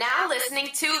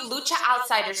listening to Lucha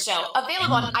Outsiders Show,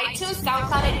 available on iTunes,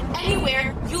 SoundCloud, and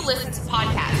anywhere you listen to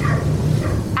podcasts.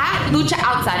 At Lucha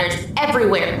Outsiders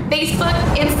everywhere. Facebook,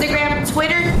 Instagram,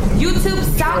 Twitter, YouTube,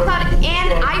 SoundCloud,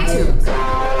 and iTunes.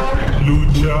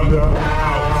 Lucha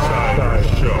Outsiders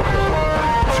Show.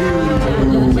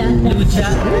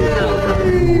 Lucha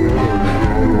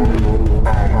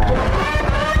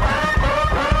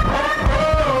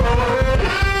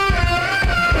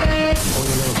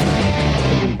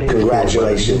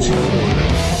Congratulations.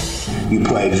 You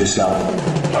played yourself.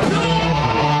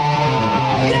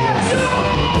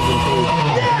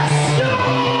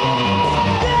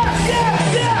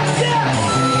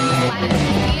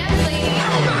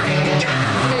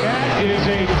 That is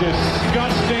a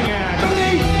disgusting act.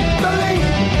 Delete!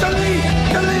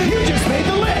 You just made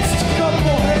the list.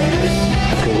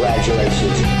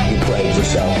 Congratulations. You played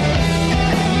yourself.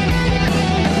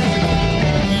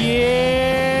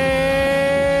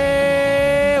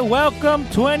 Welcome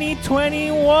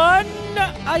 2021.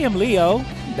 I am Leo.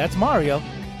 That's Mario.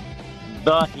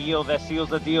 The heel that seals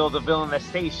the deal, the villain that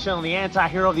stays chilling, the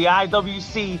anti-hero of the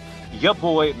IWC, your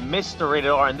boy, Mr. Rated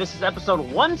R. And this is episode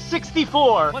 164.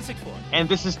 164. And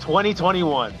this is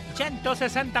 2021.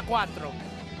 164.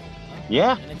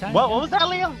 Yeah. Italian, What was that,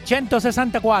 Leo?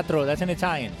 164. That's in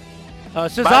Italian. By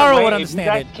the Cesaro way, would if understand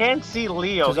you it. guys can't see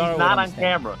Leo. Cesaro He's would not on understand.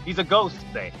 camera. He's a ghost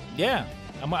today. Yeah.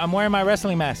 I'm wearing my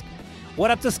wrestling mask. What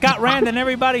up to Scott Rand and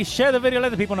everybody? Share the video. Let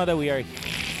the people know that we are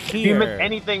If you here. missed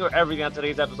anything or everything on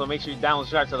today's episode, make sure you download and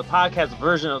subscribe to the podcast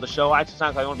version of the show. iTunes,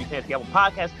 SoundCloud, I Want to Be Fancy, Apple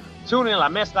Podcasts, TuneIn, La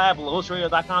Mezcla, Apple,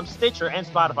 LuchaRadio.com, Stitcher, and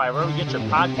Spotify, wherever you get your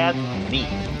podcast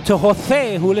needs. To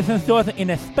Jose, who listens to us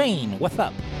in Spain. What's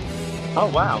up? Oh,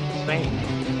 wow. Spain.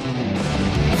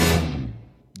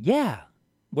 Yeah.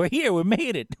 We're here. We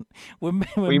made it. We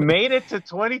made it to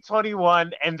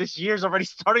 2021, and this year's already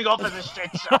starting off as a shit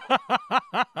show.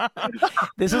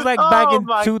 This is like back Oh in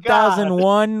my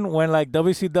 2001 when like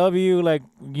WCW, like,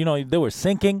 you know, they were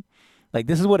sinking. Like,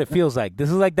 this is what it feels like. This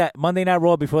is like that Monday Night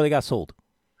Raw before they got sold.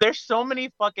 There's so many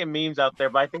fucking memes out there,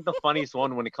 but I think the funniest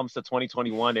one when it comes to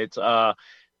 2021, it's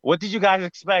what did you guys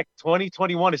expect?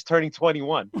 2021 is turning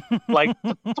 21. Like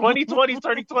 2020 is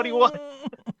turning 21.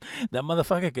 That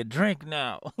motherfucker could drink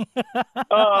now.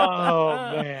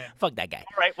 Oh man. Fuck that guy.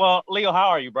 All right, well, Leo, how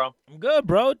are you, bro? I'm good,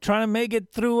 bro. Trying to make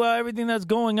it through everything that's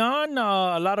going on.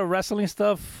 A lot of wrestling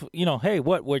stuff. You know, hey,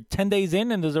 we're 10 days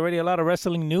in and there's already a lot of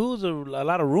wrestling news, a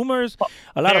lot of rumors,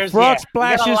 a lot of fraud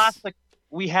splashes.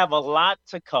 We have a lot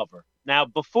to cover. Now,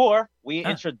 before we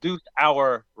introduce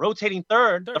our rotating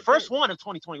third, the first one of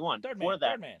 2021. Third Before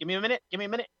that, man. give me a minute.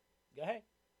 Go ahead.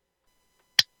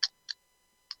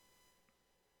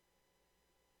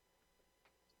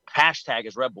 Hashtag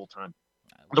is Red Bull time.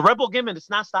 The Red Bull gimmick, it's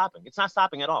not stopping. It's not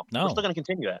stopping at all. No. We're still going to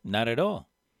continue that. Not at all.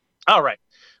 All right.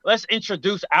 Let's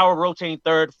introduce our rotating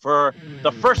third for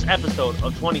the first episode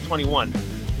of 2021.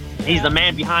 He's the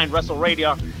man behind Wrestle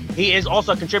Radio. He is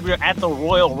also a contributor at the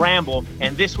Royal Ramble.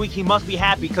 And this week he must be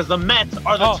happy because the Mets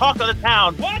are the talk of the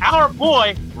town. What? Our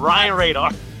boy, Ryan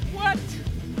Radar. What?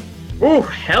 Oh,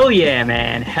 hell yeah,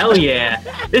 man. Hell yeah.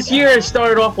 This year has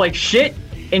started off like shit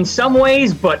in some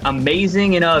ways, but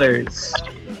amazing in others.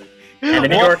 And the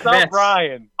New York What's up, Mets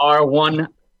Ryan? are one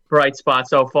bright spot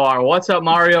so far. What's up,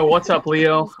 Mario? What's up,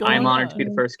 Leo? going I am honored on? to be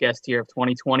the first guest here of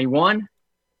 2021.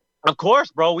 Of course,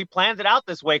 bro. We planned it out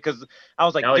this way because I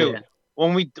was like, Hell dude, yeah.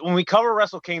 when we cover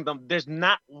Wrestle Kingdom, there's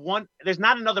not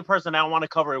another person I want to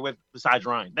cover it with besides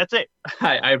Ryan. That's it.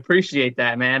 I appreciate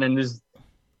that, man. And there's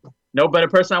no better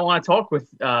person I want to talk with,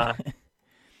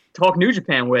 talk New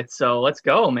Japan with. So let's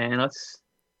go, man.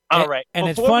 All right. And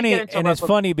it's Before we funny, get into and it's Wrestle-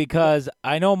 funny because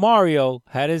I know Mario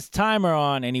had his timer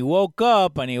on, and he woke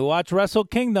up and he watched Wrestle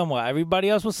Kingdom while everybody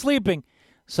else was sleeping.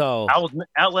 So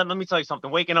let me tell you something.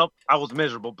 Waking up, I was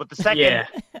miserable. But the second Yeah.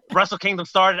 Wrestle Kingdom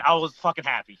started, I was fucking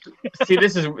happy. See,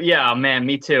 man,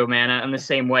 me too, man. I'm the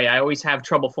same way. I always have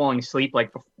trouble falling asleep.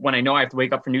 Like when I know I have to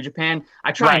wake up for New Japan,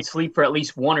 I try and Right. sleep for at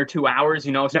least 1 or 2 hours, so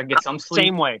I can get some sleep.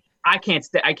 Same way. I can't.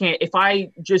 If I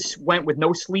just went with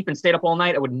no sleep and stayed up all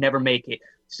night, I would never make it.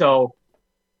 So,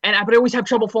 but I always have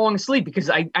trouble falling asleep because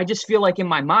I just feel like in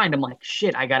my mind, I'm like,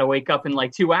 shit, I got to wake up in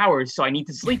like 2 hours, so I need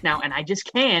to sleep now, and I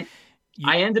just can't.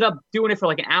 I ended up doing it for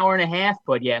like an hour and a half,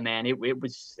 but yeah, man,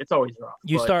 it's always rough.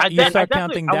 you But start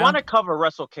counting down. I want to cover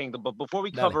Wrestle Kingdom, but before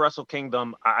we cover Wrestle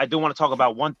Kingdom, I do want to talk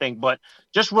about one thing. But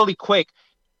just really quick,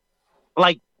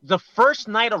 like the first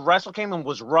night of Wrestle Kingdom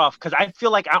was rough because I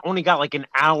feel like I only got like an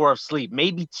hour of sleep,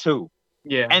 maybe 2.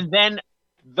 Yeah. And then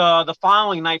the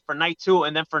following night for night 2,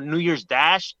 and then for New Year's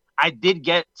Dash, I did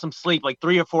get some sleep, like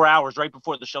 3 or 4 hours right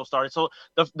before the show started. So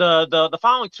the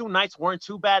following 2 nights weren't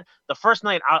too bad. The first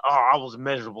night, I was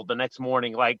miserable. The next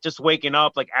morning, like just waking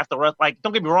up, like after rest, like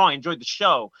don't get me wrong, I enjoyed the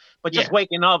show, but just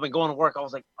waking up and going to work, I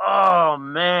was like, oh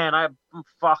man, I'm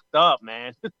fucked up,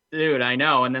 man. Dude, I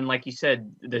know. And then, like you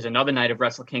said, there's another night of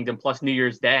Wrestle Kingdom plus New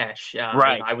Year's Dash.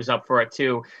 Right. I was up for it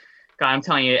too. God, I'm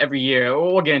telling you, every year,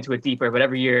 we'll get into it deeper, but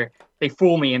every year they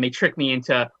fool me and they trick me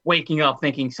into waking up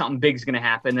thinking something big's going to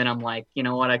happen. Then I'm like, you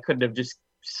know what? I could have just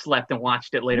slept and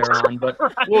watched it later on, but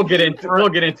we'll get into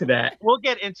that. We'll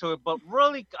get into it, but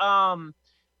really,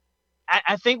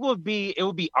 I think it would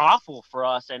be awful for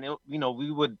us, and it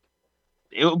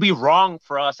would be wrong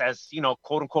for us as,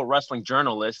 quote unquote wrestling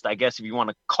journalists, I guess, if you want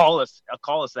to call us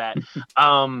that.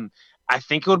 I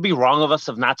think it would be wrong of us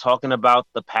of not talking about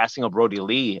the passing of Brody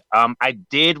Lee. I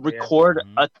did record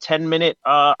a 10-minute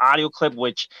audio clip,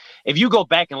 which if you go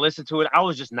back and listen to it, I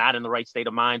was just not in the right state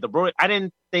of mind. I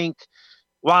didn't think,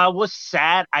 while I was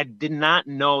sad, I did not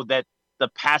know that the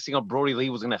passing of Brody Lee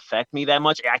was going to affect me that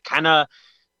much. I kind of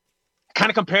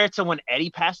compared to when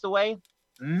Eddie passed away.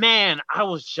 Man, I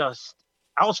was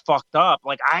fucked up.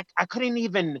 Like I couldn't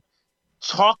even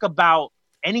talk about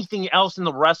anything else in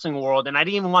the wrestling world, and I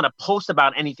didn't even want to post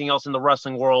about anything else in the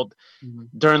wrestling world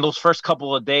during those first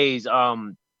couple of days.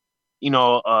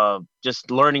 Just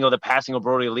learning of the passing of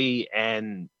Brody Lee,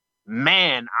 and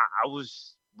man, I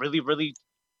was really, really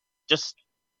just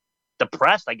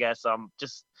depressed, I guess. I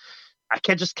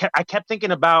kept thinking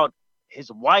about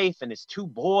his wife and his 2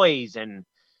 boys, and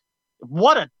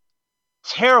what a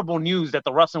terrible news that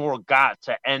the wrestling world got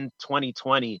to end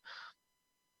 2020.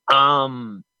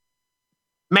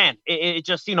 Man, it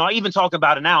just, I even talk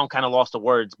about it now, I'm kind of lost for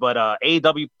words, but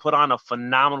AEW put on a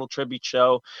phenomenal tribute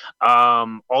show.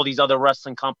 All these other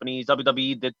wrestling companies,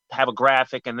 WWE did have a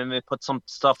graphic, and then they put some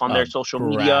stuff on their social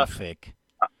media. A graphic.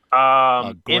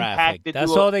 Impact.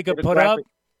 That's all they could put up?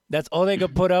 That's all they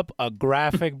could put up? A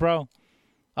graphic, bro?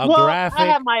 Graphic?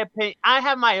 I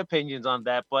have my opinions on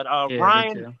that, but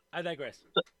Ryan, I digress.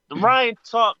 Ryan,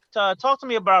 talk to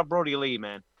me about Brody Lee,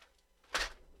 man.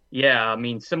 Yeah, I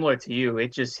mean, similar to you,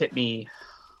 it just hit me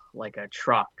like a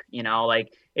truck,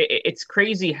 like it's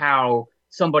crazy how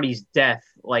somebody's death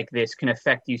like this can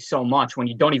affect you so much when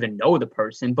you don't even know the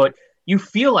person, but you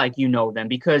feel like you know them,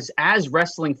 because as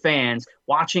wrestling fans,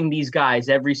 watching these guys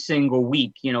every single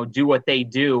week, do what they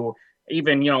do,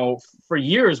 even, for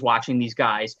years watching these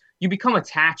guys, you become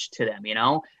attached to them,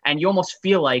 and you almost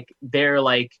feel like they're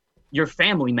like your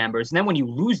family members. And then when you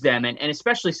lose them, and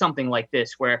especially something like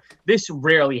this, where this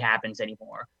rarely happens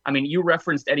anymore. I mean, you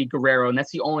referenced Eddie Guerrero, and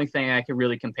that's the only thing I could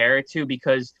really compare it to,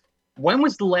 because when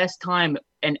was the last time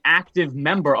an active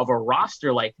member of a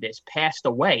roster like this passed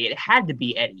away? It had to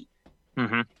be Eddie,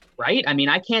 right? I mean,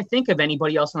 I can't think of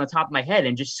anybody else on the top of my head,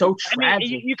 and just so tragic.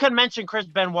 I mean, you can mention Chris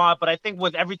Benoit, but I think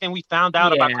with everything we found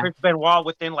out about Chris Benoit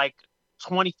within like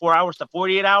 24 hours to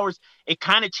 48 hours, it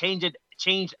kind of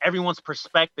changed everyone's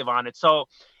perspective on it. So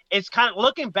it's kind of,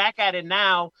 looking back at it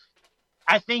now,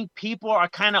 I think people are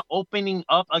kind of opening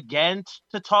up again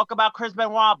to talk about Chris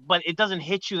Benoit, but it doesn't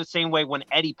hit you the same way when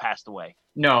Eddie passed away.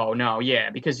 No, yeah,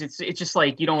 because it's just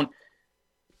like I don't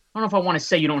know if I want to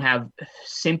say you don't have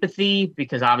sympathy,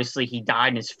 because obviously he died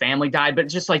and his family died, but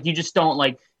it's just like you just don't,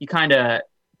 like, you kind of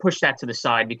push that to the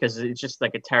side because it's just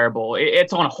like a terrible,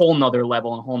 it's on a whole nother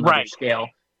level and a whole nother scale.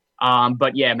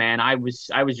 But yeah, man, I was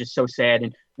just so sad,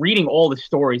 and reading all the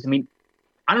stories. I mean,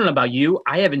 I don't know about you,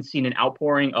 I haven't seen an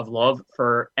outpouring of love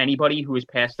for anybody who has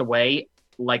passed away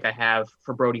like I have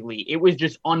for Brody Lee. It was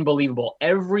just unbelievable.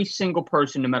 Every single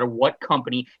person, no matter what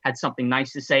company, had something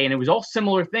nice to say, and it was all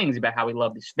similar things about how he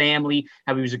loved his family,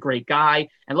 how he was a great guy.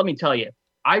 And let me tell you,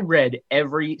 I read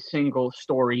every single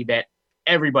story that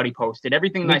everybody posted,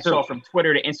 everything that I saw from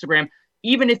Twitter to Instagram.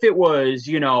 Even if it was,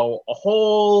 a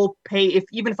whole page,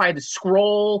 even if I had to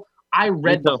scroll, I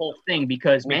read the whole thing,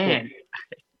 because, man,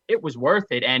 it was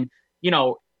worth it. And,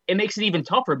 it makes it even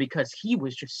tougher because he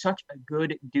was just such a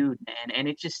good dude, man. And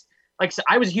it just, like I said,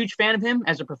 I was a huge fan of him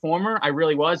as a performer. I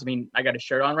really was. I mean, I got a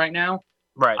shirt on right now.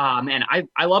 Right. And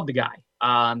I love the guy.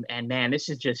 And, man, this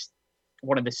is just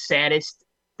one of the saddest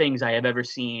things I have ever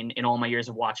seen in all my years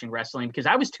of watching wrestling, because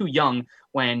I was too young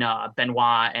when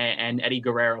Benoit and Eddie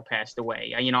Guerrero passed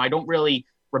away. I don't really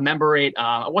remember it.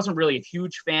 I wasn't really a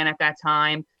huge fan at that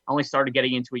time. I only started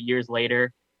getting into it years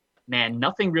later. Man,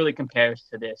 nothing really compares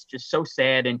to this. Just so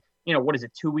sad. And, what is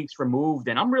it, 2 weeks removed?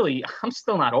 And I'm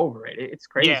still not over it. It's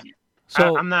crazy. Yeah.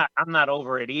 So I'm not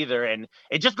over it either. And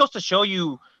it just goes to show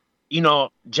you,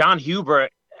 John Huber,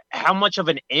 how much of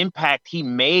an impact he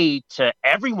made to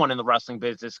everyone in the wrestling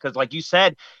business. Because like you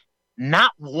said,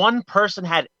 not one person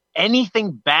had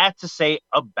anything bad to say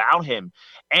about him.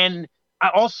 And I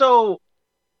also,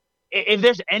 if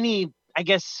there's any, I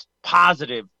guess,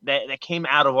 positive that came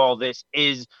out of all this,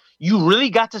 is you really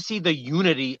got to see the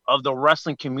unity of the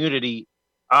wrestling community,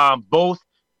 both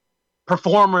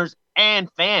performers and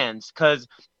fans, because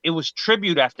it was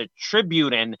tribute after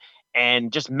tribute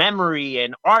and just memory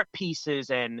and art pieces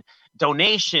and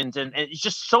donations and it's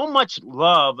just so much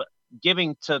love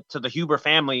giving to the Huber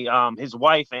family, his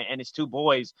wife and his two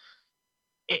boys.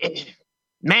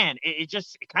 Man, it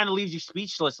just kind of leaves you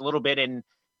speechless a little bit. And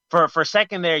for a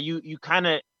second there, you kind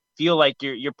of feel like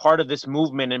you're part of this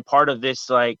movement and part of this,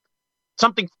 like,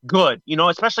 something good,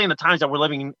 especially in the times that we're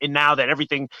living in now, that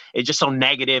everything is just so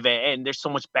negative and there's so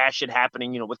much bad shit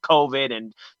happening, with COVID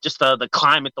and just the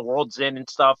climate the world's in and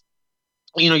stuff.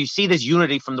 You see this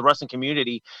unity from the wrestling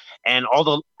community and all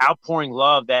the outpouring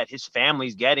love that his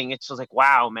family's getting. It's just like,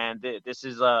 wow, man, this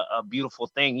is a beautiful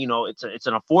thing. It's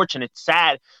an unfortunate,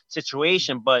 sad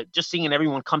situation, but just seeing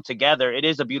everyone come together, it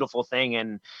is a beautiful thing.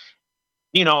 And,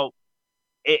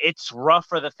 it's rough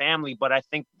for the family, but I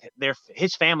think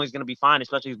his family is going to be fine,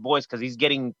 especially his boys, because he's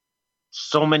getting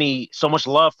so much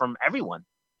love from everyone,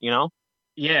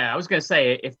 Yeah, I was going to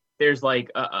say, if there's like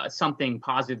something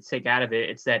positive to take out of it,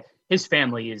 it's that his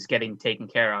family is getting taken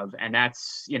care of, and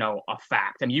that's, a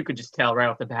fact. I mean, you could just tell right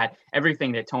off the bat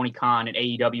everything that Tony Khan and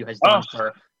AEW has done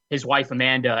for his wife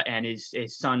Amanda and his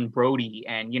son Brody,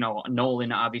 and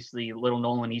Nolan. Obviously, little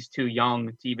Nolan, he's too young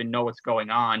to even know what's going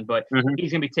on, but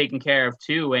he's gonna be taken care of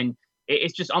too. And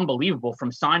it's just unbelievable,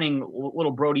 from signing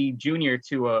little Brody Jr.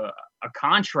 to a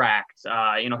contract.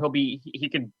 He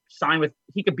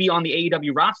could be on the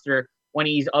AEW roster when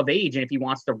he's of age, and if he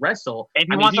wants to wrestle. If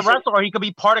he wants to wrestle, or he could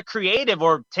be part of creative,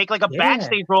 or take like a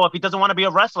backstage role if he doesn't want to be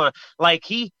a wrestler. Like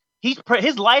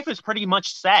his life is pretty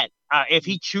much set if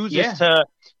he chooses to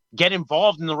get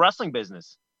involved in the wrestling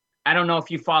business. I don't know if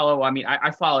you follow. I mean,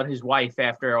 I followed his wife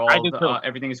after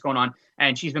everything that's going on,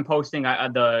 and she's been posting.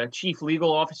 The chief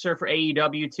legal officer for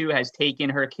AEW too has taken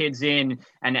her kids in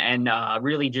and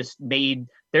really just made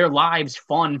their lives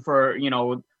fun for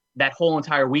that whole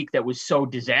entire week that was so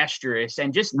disastrous.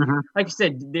 And just like I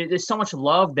said, there's so much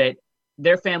love that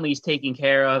their family is taking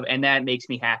care of, and that makes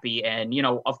me happy. And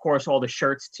of course, all the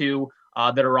shirts too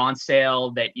that are on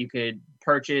sale that you could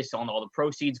purchase, on all the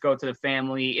proceeds go to the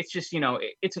family. It's just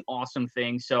it's an awesome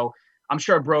thing. So I'm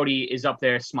sure Brody is up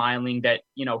there smiling that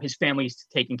his family's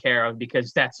taken care of,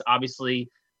 because that's obviously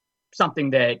something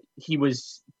that he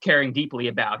was caring deeply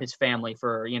about, his family,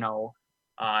 for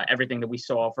everything that we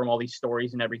saw from all these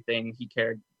stories and everything. He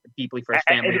cared deeply for his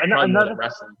family.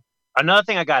 Another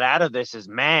thing I got out of this is,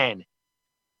 man,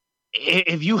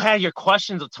 if you had your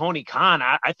questions of Tony Khan,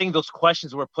 I think those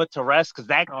questions were put to rest, because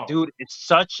that dude is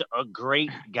such a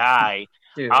great guy.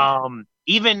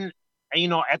 Even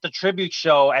at the tribute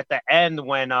show at the end,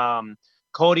 when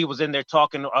Cody was in there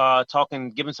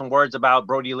talking, giving some words about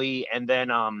Brody Lee, and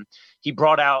then he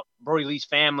brought out Brody Lee's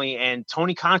family, and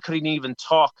Tony Khan couldn't even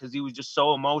talk because he was just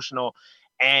so emotional,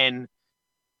 and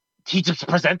he just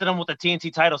presented him with the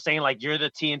TNT title, saying like, "You're the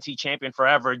TNT champion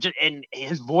forever," and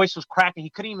his voice was cracking.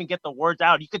 He couldn't even get the words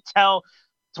out. You could tell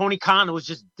Tony Khan was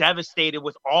just devastated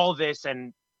with all this,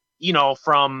 and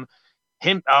from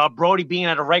him, Brody being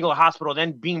at a regular hospital,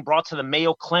 then being brought to the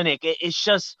Mayo Clinic. It's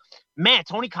just, man,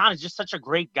 Tony Khan is just such a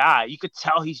great guy. You could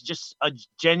tell he's just a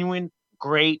genuine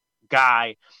great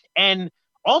guy. And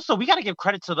also, we got to give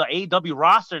credit to the AEW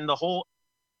roster and the whole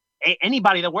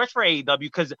anybody that works for AEW,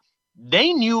 because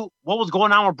they knew what was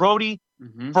going on with Brody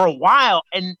for a while,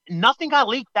 and nothing got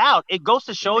leaked out. It goes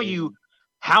to show you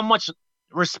how much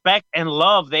respect and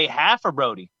love they have for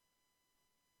Brody.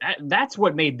 That's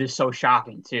what made this so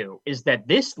shocking too, is that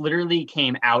this literally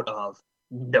came out of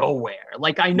nowhere.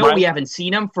 Like, I know we haven't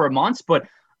seen him for months, but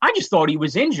I just thought he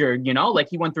was injured, like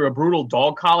he went through a brutal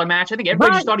dog collar match. I think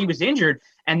everybody just thought he was injured.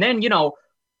 And then,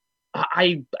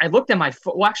 I looked at my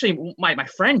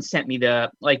friend sent me the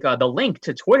link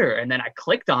to Twitter, and then I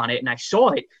clicked on it and I saw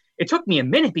it. It took me a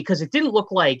minute because it didn't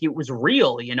look like it was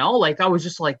real, like I was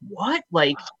just like, what?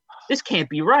 Like, this can't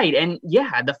be right. And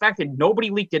yeah, the fact that nobody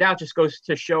leaked it out just goes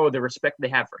to show the respect they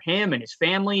have for him and his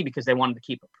family, because they wanted to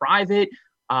keep it private.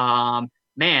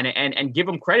 Man, and give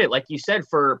him credit, like you said,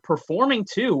 for performing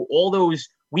too all those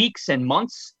weeks and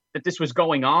months that this was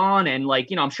going on. And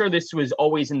I'm sure this was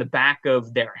always in the back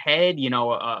of their head,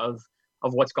 of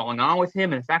what's going on with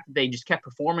him. And the fact that they just kept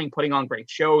performing, putting on great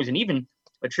shows, and even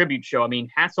a tribute show. I mean,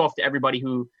 hats off to everybody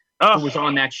who was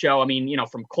on that show. I mean,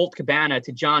 from Colt Cabana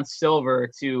to John Silver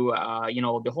to,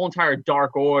 the whole entire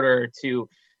Dark Order to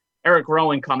Eric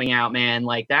Rowan coming out, man.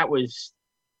 Like, that was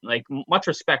Like much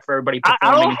respect for everybody I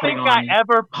performing. don't think I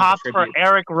ever popped for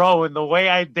Eric Rowan the way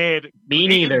I did. Me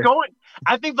neither.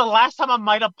 I think the last time I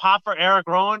might have popped for Eric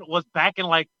Rowan was back in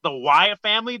like the Wyatt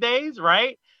family days,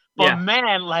 right? But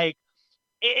man, like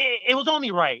it was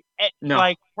only right,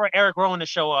 like for Eric Rowan to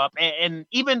show up, and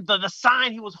even the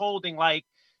sign he was holding, like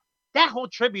that whole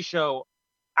tribute show.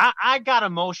 I got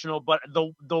emotional, but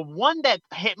the one that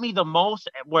hit me the most,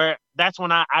 where that's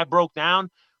when I broke down,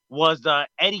 was the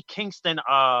Eddie Kingston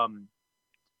promo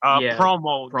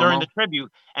during the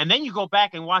tribute. And then you go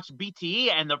back and watch BTE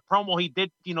and the promo he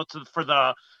did, for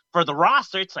the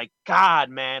roster. It's like, God,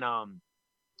 man,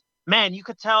 you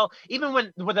could tell even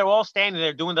when they're all standing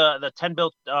there doing the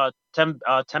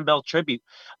 10 bell tribute,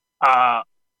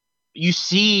 you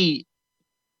see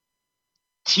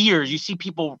tears, you see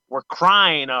people were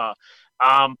crying,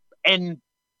 and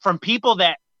from people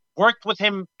that worked with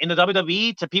him in the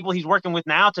WWE to people he's working with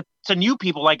now to new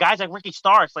people, like guys like Ricky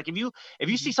Starks. Like if you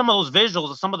see some of those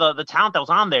visuals of some of the talent that was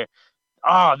on there,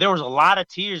 there was a lot of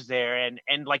tears there. And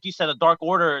like you said, some of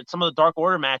the Dark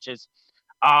Order matches,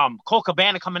 Colt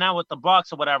Cabana coming out with the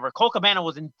Bucks or whatever, Colt Cabana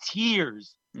was in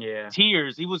tears.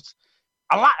 Tears. He was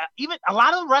a lot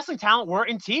of the wrestling talent were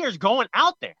in tears going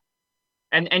out there.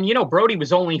 And Brody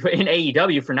was only in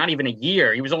AEW for not even a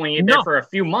year. He was only in there for a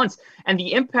few months. And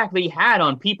the impact that he had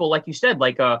on people, like you said,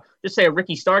 like just say a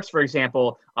Ricky Starks, for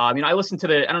example. I listened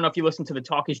to I don't know if you listened to the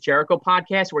Talk is Jericho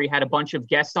podcast where he had a bunch of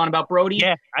guests on about Brody.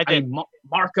 Yeah, I did.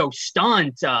 Marco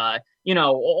Stunt,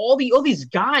 all these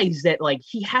guys that like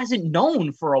he hasn't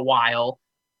known for a while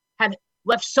had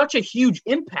left such a huge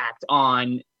impact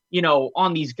on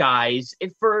these guys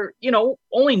for,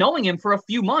 only knowing him for a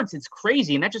few months. It's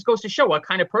crazy. And that just goes to show what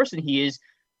kind of person he is.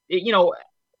 Like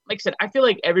I said, I feel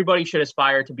like everybody should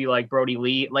aspire to be like Brody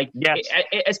Lee. Like,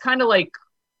 it's kind of like,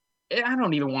 I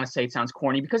don't even want to say it sounds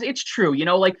corny because it's true.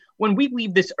 Like when we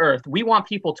leave this earth, we want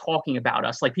people talking about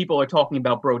us like people are talking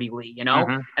about Brody Lee,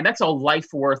 And that's a life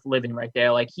worth living right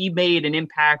there. Like he made an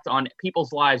impact on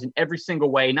people's lives in every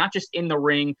single way, not just in the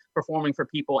ring, performing for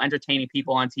people, entertaining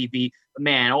people on TV, but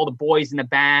man, all the boys in the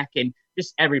back and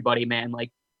just everybody, man. Like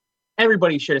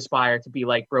everybody should aspire to be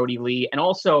like Brody Lee. And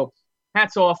also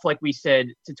hats off, like we said,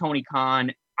 to Tony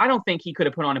Khan. I don't think he could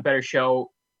have put on a better show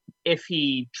if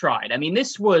he tried. I mean,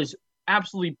 this was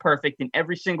absolutely perfect in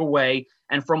every single way.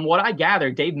 And from what I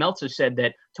gather, Dave Meltzer said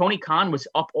that Tony Khan was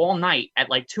up all night at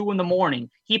like 2 a.m.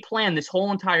 He planned this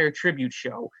whole entire tribute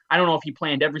show. I don't know if he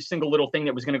planned every single little thing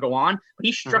that was going to go on, but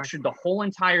he structured the whole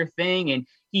entire thing and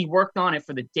he worked on it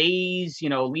for the days,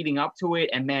 leading up to it.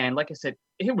 And man, like I said,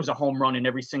 it was a home run in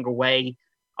every single way.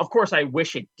 Of course, I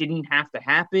wish it didn't have to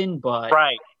happen, but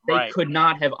they could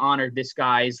not have honored this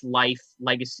guy's life,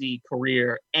 legacy,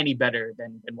 career any better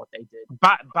than what they did.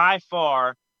 By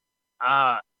far,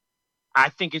 I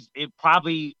think it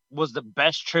probably was the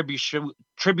best tribute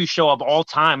show of all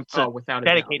time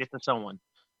dedicated to someone.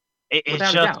 It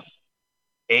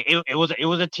was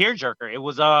a tearjerker.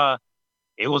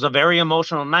 It was a very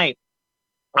emotional night.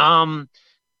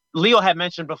 Leo had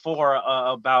mentioned before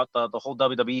about the whole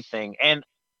WWE thing, and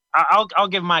I'll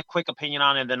give my quick opinion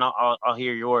on it, and then I'll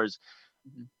hear yours.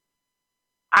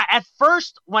 At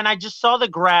first, when I just saw the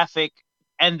graphic,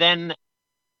 and then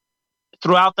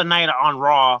throughout the night on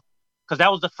Raw, because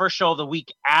that was the first show of the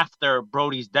week after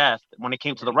Brody's death, when it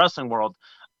came to the wrestling world,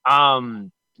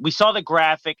 we saw the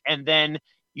graphic, and then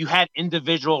you had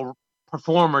individual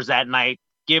performers that night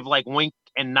give like wink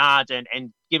and nods and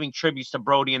giving tributes to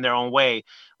Brody in their own way,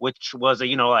 which was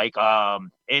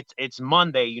it's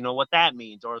Monday, you know what that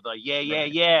means, or the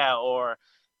yeah, or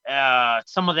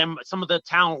some of the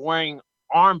talent wearing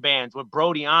armbands with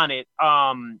Brody on it.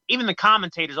 Even the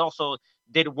commentators also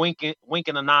did wink and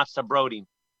the nods to Brody.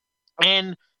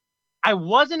 And I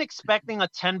wasn't expecting a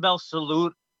 10-bell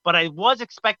salute, but I was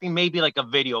expecting maybe like a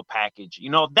video package.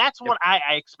 That's what I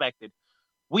expected.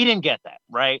 We didn't get that,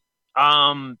 right?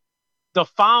 The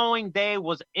following day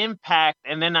was Impact,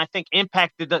 and then I think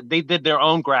Impact they did their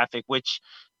own graphic, which,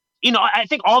 I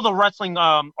think all the wrestling,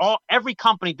 every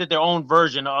company did their own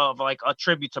version of like a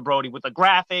tribute to Brody with a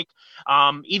graphic.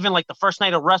 Even like the first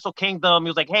night of Wrestle Kingdom, he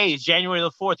was like, "Hey, it's January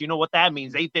the 4th. You know what that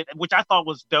means?" They did, which I thought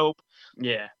was dope.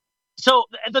 Yeah. So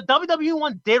the WWE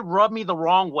one did rub me the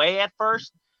wrong way at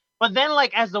first, but then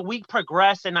like as the week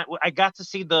progressed and I got to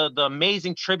see the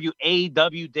amazing tribute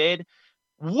AEW did.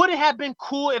 Would it have been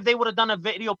cool if they would have done a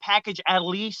video package at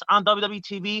least on WWE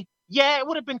TV? Yeah, it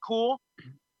would have been cool.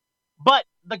 But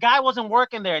the guy wasn't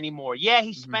working there anymore. Yeah,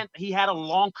 he had a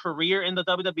long career in the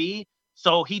WWE,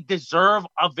 so he deserved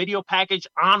a video package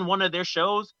on one of their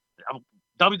shows,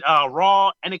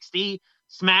 Raw, NXT,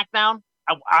 SmackDown.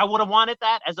 I would have wanted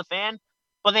that as a fan,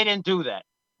 but they didn't do that.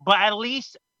 but at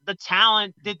least the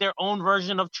talent did their own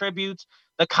version of tributes.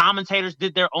 The commentators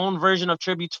did their own version of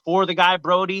tributes for the guy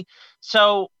Brody.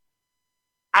 So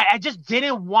I just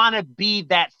didn't want to be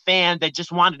that fan that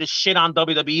just wanted to shit on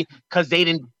WWE because they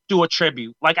didn't do a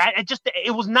tribute. Like,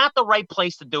 it was not the right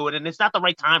place to do it, and it's not the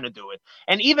right time to do it.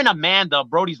 And even Amanda,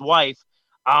 Brody's wife,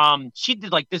 she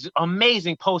did like this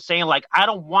amazing post saying, like, I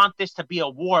don't want this to be a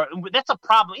war. And that's a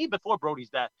problem even before Brody's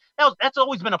death. That's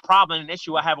always been a problem and an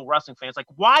issue I have with wrestling fans. Like,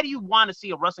 why do you want to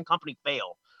see a wrestling company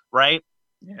fail, right?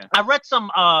 Yeah. I read some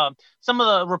of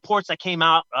the reports that came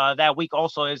out that week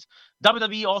also is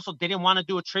WWE also didn't want to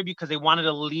do a tribute because they wanted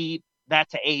to lead that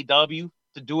to AEW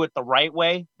to do it the right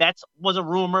way. That was a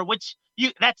rumor, which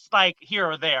that's like here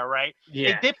or there, right?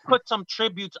 Yeah. They did put some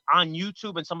tributes on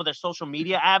YouTube and some of their social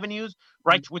media avenues,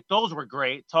 right? Which those were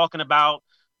great, talking about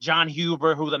John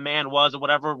Huber, who the man was or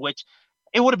whatever, which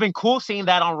it would have been cool seeing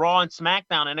that on Raw and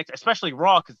SmackDown, and especially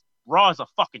Raw, because Raw is a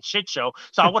fucking shit show.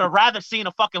 So I would have rather seen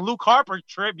a fucking Luke Harper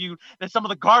tribute than some of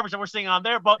the garbage that we're seeing on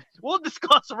there. But we'll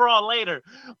discuss Raw later.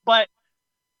 But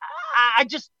I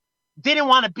just didn't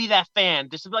want to be that fan.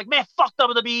 Just to be like, man, fuck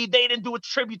WWE. They didn't do a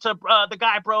tribute to the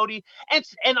guy Brody.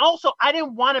 And also, I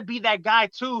didn't want to be that guy,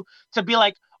 too, to be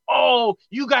like, oh,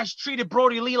 you guys treated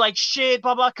Brody Lee like shit,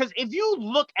 blah, blah. Because if you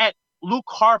look at Luke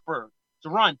Harper's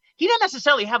run, he didn't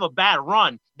necessarily have a bad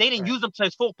run. They didn't use him to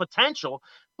his full potential.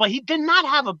 But he did not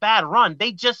have a bad run.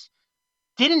 They just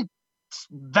didn't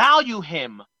value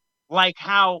him like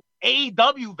how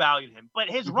AEW valued him. But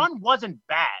his run wasn't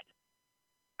bad.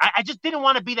 I just didn't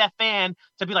want to be that fan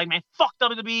to be like, man, fuck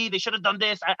WWE. They should have done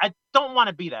this. I don't want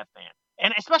to be that fan.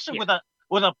 And especially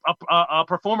with a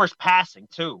performer's passing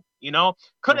too. You know,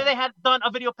 could they have done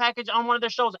a video package on one of their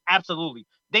shows? Absolutely.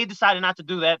 They decided not to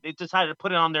do that. They decided to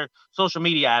put it on their social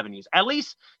media avenues. At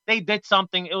least they did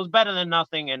something. It was better than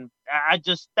nothing. And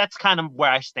that's kind of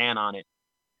where I stand on it.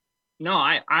 No,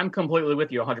 I'm completely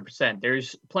with you 100%.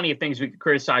 There's plenty of things we could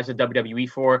criticize the WWE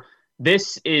for.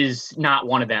 This is not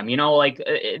one of them. You know, like,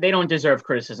 they don't deserve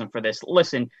criticism for this.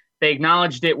 Listen, they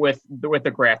acknowledged it with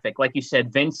the graphic. Like you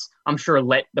said, Vince, I'm sure,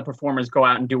 let the performers go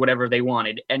out and do whatever they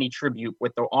wanted. Any tribute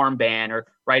with the armband or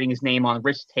writing his name on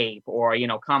wrist tape, or, you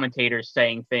know, commentators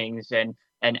saying things, and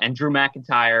Drew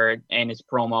McIntyre and his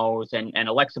promos, and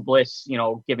Alexa Bliss, you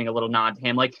know, giving a little nod to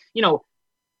him. Like, you know,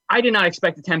 I did not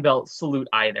expect a 10-belt salute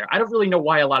either. I don't really know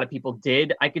why a lot of people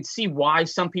did. I could see why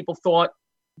some people thought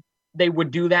they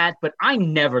would do that, but I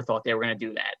never thought they were going to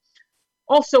do that.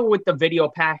 Also, with the video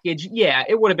package, yeah,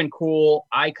 it would have been cool.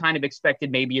 I kind of expected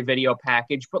maybe a video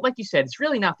package, but like you said, it's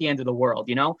really not the end of the world,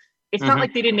 you know? It's not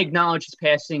like they didn't acknowledge his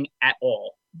passing at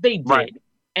all. They did. Right.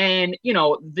 And, you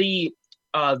know, the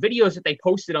videos that they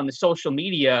posted on the social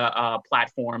media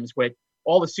platforms with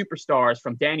all the superstars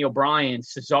from Daniel Bryan,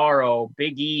 Cesaro,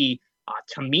 Big E,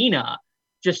 Tamina,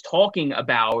 just talking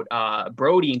about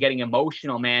Brody and getting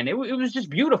emotional, man. It was just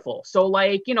beautiful. So,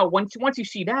 like, you know, once you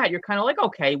see that, you're kind of like,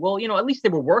 okay, well, you know, at least they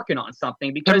were working on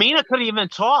something. Because Tamina couldn't even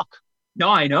talk. No,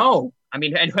 I know. I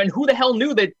mean, and who the hell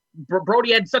knew that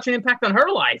Brody had such an impact on her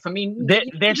life? I mean,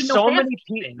 there's so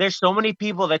many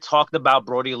people that talked about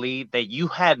Brody Lee that you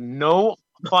had no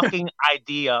fucking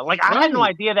idea. Like, I had no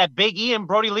idea that Big E and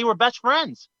Brody Lee were best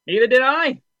friends. Neither did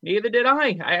I.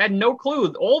 I had no clue.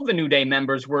 All the New Day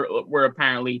members were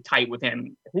apparently tight with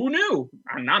him. Who knew?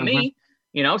 Not me.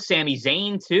 You know, Sami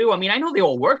Zayn too. I mean, I know they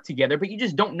all work together, but you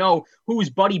just don't know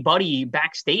who's buddy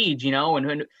backstage. You know,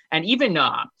 and even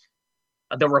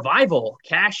the Revival,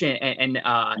 Cash and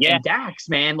Dax,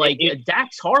 man. Like,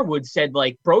 Dax Harwood said,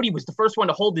 like, Brody was the first one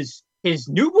to hold his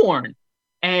newborn,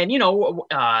 and, you know,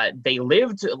 they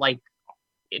lived like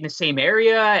in the same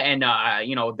area, and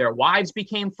you know, their wives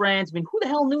became friends. I mean, who the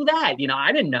hell knew that? You know,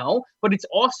 I didn't know, but it's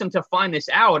awesome to find this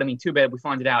out. I mean, too bad we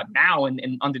find it out now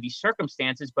and under these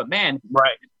circumstances, but man,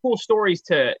 cool stories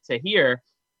to hear.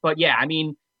 But yeah, I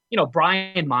mean, you know,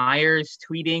 Brian Myers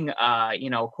tweeting, you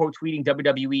know, quote tweeting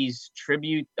WWE's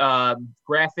tribute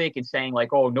graphic and saying,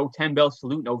 like, oh, no 10-belt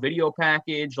salute, no video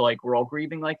package, like, we're all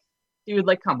grieving. Like, dude,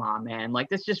 like, come on, man. Like,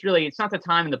 this just really, it's not the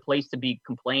time and the place to be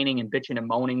complaining and bitching and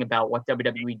moaning about what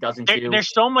WWE doesn't do.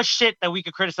 There's so much shit that we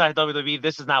could criticize WWE.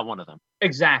 This is not one of them.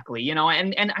 Exactly. You know,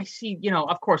 and I see, you know,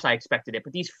 of course I expected it,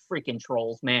 but these freaking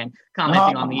trolls, man,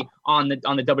 commenting on the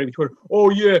WWE Twitter.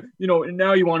 Oh yeah, you know,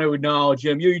 now you want to acknowledge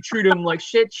him. You treat him like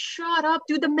shit. Shut up,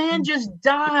 dude. The man just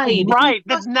died. Right.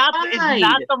 It's not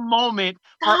the moment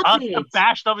for us to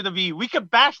bash WWE. We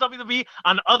could bash WWE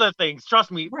on other things.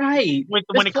 Trust me. Right.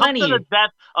 When it comes to the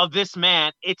death of this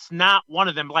man, it's not one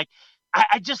of them. Like,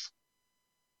 I just,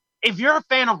 if you're a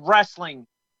fan of wrestling,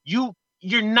 you're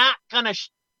not gonna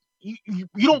you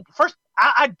don't first.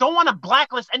 I don't want to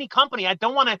blacklist any company. I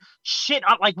don't want to shit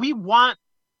on, like, we want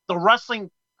the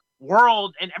wrestling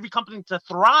world and every company to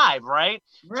thrive, right?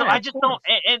 So I just don't,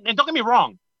 and don't get me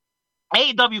wrong,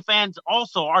 AEW fans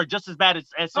also are just as bad as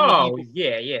some of the people.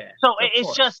 Yeah. So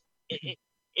it's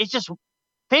just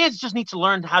fans just need to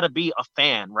learn how to be a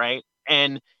fan, right?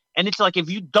 And it's like, if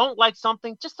you don't like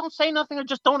something, just don't say nothing or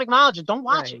just don't acknowledge it. Don't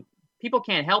watch it. People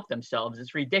can't help themselves.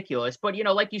 It's ridiculous. But,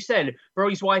 like you said,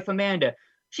 Brody's wife, Amanda,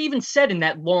 she even said in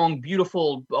that long,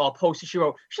 beautiful post that she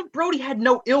wrote, Brody had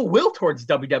no ill will towards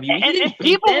WWE. And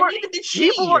people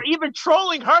were even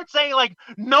trolling her, saying, like,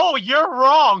 no, you're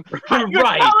wrong.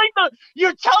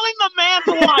 You're telling the man's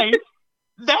wife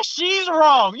that she's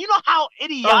wrong. You know how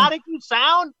idiotic you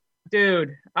sound?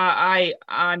 Dude, I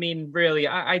mean, really,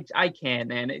 I can't,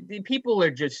 man. People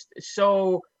are just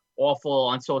so awful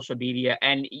on social media,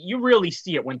 and you really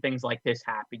see it when things like this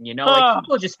happen, Like,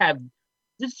 people just have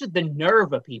this is the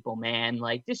nerve of people, man.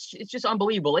 Like, this, it's just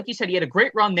unbelievable. Like you said, he had a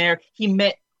great run there. He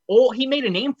made a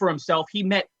name for himself. He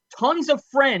met tons of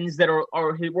friends that were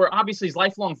obviously his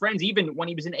lifelong friends, even when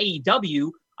he was in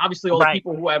AEW. Obviously, all the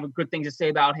people who have good things to say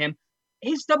about him.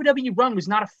 His WWE run was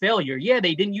not a failure. Yeah,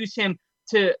 they didn't use him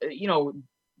to,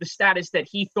 the status that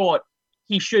he thought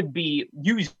he should be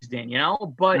used in,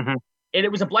 but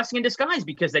it was a blessing in disguise,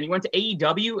 because then he went to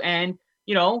AEW and,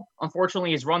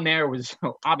 unfortunately his run there was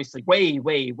obviously way,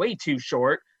 way, way too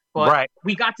short, but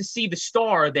we got to see the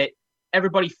star that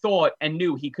everybody thought and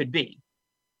knew he could be.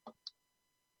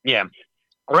 Yeah.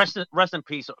 Rest in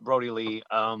peace, Brody Lee.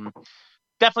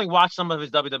 Definitely watch some of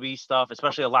his WWE stuff,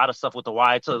 especially a lot of stuff with the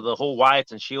Wyatts, the whole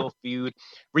Wyatts and Shield feud.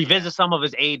 Revisit some of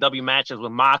his AEW matches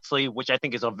with Moxley, which I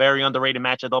think is a very underrated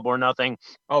match at Double or Nothing.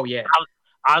 Oh yeah,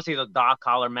 obviously the dog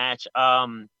collar match.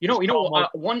 One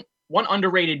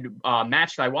underrated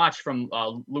match that I watched from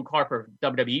Luke Harper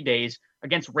WWE days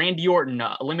against Randy Orton,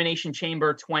 Elimination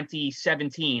Chamber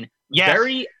 2017. Yes.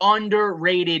 Very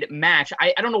underrated match.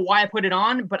 I don't know why I put it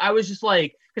on, but I was just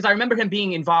like, because I remember him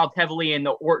being involved heavily in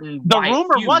the Orton. The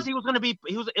rumor was it was going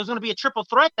to be a triple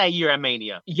threat that year at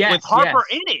Mania. Yes, with Harper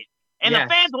in it, and the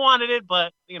fans wanted it,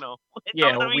 but we all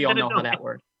know how that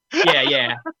worked.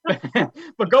 Yeah.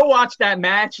 But go watch that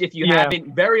match if you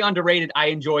haven't. Very underrated. I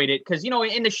enjoyed it because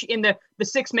in the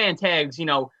 6-man tags,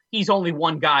 he's only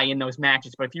one guy in those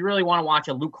matches. But if you really want to watch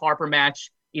a Luke Harper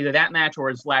match, either that match or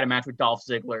his ladder match with Dolph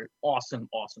Ziggler, awesome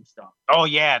stuff. Oh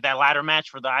yeah, that ladder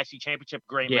match for the IC Championship,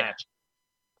 great match.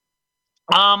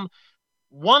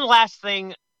 One last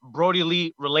thing, Brody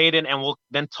Lee related, and we'll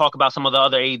then talk about some of the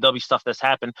other AEW stuff that's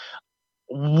happened.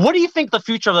 What do you think the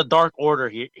future of the Dark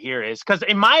Order here is? Because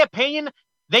in my opinion,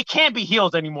 they can't be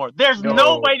heels anymore. There's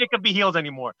no way they could be heels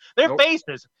anymore. They're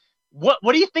faces. What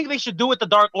do you think they should do with the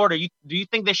Dark Order? Do you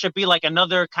think they should be like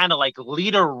another kind of like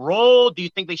leader role? Do you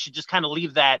think they should just kind of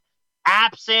leave that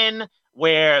absent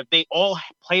where they all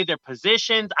play their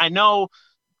positions? I know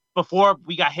before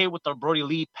we got hit with the Brody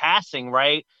Lee passing,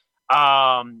 right?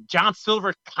 John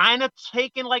Silver kind of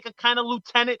taking like a kind of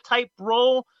lieutenant type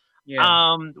role.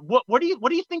 Yeah. What do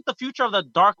you think the future of the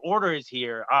Dark Order is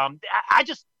here? I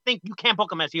just think you can't book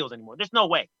them as heels anymore. There's no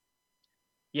way.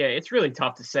 Yeah, it's really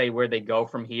tough to say where they go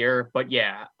from here, but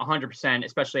yeah, 100%,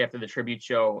 especially after the tribute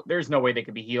show, there's no way they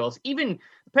could be heels. Even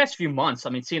the past few months,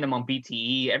 I mean, seeing them on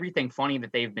BTE, everything funny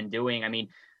that they've been doing, I mean,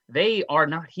 they are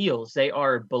not heels. They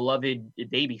are beloved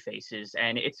baby faces,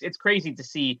 and it's crazy to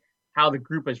see how the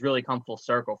group has really come full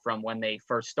circle from when they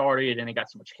first started and they got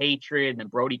so much hatred, and then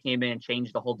Brody came in and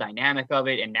changed the whole dynamic of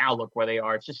it, and now look where they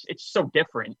are. It's so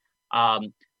different.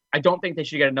 I don't think they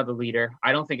should get another leader.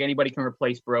 I don't think anybody can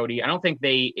replace Brody. I don't think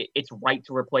it's right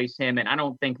to replace him, and I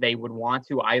don't think they would want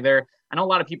to either. I know a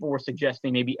lot of people were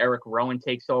suggesting maybe Eric Rowan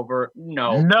takes over.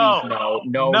 No.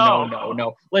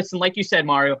 Listen, like you said,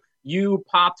 Mario, you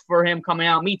popped for him coming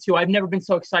out. Me too. I've never been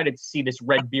so excited to see this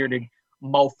red-bearded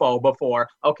mofo before,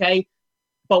 okay?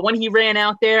 But when he ran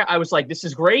out there, I was like, this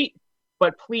is great,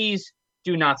 but please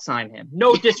do not sign him.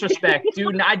 No disrespect.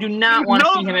 I do not want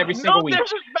to see him every single week. No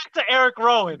disrespect to Eric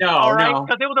Rowan. No, all right?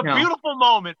 Because it was a beautiful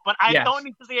moment, but I don't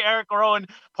need to see Eric Rowan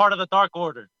part of the Dark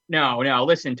Order. No.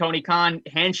 Listen, Tony Khan,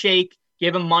 handshake,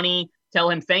 give him money, tell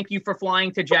him thank you for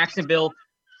flying to Jacksonville.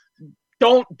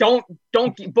 Don't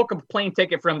book a plane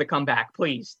ticket for him to come back,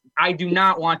 please. I do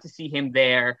not want to see him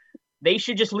there. They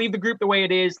should just leave the group the way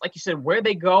it is. Like you said, where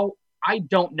they go, I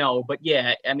don't know. But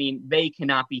yeah, I mean, they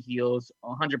cannot be heels.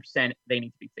 100%, they need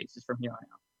to be faces from here on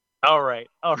out. All right.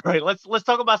 Let's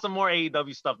talk about some more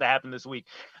AEW stuff that happened this week.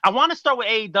 I want to start with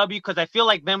AEW because I feel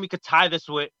like then we could tie this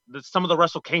with some of the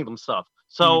Wrestle Kingdom stuff.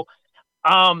 So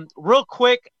Real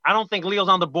quick, I don't think Leo's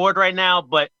on the board right now,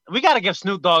 but we got to give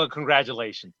Snoop Dogg a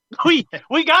congratulations. We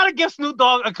got to give Snoop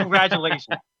Dogg a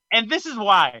congratulations. And this is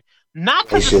why. Not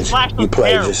because the Splash You looked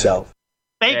played terrible. yourself.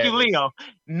 Thank you, Leo.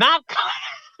 Not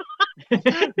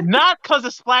because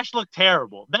the Splash looked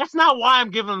terrible. That's not why I'm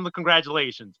giving him the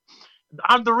congratulations.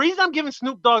 The reason I'm giving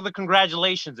Snoop Dogg the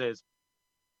congratulations is,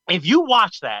 if you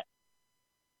watch that,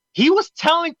 he was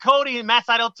telling Cody and Matt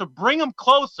Sydal to bring him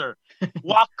closer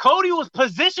while Cody was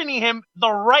positioning him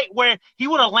the right where he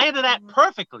would have landed at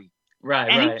perfectly. Right,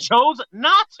 and right. he chose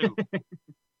not to.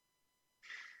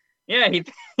 Yeah,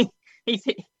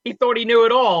 he thought he knew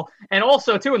it all, and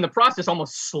also too in the process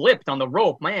almost slipped on the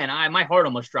rope. Man, my heart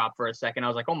almost dropped for a second. I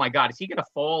was like, oh my god, is he gonna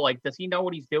fall? Like, does he know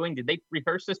what he's doing? Did they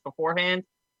rehearse this beforehand?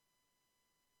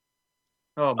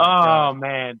 Oh my god,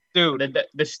 man, dude,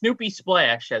 the Snoopy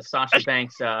splash, as Sasha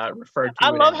Banks referred to. I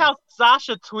love how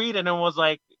Sasha tweeted and was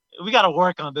like, "We got to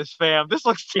work on this, fam. This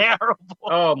looks terrible."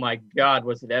 Oh my god,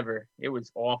 was it ever? It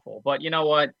was awful. But you know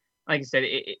what? Like I said,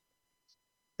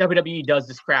 WWE does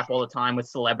this crap all the time with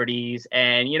celebrities,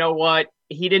 and you know what?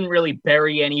 He didn't really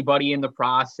bury anybody in the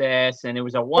process, and it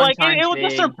was a one-time it was thing.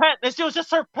 Just it was just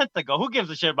Serpentico. Who gives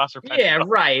a shit about Serpentico? Yeah,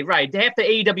 right. Half the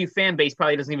AEW fan base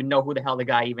probably doesn't even know who the hell the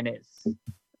guy even is.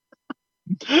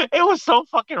 It was so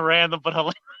fucking random, but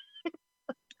hilarious.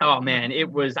 Oh man,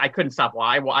 it was. I couldn't stop.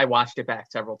 I watched it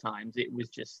back several times. It was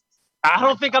just. I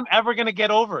don't think I'm ever gonna get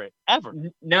over it ever.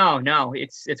 No,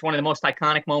 it's one of the most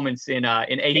iconic moments in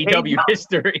AEW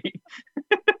history.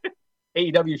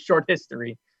 AEW short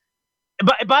history.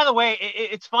 But by the way,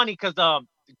 it's funny because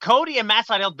Cody and Matt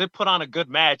Sydal did put on a good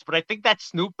match, but I think that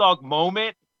Snoop Dogg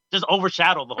moment just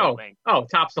overshadowed the whole thing. Oh,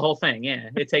 tops the whole thing. Yeah,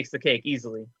 it takes the cake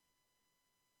easily.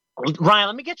 Ryan,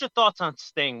 let me get your thoughts on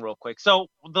Sting real quick. So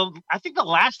I think the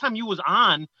last time you was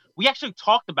on, we actually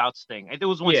talked about Sting. It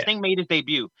was when Sting made his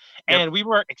debut, and we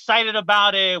were excited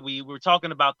about it. We were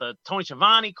talking about the Tony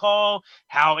Schiavone call,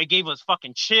 how it gave us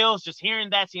fucking chills just hearing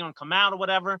that, seeing him come out or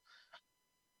whatever.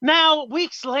 Now,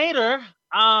 weeks later,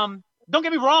 don't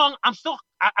get me wrong, I'm still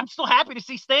happy to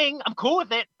see Sting. I'm cool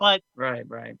with it, but right.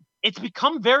 It's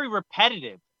become very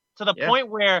repetitive to the point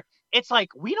where it's like,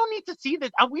 we don't need to see this.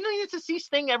 We don't need to see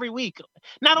Sting every week.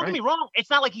 Now, don't get me wrong.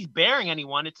 It's not like he's bearing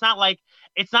anyone. It's not like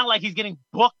he's getting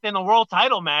booked in a world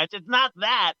title match. It's not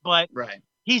that, but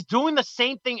he's doing the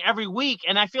same thing every week.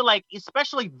 And I feel like,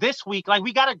 especially this week, like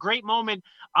we got a great moment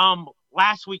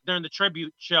last week during the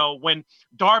tribute show when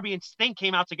Darby and Sting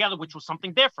came out together, which was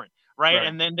something different. Right.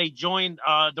 And then they joined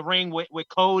the ring with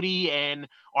Cody and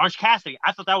Orange Cassidy.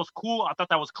 I thought that was cool. I thought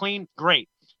that was clean. Great.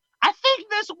 I think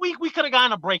this week we could have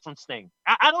gotten a break from Sting.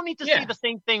 I don't need to see the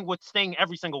same thing with Sting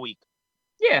every single week.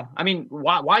 Yeah, I mean,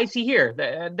 why is he here?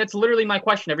 That's literally my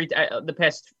question the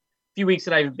past few weeks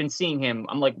that I've been seeing him.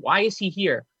 I'm like, why is he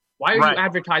here? Why are you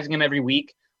advertising him every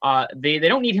week? They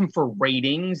don't need him for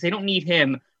ratings. They don't need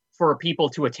him for people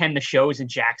to attend the shows in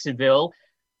Jacksonville.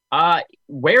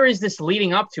 Where is this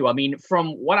leading up to? I mean,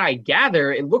 from what I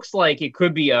gather, it looks like it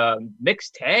could be a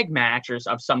mixed tag match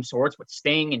of some sorts with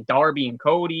Sting and Darby and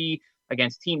Cody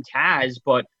against Team Taz.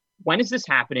 But when is this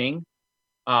happening?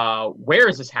 Where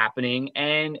is this happening?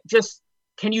 And just,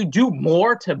 can you do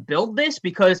more to build this?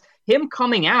 Because him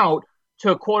coming out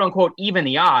to quote unquote even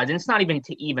the odds, and it's not even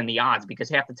to even the odds because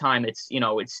half the time it's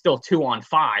still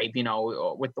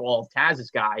 2-on-5, with all of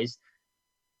Taz's guys.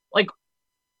 Like,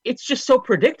 it's just so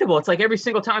predictable. It's like every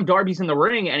single time Darby's in the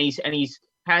ring and he's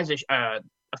has a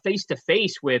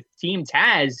face-to-face with Team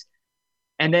Taz,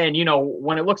 and then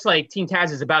when it looks like Team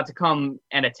Taz is about to come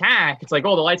and attack, it's like,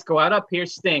 oh, the lights go out. Up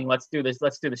here's Sting. Let's do this.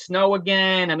 Let's do the snow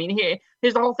again. I mean,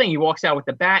 here's the whole thing. He walks out with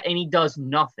the bat and he does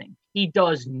nothing. He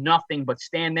does nothing but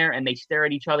stand there and they stare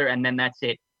at each other and then that's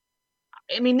it.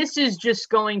 I mean, this is just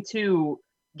going to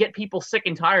get people sick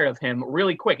and tired of him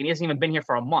really quick, and he hasn't even been here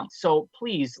for a month. So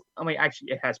please, I mean,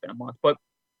 actually, it has been a month, but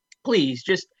please,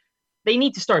 they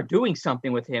need to start doing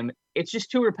something with him. It's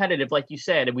just too repetitive, like you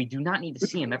said, and we do not need to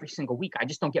see him every single week. I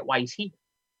just don't get why he's here.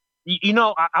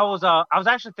 I was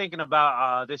actually thinking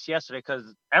about this yesterday because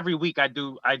every week I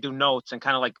do notes and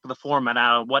kind of like the format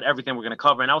out of what everything we're going to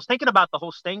cover, and I was thinking about the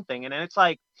whole Sting thing, and it's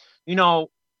like,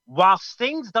 while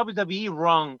Sting's WWE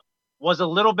run was a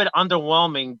little bit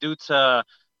underwhelming due to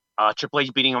Triple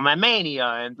H beating him at Mania,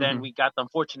 and then we got the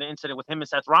unfortunate incident with him and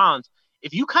Seth Rollins.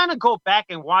 If you kind of go back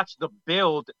and watch the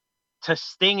build to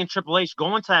Sting and Triple H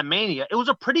going to that Mania, it was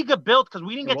a pretty good build because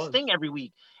we didn't get Sting every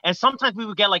week. And sometimes we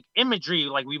would get like imagery,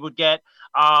 like we would get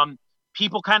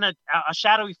people kind of a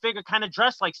shadowy figure kind of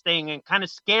dressed like Sting and kind of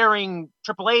scaring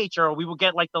Triple H, or we would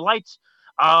get like the lights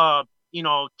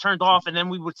turned off and then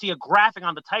we would see a graphic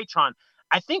on the Titantron.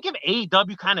 I think if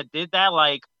AEW kind of did that,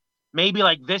 like maybe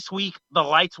like this week the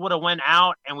lights would have went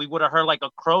out and we would have heard like a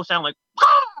crow sound like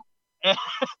and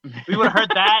we would have heard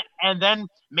that, and then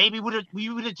maybe we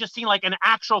would have just seen like an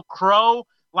actual crow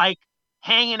like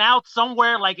hanging out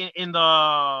somewhere like in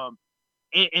the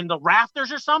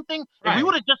rafters or something. Right. If we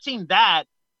would have just seen that,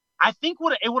 I think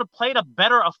it would have played a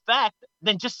better effect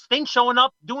than just Sting showing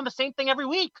up doing the same thing every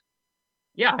week.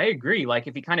 Yeah, I agree. Like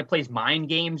if he kind of plays mind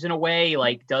games in a way,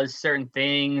 like does certain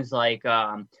things, like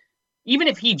even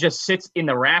if he just sits in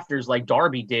the rafters like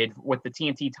Darby did with the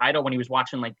TNT title when he was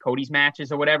watching like Cody's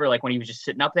matches or whatever, like when he was just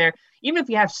sitting up there, even if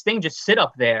you have Sting just sit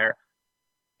up there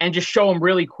and just show him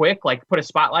really quick, like put a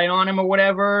spotlight on him or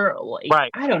whatever. Like, right.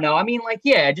 I don't know. I mean, like,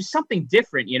 yeah, just something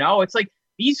different, you know? It's like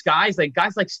these guys like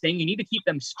Sting, you need to keep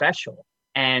them special.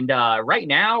 And right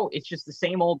now, it's just the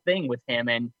same old thing with him.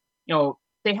 And, you know,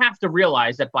 they have to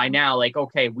realize that by now, like,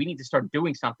 okay, we need to start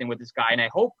doing something with this guy. And I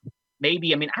hope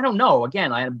maybe, I mean, I don't know.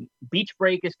 Again, Beach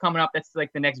Break is coming up. That's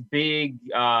like the next big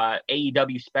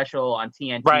AEW special on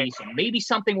TNT. Right. So maybe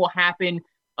something will happen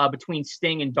between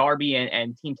Sting and Darby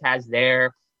and Team Taz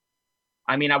there.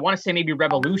 I mean, I want to say maybe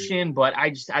Revolution, but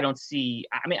I don't see.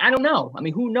 I mean, I don't know. I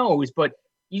mean, who knows? But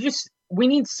we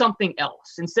need something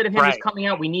else. Instead of him just coming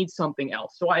out, we need something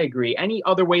else. So I agree. Any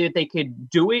other way that they could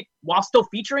do it while still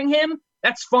featuring him,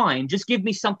 that's fine. Just give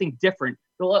me something different.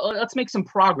 Let's make some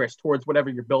progress towards whatever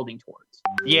you're building towards.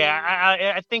 Yeah,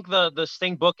 I think the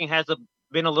Sting booking has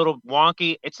been a little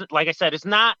wonky. It's like I said, it's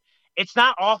not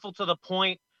awful to the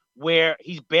point where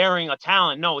he's burying a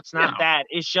talent. No, it's not that.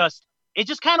 It's just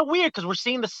kind of weird because we're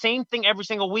seeing the same thing every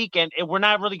single week, and we're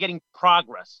not really getting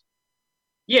progress.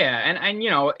 Yeah, and you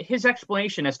know, his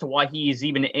explanation as to why he is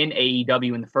even in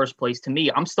AEW in the first place, to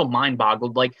me, I'm still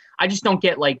mind-boggled. Like, I just don't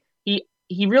get, like,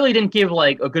 he really didn't give,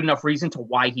 like, a good enough reason to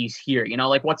why he's here. You know,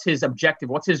 like, what's his objective?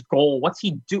 What's his goal? What's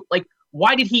he do? Like,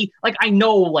 why did he, like, I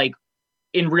know, like,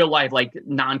 in real life, like,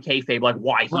 non-kayfabe, like,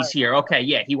 why he's here. Okay,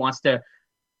 yeah, he wants to,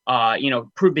 you know,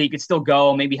 prove that he could still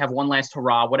go, maybe have one last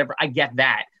hurrah, whatever. I get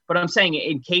that. But I'm saying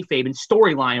in kayfabe and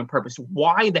storyline on purpose,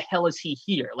 why the hell is he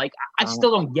here? Like, I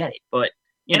still don't get it, but,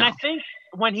 you know. I think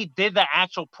when he did the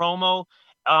actual promo,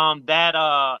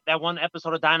 that one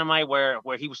episode of Dynamite where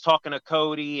he was talking to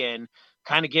Cody and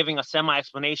kind of giving a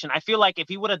semi-explanation, I feel like if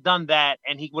he would have done that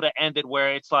and he would have ended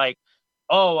where it's like,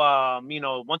 you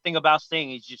know, one thing about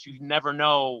Sting is just you never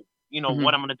know, you know,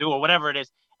 what I'm going to do or whatever it is.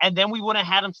 And then we wouldn't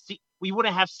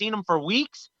have seen him for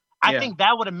weeks. I think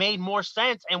that would have made more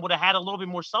sense and would have had a little bit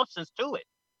more substance to it.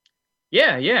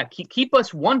 Yeah. Keep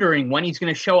us wondering when he's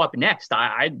going to show up next.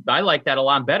 I like that a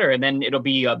lot better, and then it'll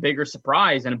be a bigger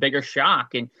surprise and a bigger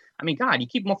shock. And I mean, God, you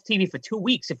keep him off TV for 2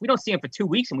 weeks. If we don't see him for 2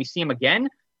 weeks and we see him again,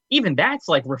 even that's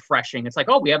like refreshing. It's like,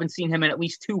 oh, we haven't seen him in at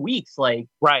least 2 weeks. Like,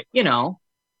 right, you know.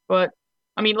 But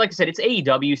I mean, like I said, it's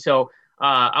AEW, so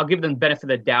I'll give them the benefit of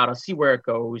the doubt. I'll see where it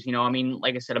goes. You know, I mean,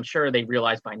 like I said, I'm sure they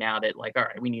realize by now that, like, all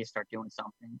right, we need to start doing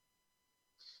something.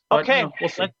 But, okay, you know, we'll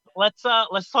see.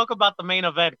 Let's talk about the main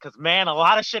event, because man, a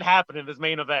lot of shit happened in this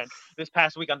main event this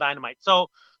past week on Dynamite. So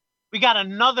we got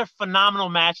another phenomenal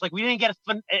match. Like, we didn't get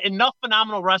enough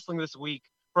phenomenal wrestling this week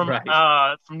from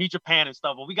New Japan and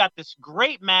stuff. But we got this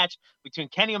great match between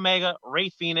Kenny Omega, Rey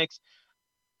Fenix.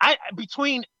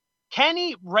 Between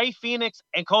Kenny, Rey Fenix,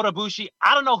 and Kota Ibushi,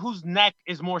 I don't know whose neck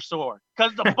is more sore,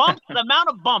 because the bumps, the amount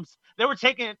of bumps they were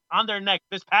taking on their neck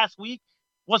this past week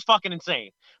was fucking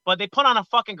insane. But they put on a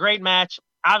fucking great match.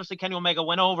 Obviously, Kenny Omega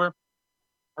went over.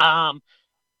 Don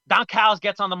Callis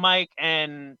gets on the mic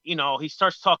and, you know, he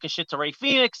starts talking shit to Rey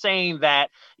Fenix, saying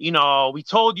that, you know, we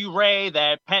told you, Rey,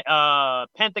 that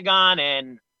Pentagon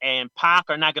and Pac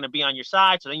are not going to be on your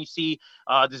side. So then you see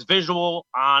this visual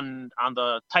on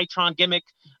the Titantron gimmick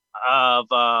of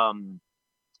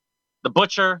the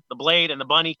Butcher, the Blade, and the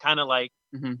Bunny kind of like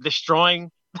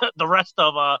destroying the rest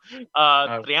of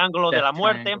Triángulo de la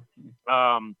Muerte,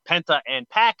 Penta and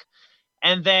Pac.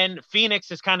 And then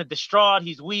Phoenix is kind of distraught.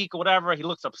 He's weak or whatever. He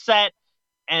looks upset.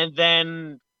 And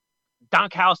then Don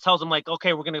Callis tells him, like,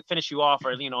 okay, we're going to finish you off.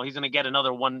 Or, you know, he's going to get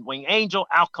another one-wing angel.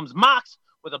 Out comes Mox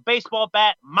with a baseball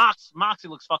bat. Moxie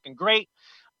looks fucking great.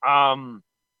 And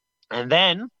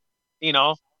then, you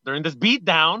know, during this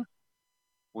beatdown,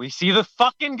 we see the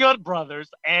fucking Good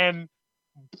Brothers. And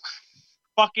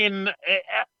fucking,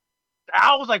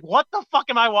 I was like, what the fuck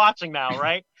am I watching now,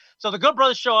 right? So the Good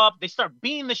Brothers show up. They start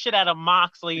beating the shit out of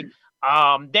Moxley.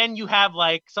 Then you have,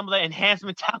 like, some of the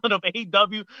enhancement talent of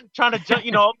AEW trying to,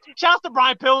 you know, shout out to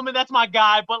Brian Pillman. That's my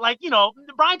guy. But, like, you know,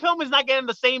 Brian Pillman's not getting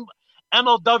the same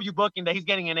MLW booking that he's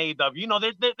getting in AEW. You know,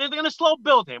 they're going to slow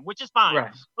build him, which is fine.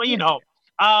 Right. But, you know,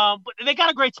 But they got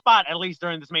a great spot, at least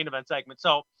during this main event segment.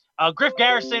 So Griff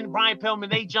Garrison, Brian Pillman,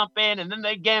 they jump in, and then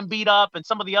they get beat up, and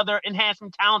some of the other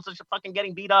enhancement talents are fucking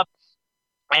getting beat up.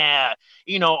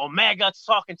 Omega's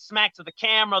talking smack to the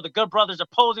camera. The Good Brothers are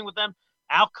posing with them.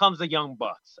 Out comes the Young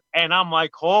Bucks. And I'm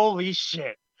like, holy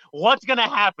shit. What's going to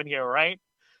happen here, right?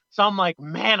 So I'm like,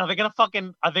 man, are they going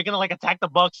to like attack the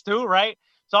Bucks too, right?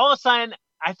 So all of a sudden,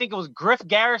 I think it was Griff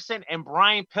Garrison and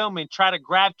Brian Pillman try to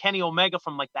grab Kenny Omega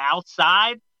from like the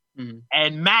outside. Mm-hmm.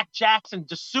 And Matt Jackson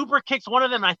just super kicks one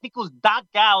of them. And I think it was Doc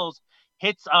Gallows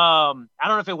hits, I don't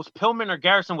know if it was Pillman or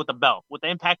Garrison with the belt, with the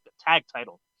Impact tag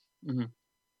title. Mm-hmm.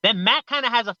 Then Matt kind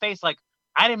of has a face like,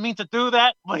 I didn't mean to do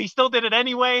that, but he still did it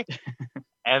anyway.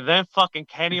 And then fucking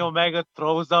Kenny Omega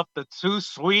throws up the Too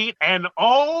Sweet, and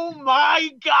oh my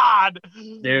God,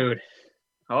 dude,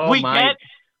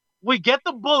 we get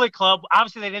the Bullet Club.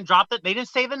 Obviously, they didn't drop it. They didn't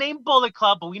say the name Bullet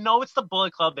Club, but we know it's the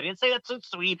Bullet Club. They didn't say that Too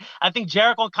Sweet. I think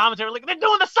Jericho and commentary were like, they're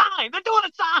doing the sign,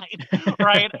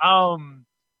 right?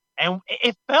 And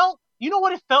it felt, you know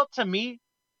what it felt to me?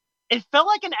 It felt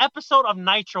like an episode of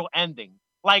Nitro ending.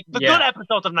 Like the good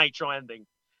episodes of Nitro ending,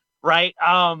 right?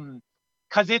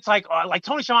 Because it's like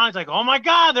Tony Schiavone's like, oh my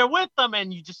God, they're with them,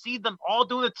 and you just see them all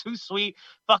doing the Too Sweet.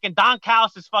 Fucking Don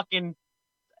Callis is fucking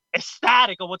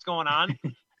ecstatic of what's going on,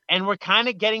 and we're kind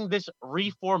of getting this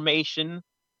reformation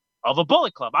of a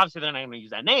Bullet Club. Obviously, they're not going to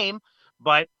use that name,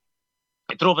 but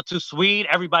they threw up a Too Sweet.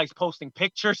 Everybody's posting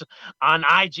pictures on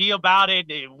IG about it.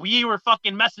 We were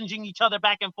fucking messaging each other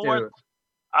back and forth.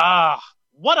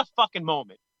 What a fucking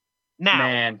moment. Now,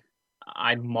 man,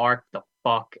 I marked the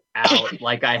fuck out.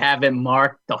 Like I haven't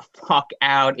marked the fuck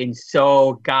out in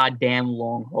so goddamn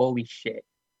long. Holy shit.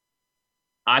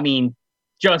 I mean,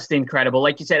 just incredible.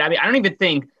 Like you said, I mean, I don't even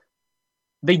think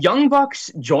the Young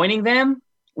Bucks joining them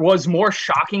was more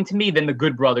shocking to me than the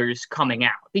Good Brothers coming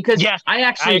out. Because I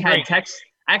actually had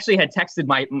texted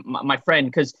my friend,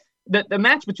 because the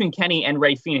match between Kenny and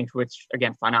Rey Fenix, which,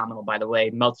 again, phenomenal, by the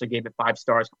way. Meltzer gave it 5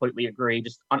 stars, completely agree.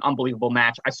 Just an unbelievable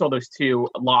match. I saw those two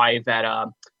live at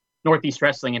Northeast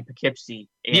Wrestling in Poughkeepsie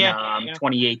in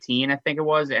 2018, I think it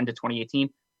was, end of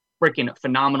 2018. Freaking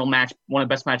phenomenal match. One of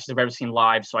the best matches I've ever seen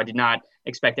live, so I did not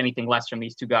expect anything less from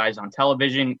these two guys on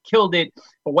television. Killed it.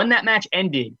 But when that match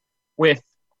ended with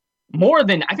more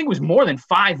than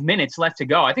 5 minutes left to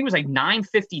go, I think it was like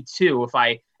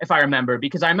 9:52 if I remember,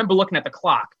 because I remember looking at the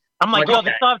clock. I'm like, they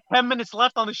still have 10 minutes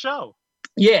left on the show.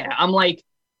 Yeah, I'm like,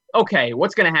 okay,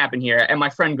 what's going to happen here? And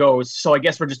my friend goes, so I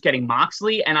guess we're just getting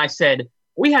Moxley? And I said,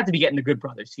 we have to be getting the Good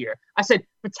Brothers here. I said,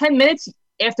 for 10 minutes,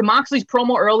 after Moxley's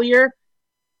promo earlier,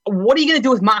 what are you going to do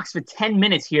with Mox for 10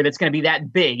 minutes here that's going to be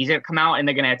that big? He's going to come out and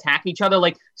they're going to attack each other?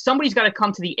 Like, somebody's got to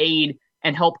come to the aid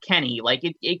and help Kenny. Like,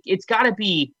 it's got to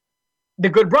be the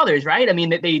Good Brothers, right? I mean,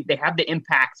 they have the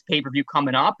Impact pay-per-view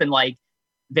coming up, and, like,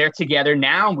 they're together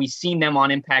now, and we've seen them on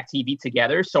Impact TV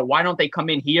together. So why don't they come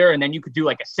in here, and then you could do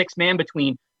like a 6-man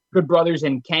between Good Brothers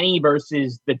and Kenny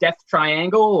versus the Death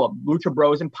Triangle of Lucha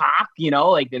Bros and Pac,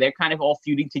 like they're kind of all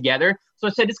feuding together. So I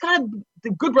said,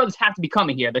 the Good Brothers have to be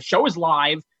coming here. The show is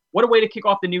live. What a way to kick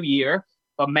off the new year.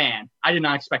 But man, I did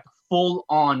not expect a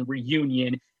full-on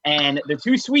reunion. And the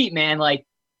Too Sweet, man, like,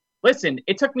 listen,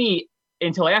 it took me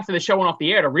until after the show went off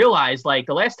the air to realize, like,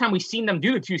 the last time we seen them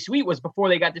do the Too Sweet was before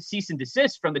they got the cease and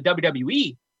desist from the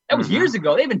WWE. That was years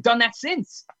ago. They haven't done that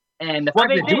since. And the fact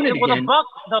they're doing it again.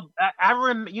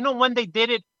 When they did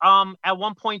it at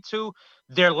 1.2,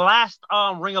 their last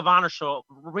Ring of Honor show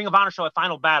at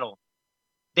Final Battle,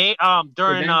 they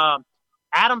during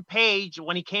Adam Page,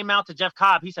 when he came out to Jeff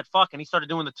Cobb, he said fuck, and he started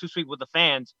doing the Too Sweet with the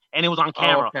fans, and it was on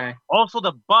camera. Oh, okay. Also,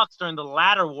 the Bucks during the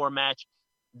Ladder War match,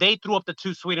 they threw up the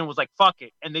Too Sweet and was like, fuck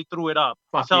it. And they threw it up.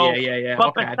 Yeah.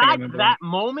 But okay, besides that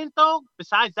moment, though,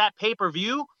 besides that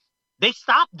pay-per-view, they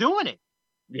stopped doing it.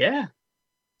 Yeah.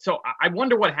 So I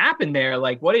wonder what happened there.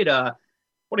 Like, what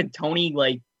did Tony,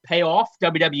 like, pay off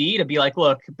WWE to be like,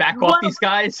 look, back off these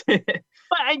guys?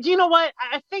 But you know what?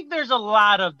 I think there's a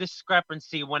lot of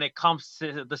discrepancy when it comes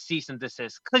to the cease and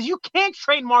desist. Because you can't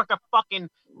trademark a fucking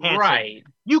handshake. Right.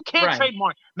 You can't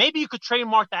trademark. Maybe you could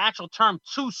trademark the actual term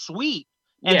Too Sweet.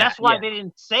 And that's why they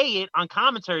didn't say it on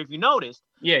commentary, if you noticed.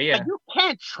 Yeah. Like, you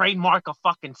can't trademark a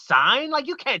fucking sign. Like,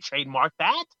 you can't trademark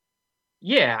that.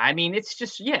 Yeah, I mean, it's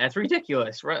just, it's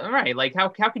ridiculous, right? Like, how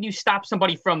can you stop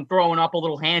somebody from throwing up a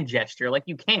little hand gesture? Like,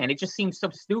 you can. It just seems so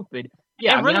stupid.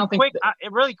 Yeah, and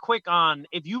really quick on,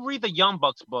 if you read the Young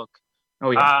Bucks book,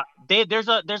 there's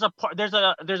a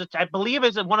I believe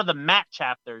it's in one of the Matt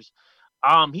chapters.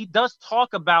 He does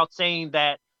talk about saying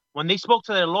that when they spoke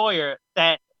to their lawyer,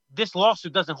 that this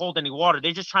lawsuit doesn't hold any water.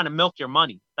 They're just trying to milk your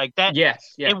money, like that.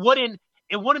 Yes. It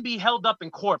it wouldn't be held up in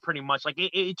court pretty much. Like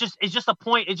it's just a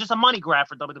point. It's just a money grab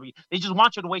for WWE. They just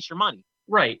want you to waste your money.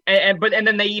 Right. And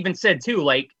then they even said too,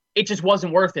 like, it just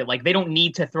wasn't worth it. Like, they don't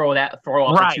need to throw off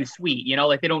the Too Sweet, you know,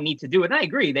 like they don't need to do it. And I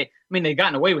agree. They've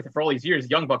gotten away with it for all these years. The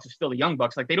Young Bucks are still the Young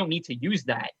Bucks. Like, they don't need to use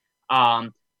that.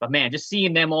 But man, just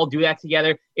seeing them all do that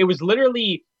together, it was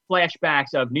literally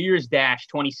flashbacks of New Year's Dash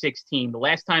 2016. The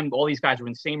last time all these guys were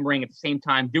in the same ring at the same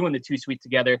time doing the Too Sweet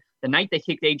together. The night they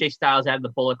kicked AJ Styles out of the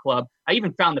Bullet Club. I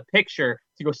even found the picture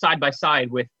to go side by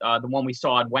side with the one we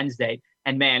saw on Wednesday.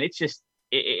 And man, it's just,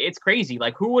 it's crazy.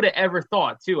 Like, who would have ever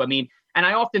thought too? I mean, and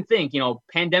I often think, you know,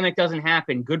 pandemic doesn't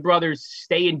happen. Good Brothers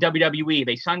stay in WWE.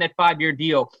 They signed that 5-year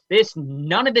deal.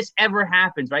 None of this ever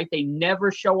happens, right? They never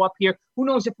show up here. Who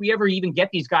knows if we ever even get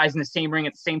these guys in the same ring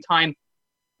at the same time?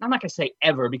 I'm not going to say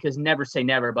ever, because never say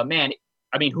never. But man,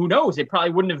 I mean, who knows? It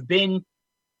probably wouldn't have been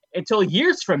until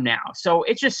years from now. So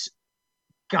it's just,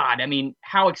 God, I mean,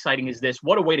 how exciting is this?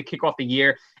 What a way to kick off the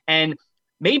year. And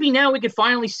maybe now we could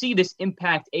finally see this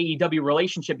Impact AEW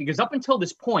relationship, because up until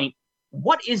this point,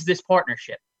 what is this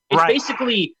partnership? It's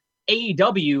basically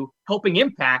AEW helping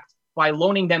Impact by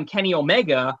loaning them Kenny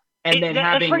Omega, and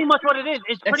that's pretty much what it is.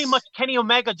 It's pretty much Kenny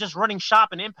Omega just running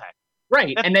shop in Impact.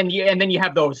 Right. And then you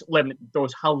have those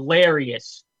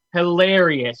hilarious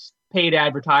paid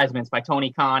advertisements by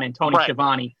Tony Khan and Tony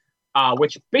Schiavone,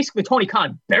 which basically Tony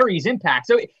Khan buries Impact.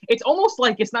 So it's almost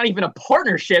like it's not even a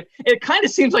partnership. It kind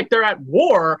of seems like they're at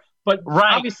war, but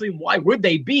obviously why would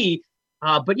they be?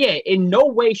 But yeah, in no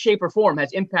way, shape, or form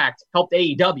has Impact helped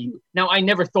AEW. Now, I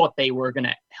never thought they were going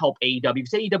to help AEW, because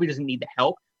AEW doesn't need the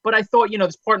help. But I thought, you know,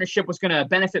 this partnership was going to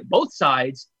benefit both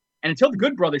sides. And until the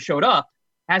Good Brothers showed up,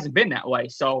 it hasn't been that way.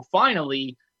 So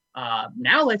finally,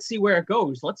 now let's see where it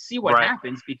goes. Let's see what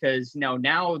happens, because, you know,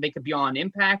 now they could be on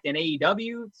Impact and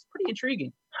AEW. It's pretty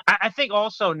intriguing. I think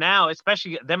also now,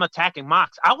 especially them attacking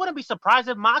Mox, I wouldn't be surprised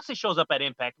if Moxley shows up at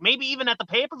Impact, maybe even at the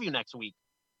pay-per-view next week.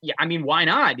 Yeah, I mean, why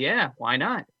not? Yeah, why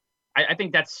not? I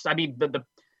think that's, I mean,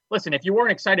 listen, if you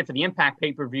weren't excited for the Impact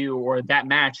pay-per-view or that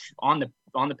match on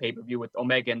the pay-per-view with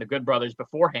Omega and the Good Brothers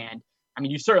beforehand, I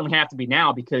mean, you certainly have to be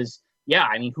now, because, yeah,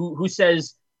 I mean, who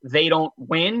says they don't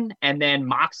win and then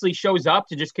Moxley shows up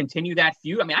to just continue that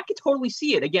feud? I mean, I could totally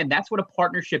see it. Again, that's what a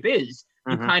partnership is.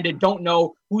 You kind of don't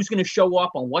know who's going to show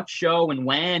up on what show and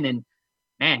when. And,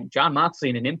 man, Jon Moxley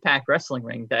in an Impact Wrestling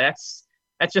ring, that's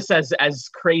just as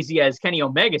crazy as Kenny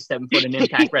Omega stepping foot in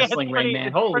Impact Wrestling ring,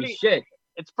 man. Holy shit.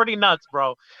 It's pretty nuts,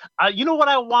 bro. You know what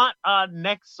I want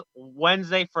next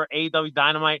Wednesday for AEW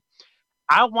Dynamite?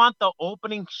 I want the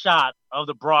opening shot of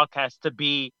the broadcast to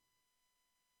be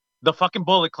the fucking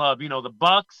Bullet Club. You know, the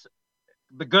Bucks,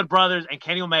 the Good Brothers, and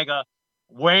Kenny Omega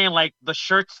wearing, like, the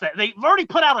shirts that they've already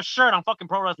put out a shirt on fucking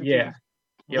Pro Wrestling Tees.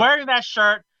 Yep. Wearing that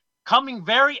shirt, coming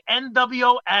very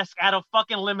NWO-esque out of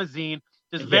fucking limousine.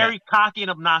 Just very cocky and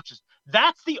obnoxious.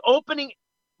 That's the opening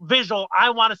visual I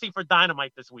want to see for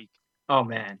Dynamite this week. Oh,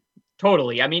 man.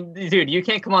 Totally. I mean, dude, you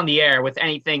can't come on the air with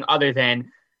anything other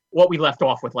than what we left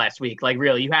off with last week. Like,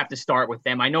 really, you have to start with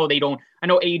them. I know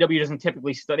AEW doesn't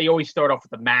typically they always start off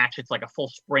with a match. It's like a full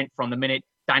sprint from the minute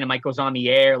Dynamite goes on the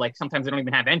air. Like, sometimes they don't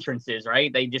even have entrances,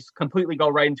 right? They just completely go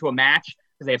right into a match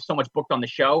because they have so much booked on the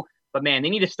show. But, man, they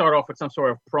need to start off with some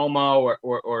sort of promo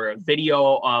or a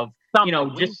video of, something, you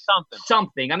know, just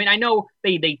something. I mean, I know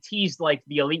they teased, like,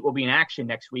 the Elite will be in action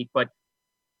next week, but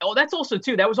that's also,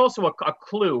 too, that was also a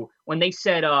clue when they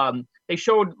said they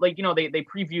showed, like, you know, they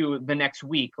preview the next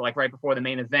week, like, right before the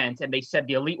main event, and they said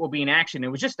the Elite will be in action.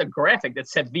 It was just a graphic that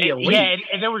said the Elite. Yeah,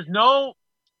 and there was no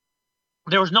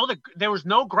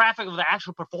graphic of the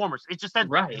actual performers. It just said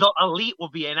the Elite will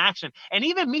be in action. And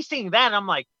even me seeing that, I'm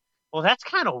like, well, that's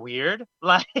kind of weird.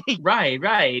 Like,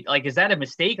 right. Like, is that a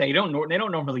mistake? Like, they don't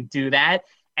normally do that.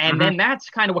 And then that's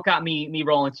kind of what got me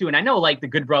rolling too. And I know, like, the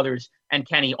Good Brothers and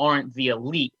Kenny aren't the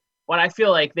Elite, but I feel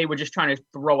like they were just trying to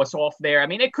throw us off there. I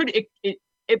mean,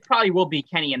 it probably will be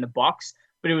Kenny and the Bucks,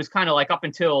 but it was kind of like up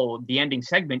until the ending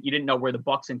segment, you didn't know where the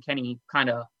Bucks and Kenny kind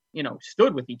of, you know,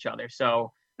 stood with each other.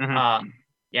 So,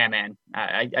 yeah, man,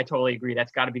 I totally agree.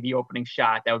 That's got to be the opening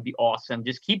shot. That would be awesome.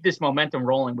 Just keep this momentum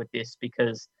rolling with this,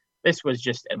 because this was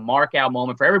just a mark-out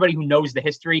moment for everybody who knows the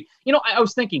history. You know, I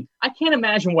was thinking, I can't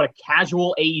imagine what a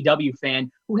casual AEW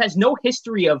fan who has no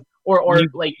history of, or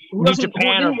like, who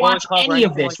didn't watch any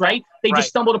of this, right? They just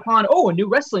stumbled upon, a new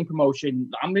wrestling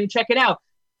promotion. I'm going to check it out.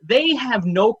 They have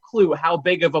no clue how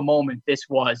big of a moment this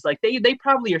was. Like, they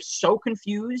probably are so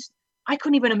confused. I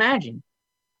couldn't even imagine.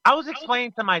 I was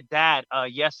explaining to my dad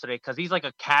yesterday, because he's like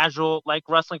a casual, like,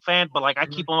 wrestling fan, but, like, I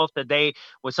keep him up to date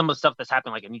with some of the stuff that's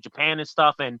happened, like, in New Japan and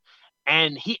stuff.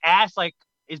 And he asked, like,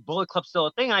 is Bullet Club still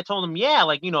a thing? And I told him, yeah,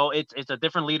 like, you know, it's a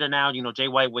different leader now, you know, Jay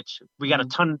White, which we got a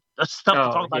ton of stuff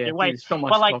to talk about Jay White. So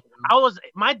much but like,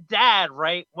 my dad,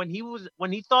 right, when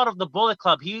he thought of the Bullet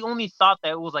Club, he only thought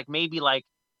that it was like maybe like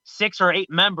 6 or 8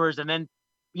 members, and then,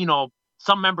 you know,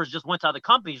 some members just went to other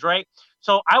companies, right?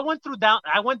 So I went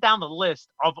down the list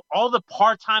of all the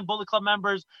part-time Bullet Club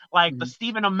members, like the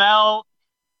Stephen Amell.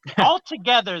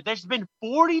 Altogether, there's been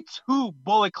 42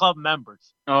 Bullet Club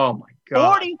members. Oh my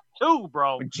God. 42,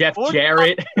 bro. Jeff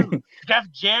Jarrett. Jeff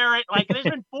Jarrett. Like, there's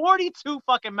been 42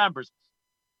 fucking members.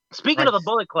 Speaking of the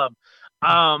Bullet Club,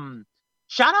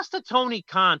 shout outs to Tony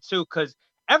Khan too, because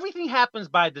everything happens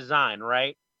by design,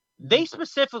 right? They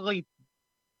specifically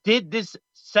did this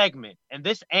segment and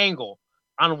this angle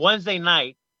on Wednesday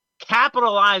night,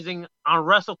 capitalizing on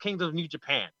Wrestle Kingdom of New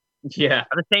Japan. Yeah.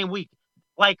 The same week.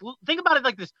 Like, think about it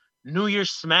like this: New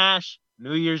Year's Smash,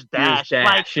 New Year's Dash.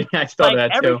 Like, I started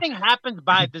that too. Everything happens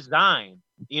by design,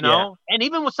 you know? Yeah. And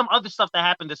even with some other stuff that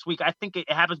happened this week, I think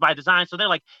it happens by design. So they're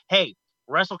like, hey,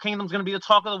 Wrestle Kingdom's going to be the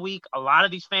talk of the week. A lot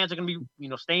of these fans are going to be, you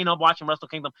know, staying up watching Wrestle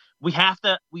Kingdom. We have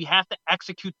to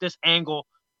execute this angle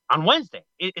on Wednesday.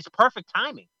 It's perfect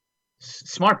timing.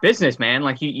 Smart business, man.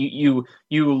 Like you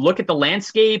look at the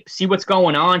landscape, see what's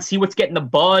going on, see what's getting the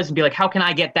buzz, and be like, how can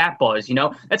I get that buzz? You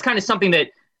know, that's kind of something that,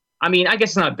 I mean, I guess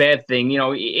it's not a bad thing. You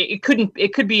know, it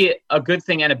could be a good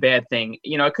thing and a bad thing.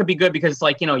 You know, it could be good because it's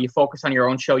like, you know, you focus on your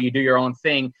own show, you do your own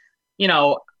thing, you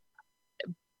know,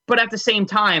 but at the same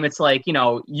time, it's like, you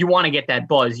know, you want to get that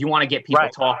buzz, you want to get people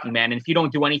talking, man. And if you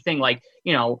don't do anything like,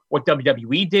 you know, what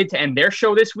WWE did to end their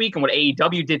show this week and what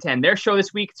AEW did to end their show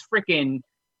this week,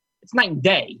 it's night and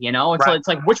day, you know? It's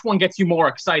like, which one gets you more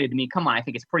excited? I mean, come on, I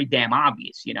think it's pretty damn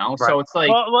obvious, you know? Right. So it's like...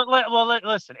 Well,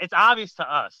 listen, it's obvious to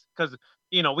us because,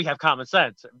 you know, we have common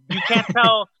sense. You can't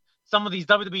tell some of these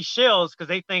WWE shills because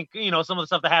they think, you know, some of the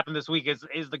stuff that happened this week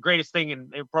is the greatest thing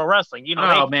in pro wrestling. You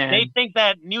know, they think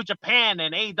that New Japan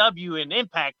and AEW and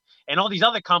Impact and all these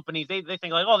other companies, they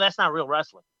think like, oh, that's not real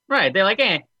wrestling. Right. They're like,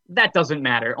 that doesn't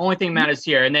matter. Only thing matters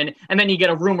here. And then you get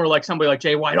a rumor like somebody like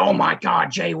Jay White. Oh my God,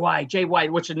 Jay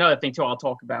White, which is another thing too I'll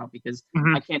talk about because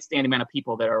I can't stand the amount of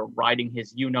people that are riding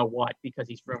his you know what because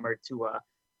he's rumored to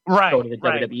go to the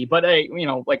WWE. But you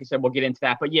know, like I said, we'll get into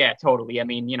that. But yeah, totally. I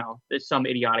mean, you know, there's some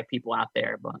idiotic people out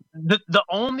there. But the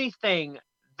only thing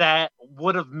that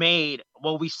would have made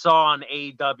what we saw on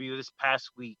AEW this past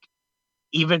week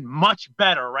even much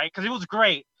better, right? Because it was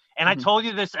great. And I told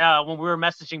you this when we were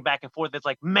messaging back and forth. It's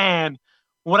like, man,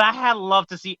 would I have loved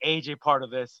to see AJ part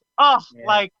of this?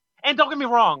 Like, and don't get me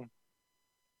wrong,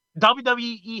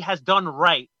 WWE has done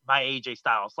right by AJ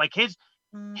Styles. Like his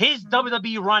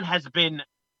WWE run has been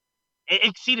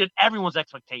exceeded everyone's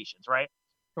expectations, right?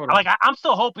 Totally. Like I'm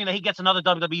still hoping that he gets another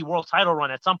WWE World Title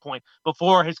run at some point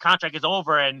before his contract is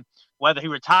over, and whether he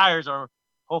retires or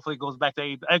hopefully goes to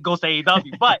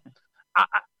AEW. But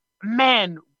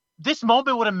man. This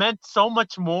moment would have meant so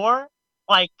much more.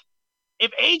 Like,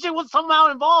 if AJ was somehow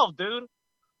involved, dude.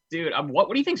 Dude, what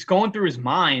do you think's going through his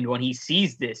mind when he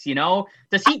sees this? You know,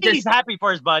 I think he's happy for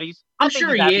his buddies. I'm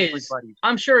sure he is.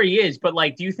 I'm sure he is. But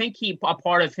like, do you think a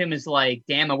part of him is like,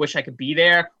 damn, I wish I could be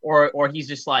there, or he's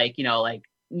just like, you know, like,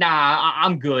 nah,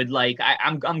 I'm good. Like,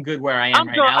 I'm good where I am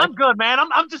right now. I'm good, man.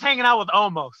 I'm just hanging out with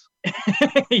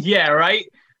Omos. Yeah, right.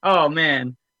 Oh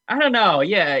man, I don't know.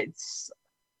 Yeah,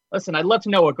 Listen, I'd love to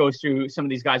know what goes through some of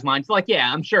these guys' minds. Like, yeah,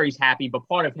 I'm sure he's happy, but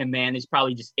part of him, man, is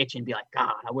probably just itching, be like,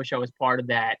 God, I wish I was part of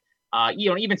that. You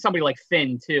know, even somebody like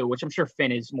Finn too, which I'm sure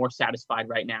Finn is more satisfied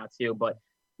right now too. But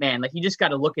man, like you just got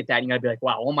to look at that and you got to be like,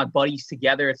 wow, all my buddies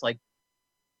together. It's like,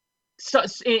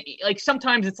 like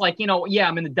sometimes it's like, you know, yeah,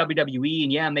 I'm in the WWE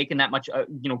and yeah, I'm making that much,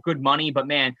 you know, good money. But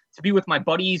man, to be with my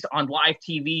buddies on live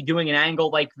TV doing an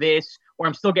angle like this, where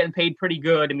I'm still getting paid pretty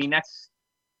good. I mean, that's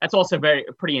also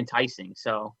pretty enticing.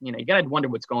 So, you know, you got to wonder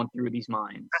what's going through these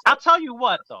minds. I'll tell you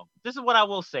what, though. This is what I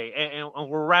will say, and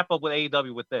we'll wrap up with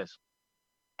AEW with this.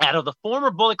 Out of the former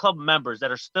Bullet Club members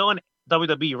that are still in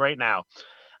WWE right now,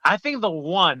 I think the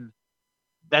one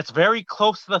that's very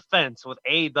close to the fence with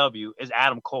AEW is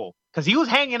Adam Cole. Because he was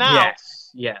hanging out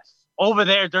over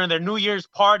there during their New Year's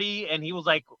party, and he was,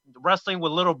 like, wrestling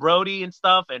with Little Brody and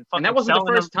stuff. And that wasn't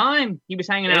the first time he was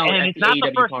hanging out and it's not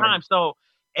the first time, so...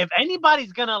 If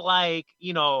anybody's gonna like,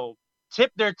 you know,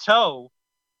 tip their toe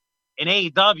in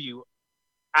AEW,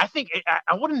 I think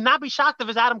I would not be shocked if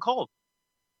it's Adam Cole.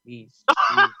 Please.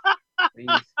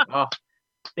 Oh,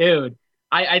 dude,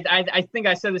 I think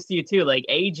I said this to you too. Like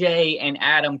AJ and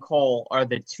Adam Cole are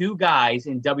the two guys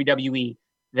in WWE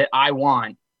that I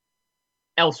want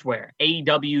elsewhere.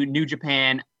 AEW, New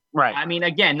Japan. Right. I mean,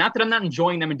 again, not that I'm not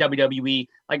enjoying them in WWE.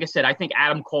 Like I said, I think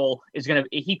Adam Cole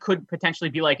he could potentially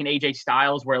be like an AJ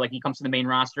Styles, where like he comes to the main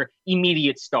roster,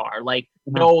 immediate star, like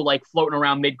no like floating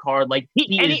around mid card, like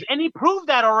he proved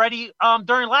that already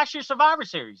during last year's Survivor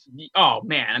Series. Oh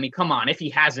man, I mean, come on, if he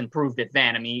hasn't proved it,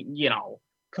 then I mean,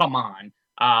 come on.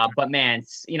 But man,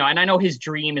 and I know his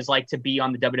dream is like to be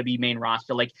on the WWE main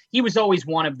roster. Like he was always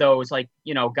one of those like,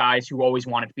 guys who always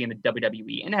wanted to be in the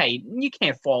WWE. And hey, you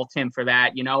can't fault him for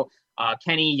that.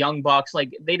 Kenny, Young Bucks,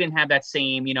 like they didn't have that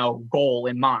same, goal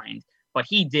in mind, but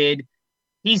he did.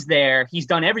 He's there. He's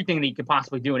done everything that he could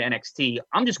possibly do in NXT.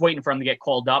 I'm just waiting for him to get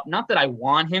called up. Not that I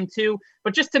want him to,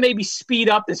 but just to maybe speed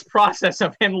up this process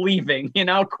of him leaving,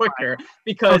 quicker.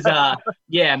 Because,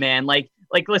 yeah, man, like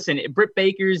listen, Britt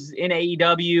Baker's in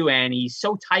AEW and he's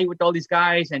so tight with all these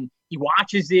guys and he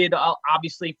watches it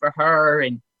obviously for her.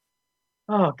 And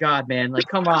oh God, man, like,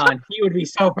 come on. He would be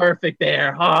so perfect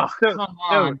there. Oh, come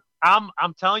on. Dude,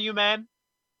 I'm telling you, man,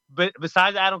 but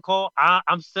besides Adam Cole,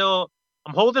 I'm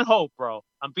holding hope, bro.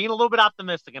 I'm being a little bit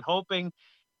optimistic and hoping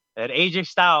that AJ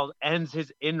Styles ends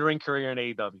his in-ring career in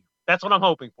AEW. That's what I'm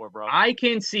hoping for, bro. I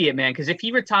can see it, man, because if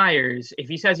he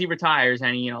says he retires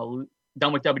and,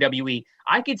 done with WWE,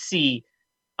 I could see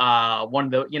one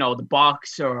of the, the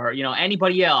Bucks or,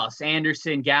 anybody else,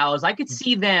 Anderson, Gallows, I could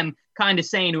see them kind of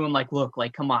saying to him, like, look,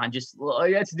 like, come on, just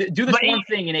let's do this one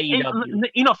thing in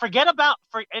AEW. Forget about,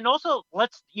 and also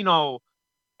let's,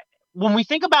 when we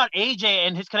think about AJ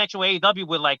and his connection with AEW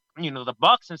with like, the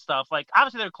Bucks and stuff, like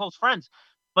obviously they're close friends,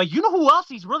 but you know who else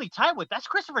he's really tight with? That's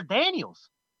Christopher Daniels.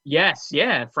 Yes,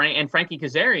 yeah, Frankie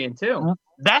Kazarian too.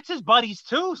 That's his buddies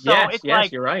too. So it's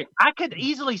like, you're right. I could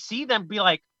easily see them be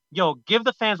like, yo, give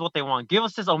the fans what they want. Give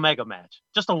us this Omega match.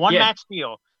 Just a one-match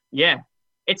deal. Yeah.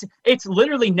 It's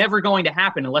literally never going to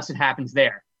happen unless it happens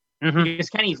there. Mm-hmm. Because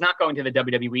Kenny's not going to the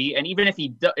WWE, and even if he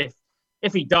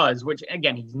does, which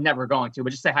again he's never going to,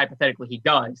 but just say hypothetically he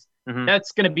does,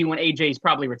 that's going to be when AJ's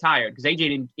probably retired. Because AJ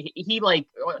didn't. He like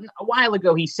a while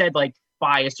ago he said like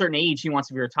by a certain age he wants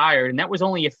to be retired, and that was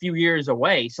only a few years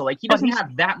away. So like he doesn't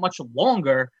have that much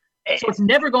longer. So it's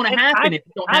never going to happen if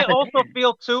it don't happen.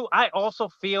 I also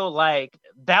feel like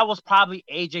that was probably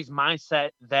AJ's mindset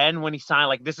then when he signed,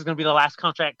 like, this is going to be the last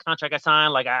contract I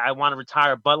sign. Like, I want to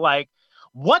retire. But, like,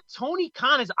 what Tony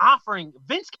Khan is offering,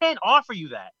 Vince can't offer you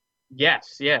that.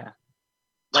 Yes, yeah.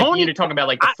 Like, you're talking about,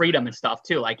 like, the freedom and stuff,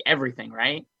 too. Like, everything,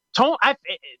 right? I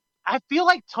feel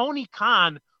like Tony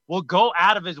Khan will go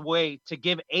out of his way to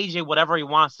give AJ whatever he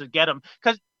wants to get him.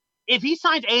 Because if he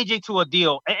signs AJ to a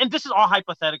deal, and this is all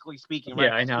hypothetically speaking, right?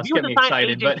 Yeah, I know. It's getting me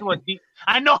excited. But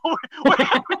I know.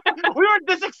 We were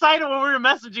this excited when we were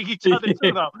messaging each other,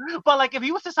 too, though. But, like, if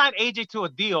he was to sign AJ to a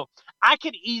deal, I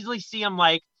could easily see him,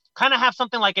 like, kind of have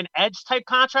something like an Edge type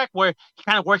contract where he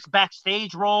kind of works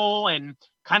backstage role and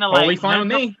kind of like. Totally fine with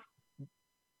me.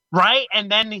 Right? And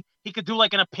then he could do,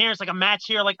 like, an appearance, like a match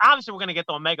here. Like, obviously, we're going to get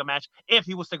the Omega match if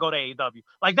he was to go to AEW.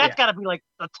 Like, that's got to be, like,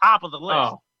 the top of the list.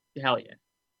 Oh, hell yeah.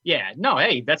 Yeah, no,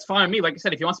 hey, that's fine with me. Like I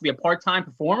said, if he wants to be a part-time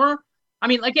performer, I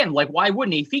mean, again, like, why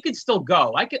wouldn't he? If he could still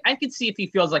go, I could see if he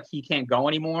feels like he can't go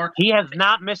anymore. He has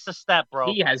not missed a step,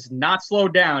 bro. He has not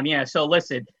slowed down. Yeah, so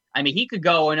listen, I mean, he could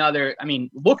go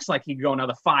looks like he could go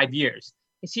another 5 years.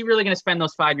 Is he really going to spend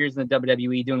those 5 years in the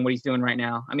WWE doing what he's doing right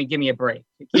now? I mean, give me a break.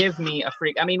 Give me a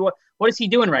freak. I mean, what is he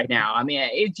doing right now? I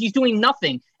mean, he's doing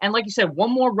nothing. And like you said,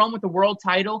 one more run with the world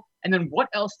title, and then what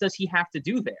else does he have to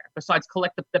do there besides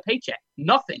collect the paycheck?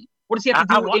 Nothing. What does he have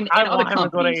to do in other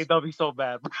companies? Go to AEW so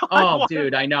bad, bro. Oh,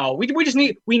 dude, I know. We just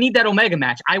need that Omega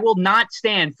match. I will not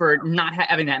stand for not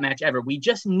having that match ever. We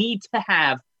just need to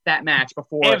have that match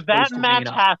before. If that match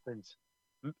happens,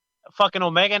 fucking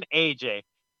Omega and AJ,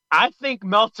 I think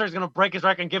Meltzer's going to break his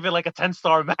record and give it like a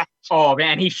 10-star match. Oh,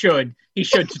 man, he should. He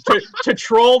should to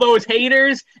troll those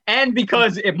haters, and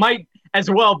because it might as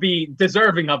well be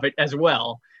deserving of it as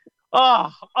well.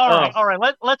 Oh, all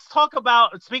right. Let's talk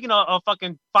about, speaking of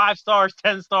fucking 5 stars,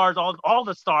 10 stars, all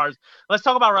the stars, let's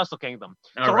talk about Wrestle Kingdom.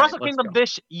 So Wrestle Kingdom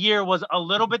this year was a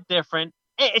little bit different.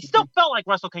 It still felt like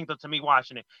Wrestle Kingdom to me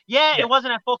watching it. Yeah, it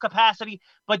wasn't at full capacity,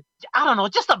 but I don't know,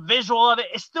 just a visual of it,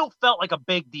 it still felt like a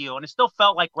big deal, and it still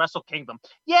felt like Wrestle Kingdom.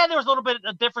 Yeah, there was a little bit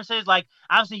of differences, like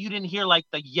obviously you didn't hear like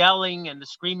the yelling and the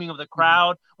screaming of the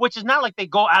crowd, which is not like they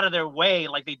go out of their way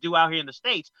like they do out here in the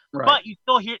States, but you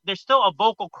still hear, there's still a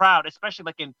vocal crowd, especially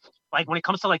like when it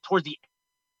comes to like towards the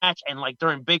match and like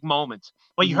during big moments.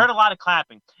 But you heard a lot of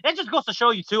clapping. It just goes to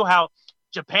show you too how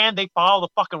Japan, they follow the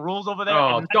fucking rules over there.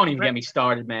 Oh, don't even get me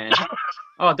started, man.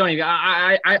 Oh, don't even.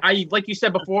 I like you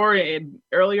said before,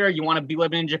 earlier, you want to be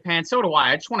living in Japan. So do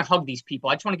I. I just want to hug these people.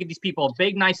 I just want to give these people a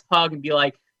big, nice hug and be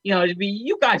like, you know,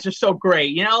 you guys are so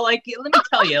great, you know, like, let me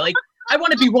tell you, like, I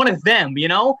want to be one of them, you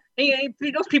know?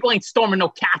 Those people ain't storming no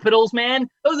capitals, man.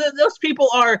 Those people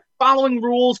are following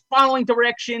rules, following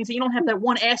directions. You don't have that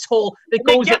one asshole that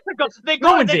goes. They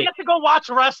get to go watch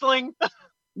wrestling.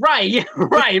 Right, yeah,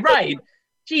 right.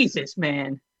 Jesus,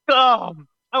 man.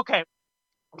 Okay.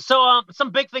 So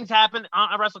some big things happened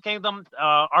at Wrestle Kingdom.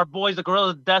 Our boys, the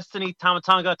Guerrillas of Destiny, Tama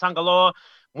Tonga, Tangaloa,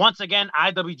 once again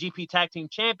IWGP Tag Team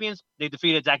Champions. They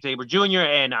defeated Zack Sabre Jr.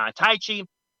 and Taichi.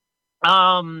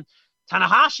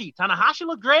 Tanahashi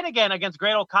looked great again against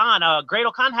Great-O-Khan.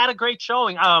 Great-O-Khan had a great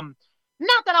showing.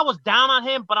 Not that I was down on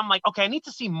him, but I'm like, okay, I need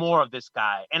to see more of this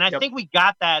guy. And I think we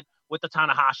got that with the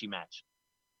Tanahashi match.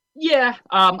 Yeah,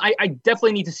 I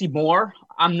definitely need to see more.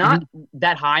 I'm not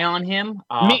that high on him.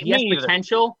 He has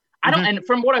potential. I don't, and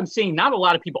from what I'm seeing, not a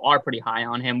lot of people are pretty high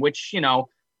on him, which, you know,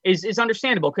 is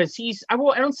understandable because I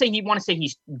don't say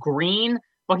he's green,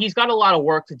 but he's got a lot of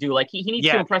work to do. Like he needs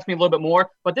to impress me a little bit more.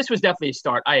 But this was definitely a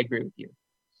start. I agree with you.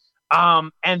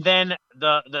 And then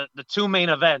the two main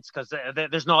events, because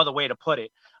there's no other way to put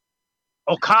it.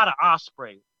 Okada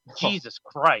Ospreay. Jesus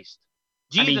Christ.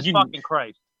 Fucking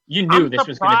Christ. You knew this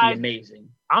was going to be amazing.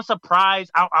 I'm surprised.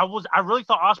 I really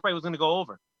thought Ospreay was going to go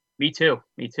over. Me too.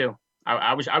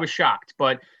 I was shocked.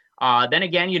 But then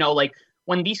again, you know, like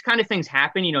when these kind of things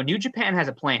happen, you know, New Japan has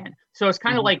a plan. So it's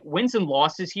kind of like wins and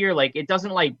losses here. Like it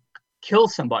doesn't like kill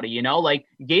somebody, you know, like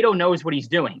Gato knows what he's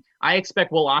doing. I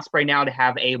expect Will Ospreay now to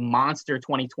have a monster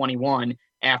 2021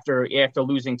 after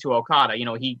losing to Okada. You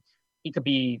know, he could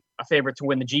be a favorite to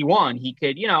win the G1. He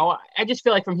could, you know, I just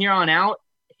feel like from here on out,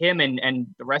 him and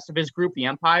the rest of his group, the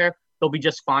Empire, they'll be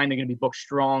just fine. They're going to be booked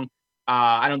strong.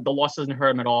 The loss doesn't hurt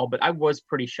him at all, but I was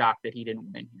pretty shocked that he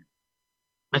didn't win here.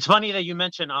 It's funny that you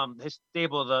mentioned his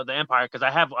stable, the Empire, because I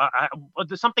have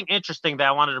there's something interesting that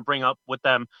I wanted to bring up with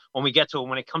them when we get to it,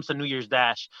 when it comes to New Year's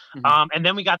Dash. And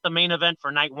then we got the main event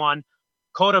for night one,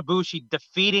 Kota Ibushi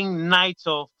defeating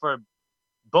Naito for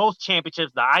both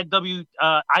championships, the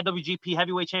IWGP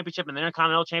Heavyweight Championship and the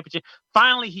Intercontinental Championship.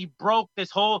 Finally, he broke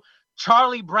this whole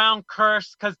Charlie Brown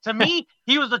curse, because to me,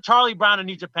 he was the Charlie Brown of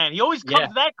New Japan. He always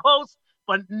comes that close,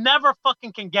 but never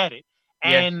fucking can get it.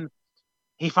 And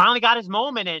he finally got his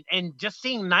moment, and just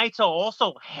seeing Naito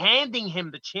also handing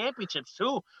him the championships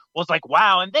too was like,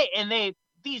 wow. And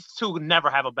these two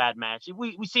never have a bad match.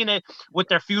 We seen it with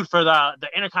their feud for the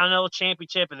Intercontinental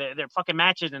Championship and their fucking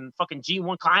matches and fucking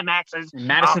G1 climaxes. In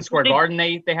Madison Square Garden,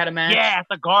 they had a match. Yeah, at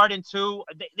the Garden too.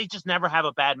 They just never have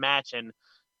a bad match. And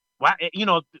you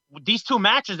know, these two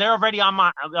matches, they're already on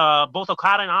my both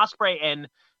Okada and Ospreay and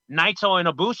Naito and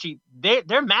Ibushi.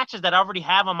 They're matches that I already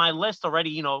have on my list already,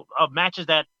 you know, of matches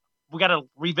that we got to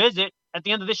revisit at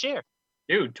the end of this year.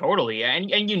 Dude, totally.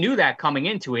 And you knew that coming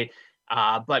into it.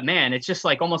 But man, it's just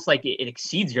like almost like it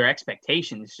exceeds your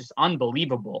expectations. It's just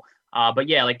unbelievable. But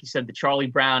yeah, like you said, the Charlie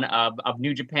Brown of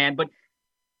New Japan. But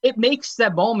it makes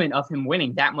that moment of him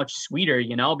winning that much sweeter,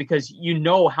 you know, because you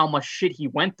know how much shit he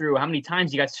went through, how many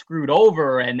times he got screwed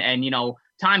over, and you know,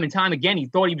 time and time again, he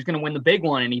thought he was going to win the big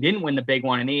one, and he didn't win the big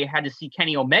one, and he had to see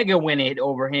Kenny Omega win it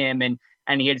over him, and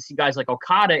he had to see guys like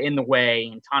Okada in the way,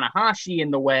 and Tanahashi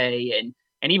in the way,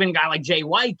 and even a guy like Jay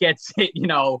White gets it, you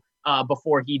know,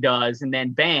 before he does, and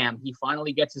then bam, he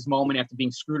finally gets his moment after being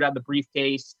screwed out of the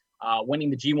briefcase, winning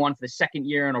the G1 for the second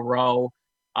year in a row.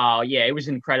 Yeah, it was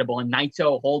incredible. And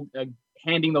Naito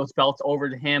handing those belts over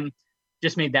to him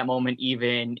just made that moment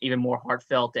even more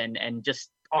heartfelt and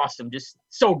just awesome. Just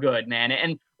so good, man.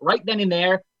 And right then and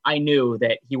there, I knew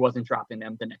that he wasn't dropping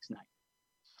them the next night.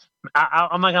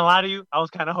 I'm not gonna lie to you. I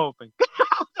was kind of hoping.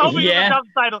 Yeah,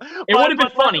 it would have been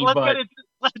funny.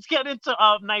 Let's get into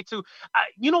night two.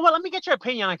 You know what? Let me get your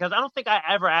opinion on it, because I don't think I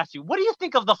ever asked you. What do you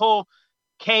think of the whole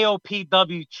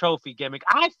KOPW trophy gimmick?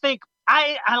 I think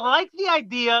I like the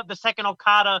idea. The second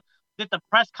Okada did the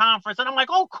press conference, and I'm like,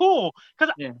 oh, cool.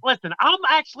 Because listen, I'm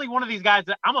actually one of these guys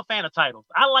that I'm a fan of titles.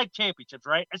 I like championships,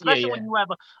 right? Especially when you have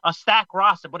a stacked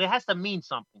roster, but it has to mean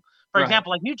something. For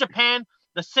example, like New Japan,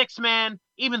 the 6-man,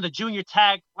 even the junior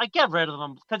tag, like get rid of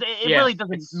them, because it really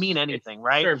doesn't mean anything,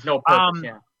 right? Serves no purpose.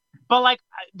 But like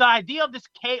the idea of this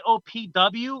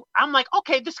KOPW, I'm like,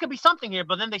 okay, this could be something here.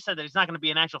 But then they said that it's not going to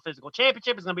be an actual physical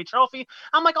championship. It's going to be a trophy.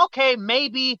 I'm like, okay,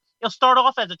 maybe it'll start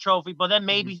off as a trophy, but then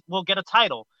maybe we'll get a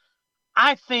title.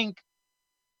 I think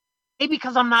maybe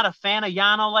because I'm not a fan of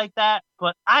Yano like that,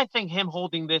 but I think him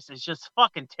holding this is just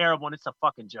fucking terrible, and it's a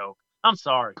fucking joke. I'm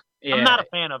sorry. Yeah, I'm not a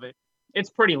fan of it. It's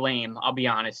pretty lame, I'll be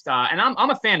honest. And I'm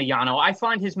a fan of Yano. I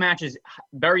find his matches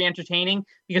very entertaining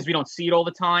because we don't see it all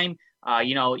the time.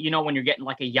 You know when you're getting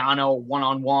like a Yano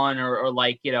one-on-one or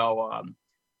like, you know,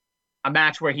 a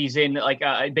match where he's in like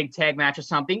a big tag match or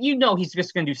something, you know he's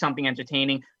just going to do something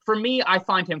entertaining. For me, I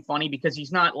find him funny because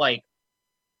he's not like,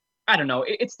 I don't know.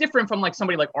 It's different from like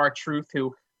somebody like R-Truth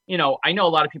who, you know, I know a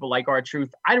lot of people like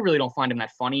R-Truth. I really don't find him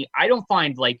that funny. I don't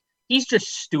find like, he's just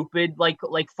stupid, like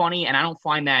funny. And I don't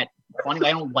find that funny.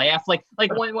 I don't laugh. Like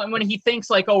when he thinks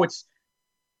like, oh, it's,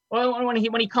 well, when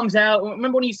he comes out,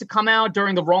 remember when he used to come out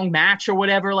during the wrong match or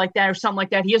whatever like that or something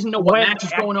like that? He doesn't know what match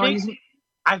is going on.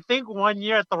 I think 1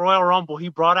 year at the Royal Rumble, he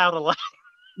brought out a lot.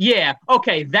 Yeah.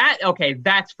 Okay.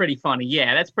 That's pretty funny.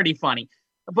 Yeah, that's pretty funny.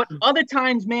 But other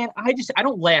times, man, I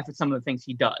don't laugh at some of the things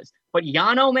he does. But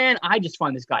Yano, man, I just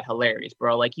find this guy hilarious,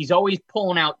 bro. Like he's always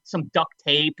pulling out some duct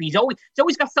tape. He's always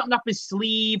got something up his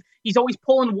sleeve. He's always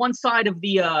pulling one side of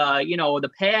the the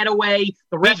pad away.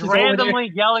 The ref he's is randomly over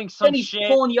there. yelling some then he's shit.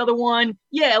 pulling the other one.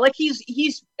 Yeah, like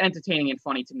he's entertaining and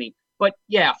funny to me. But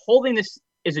yeah, holding this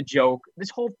is a joke.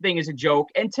 This whole thing is a joke.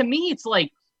 And to me, it's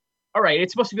like, all right,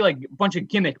 it's supposed to be like a bunch of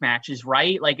gimmick matches,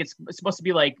 right? Like it's supposed to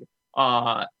be like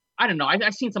I don't know.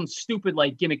 I've seen some stupid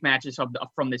like gimmick matches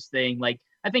from this thing. Like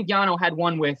I think Yano had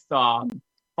one with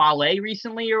Fale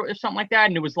recently or something like that,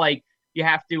 and it was like you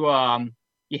have to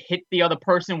you hit the other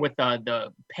person with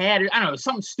the pad. I don't know,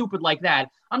 something stupid like that.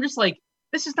 I'm just like,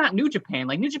 this is not New Japan.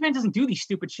 Like New Japan doesn't do these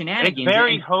stupid shenanigans. It's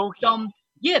very hokey.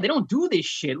 Yeah, they don't do this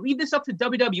shit. Leave this up to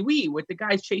WWE with the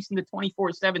guys chasing the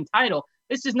 24/7 title.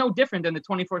 This is no different than the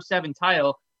 24/7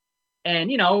 title, and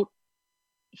you know.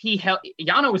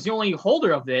 Yano was the only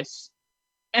holder of this,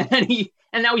 and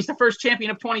now he's the first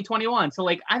champion of 2021. So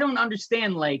like, I don't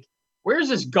understand, like, where is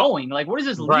this going? Like, what is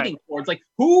this leading towards? Like,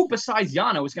 who besides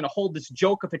Yano is going to hold this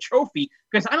joke of a trophy?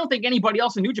 Because I don't think anybody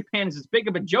else in New Japan is as big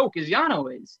of a joke as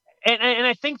Yano is. And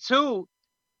I think too,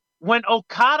 when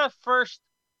Okada first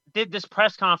did this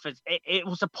press conference, it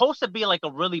was supposed to be like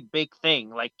a really big thing,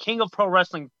 like King of Pro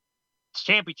Wrestling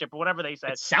Championship or whatever they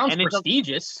said. It sounds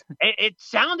prestigious. It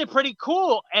sounded pretty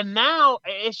cool, and now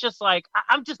it's just like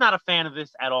I'm just not a fan of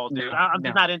this at all, dude. I'm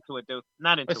just not into it, dude.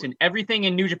 Not into it. Listen, everything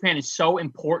in New Japan is so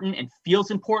important and feels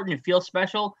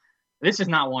special. This is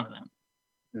not one of them.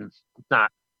 It's not.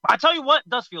 I tell you what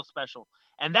does feel special,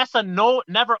 and that's a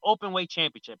never open weight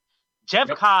championship. Jeff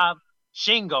Cobb,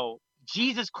 Shingo.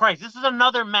 Jesus Christ, this is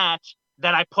another match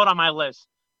that I put on my list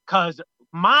because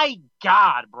my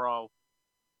God, bro.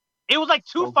 It was like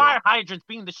two fire hydrants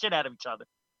beating the shit out of each other.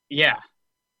 Yeah.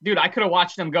 Dude, I could have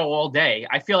watched them go all day.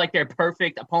 I feel like they're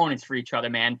perfect opponents for each other,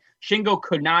 man. Shingo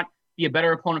could not be a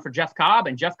better opponent for Jeff Cobb,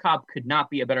 and Jeff Cobb could not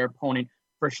be a better opponent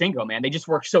for Shingo, man. They just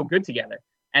work so good together.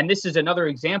 And this is another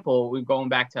example, going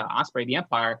back to Ospreay, the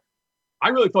Empire. I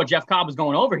really thought Jeff Cobb was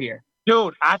going over here.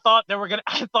 Dude, I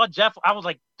was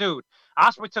like, dude,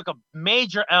 Ospreay took a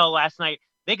major L last night.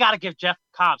 They got to give Jeff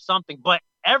Cobb something. But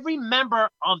every member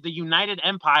of the United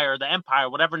Empire, the Empire,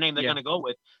 whatever name they're going to go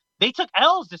with, they took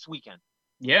L's this weekend.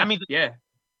 Yeah, I mean, yeah.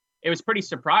 It was pretty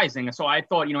surprising. So I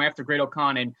thought, after Great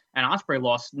O'Khan and Ospreay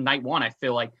lost night one, I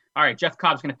feel like, all right, Jeff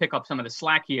Cobb's going to pick up some of the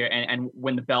slack here and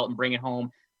win the belt and bring it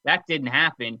home. That didn't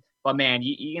happen. But, man,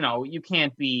 you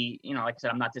can't be, like I said,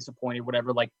 I'm not disappointed,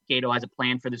 whatever. Like, Gato has a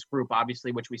plan for this group,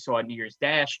 obviously, which we saw at New Year's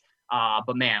Dash.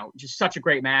 But, man, just such a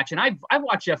great match. And I've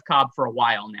watched Jeff Cobb for a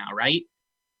while now, right?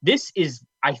 This is,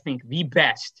 I think, the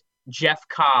best Jeff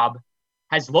Cobb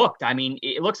has looked. I mean,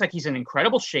 it looks like he's in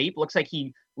incredible shape. Looks like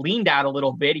he leaned out a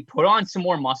little bit. He put on some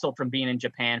more muscle from being in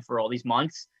Japan for all these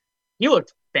months. He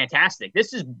looked fantastic.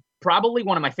 This is probably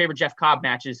one of my favorite Jeff Cobb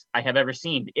matches I have ever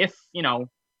seen. If,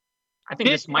 I think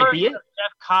this might be it.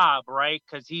 Jeff Cobb, right?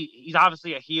 Because he's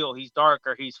obviously a heel. He's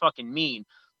darker. He's fucking mean.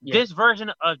 Yeah. This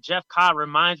version of Jeff Cobb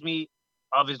reminds me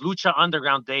of his Lucha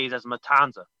Underground days as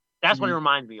Matanza. That's what it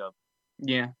reminds me of.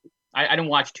 Yeah. I didn't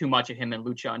watch too much of him in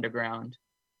Lucha Underground.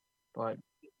 But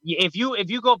if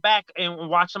you go back and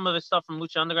watch some of the stuff from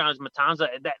Lucha Underground as Matanza,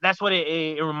 that's what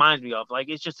it reminds me of. Like,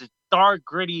 it's just a dark,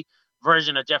 gritty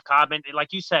version of Jeff Cobb. And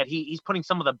like you said, he's putting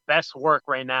some of the best work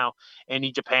right now in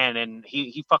New Japan, and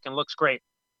he fucking looks great.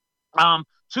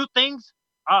 Two things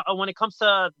when it comes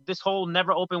to this whole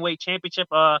never open weight championship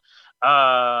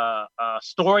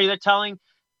story they're telling.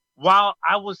 While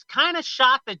I was kind of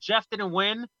shocked that Jeff didn't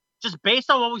win, just based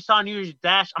on what we saw in New Year's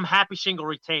Dash, I'm happy Shingo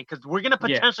retained because we're gonna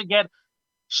potentially get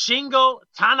Shingo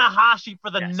Tanahashi for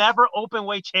the never open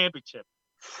weight championship.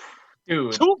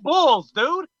 Dude, two bulls,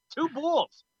 dude. Two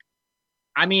bulls.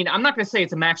 I mean, I'm not gonna say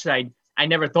it's a match that I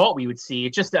never thought we would see.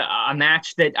 It's just a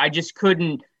match that I just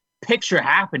couldn't picture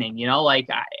happening.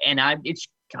 It's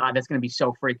God, that's gonna be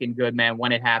so freaking good, man.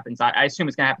 When it happens, I assume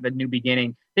it's gonna happen at the New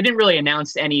Beginning. They didn't really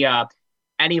announce any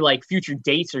like future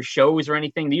dates or shows or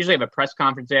anything. They usually have a press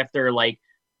conference after like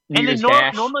New Year's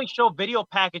Dash. Normally show video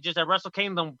packages at Wrestle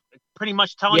Kingdom pretty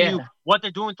much telling you Yeah. what they're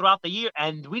doing throughout the year,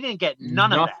 and we didn't get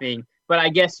none of that. Nothing. But I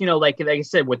guess, like I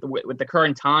said, with the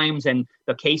current times and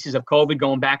the cases of COVID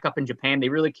going back up in Japan, they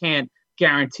really can't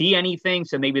guarantee anything.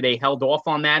 So maybe they held off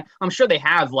on that. I'm sure they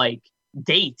have like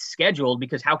dates scheduled,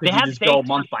 because how could They you have just go dates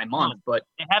month for by this month? month. But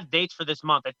They have dates for this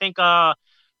month. I think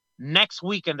next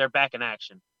weekend they're back in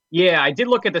action. yeah, I did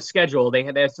look at the schedule. They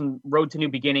had some Road to New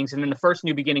Beginnings, and then the first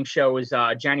New Beginning show is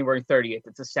January 30th.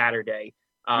 It's a Saturday.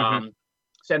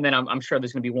 So, and then I'm sure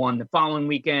there's going to be one the following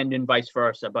weekend and vice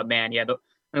versa. But man, yeah,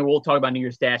 we'll talk about New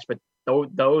Year's Dash, but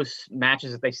those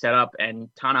matches that they set up, and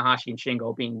Tanahashi and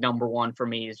Shingo being number one for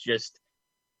me, is just,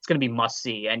 it's going to be must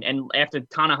see. And after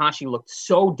Tanahashi looked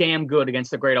so damn good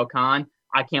against the Great Khan,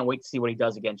 I can't wait to see what he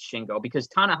does against Shingo, because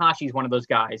Tanahashi is one of those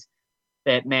guys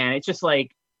that, man, it's just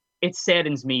like, it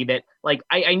saddens me that, like,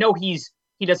 I know he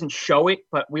doesn't show it,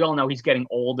 but we all know he's getting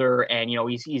older, and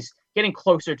he's getting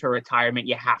closer to retirement.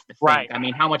 You have to think. Right. I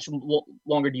mean, how much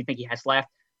longer do you think he has left?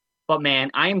 But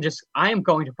man, I am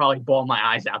going to probably bawl my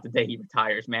eyes out the day he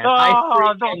retires, man. I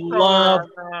freaking love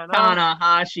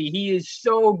Tanahashi. He is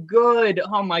so good.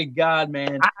 Oh my God,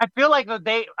 man. I feel like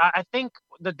I think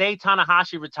the day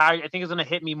Tanahashi retired, I think it's going to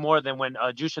hit me more than when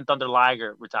Jushin Thunder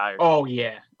Liger retired. Oh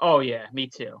yeah. Me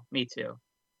too.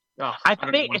 Oh, I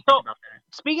don't think even wanna so. about that.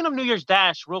 Speaking of New Year's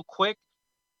Dash, real quick,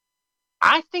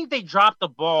 I think they dropped the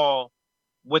ball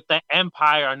with the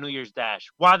Empire on New Year's Dash.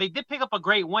 While they did pick up a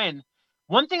great win,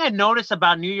 one thing I noticed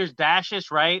about New Year's Dashes,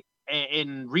 right,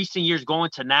 in recent years going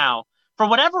to now, for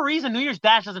whatever reason, New Year's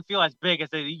Dash doesn't feel as big as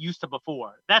they used to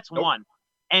before. That's one.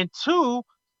 And two,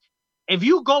 if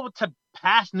you go to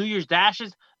past New Year's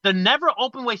Dashes, the never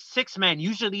open weight 6-man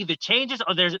usually either changes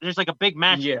or there's like a big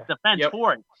match defense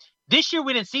for it. This year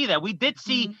we didn't see that. We did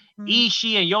see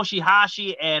Ishii and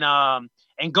Yoshihashi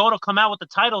and Goto come out with the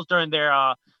titles during their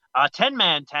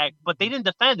 10-man tag, but they didn't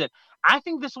defend it. I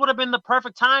think this would have been the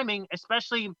perfect timing,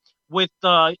 especially with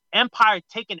the Empire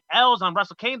taking L's on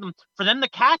Wrestle Kingdom, for them to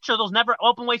capture those never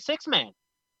open weight 6-man.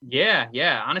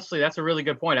 Yeah. Honestly, that's a really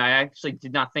good point. I actually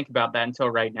did not think about that until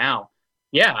right now.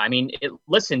 Yeah, I mean, it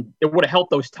would have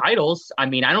helped those titles. I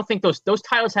mean, I don't think those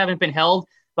titles haven't been held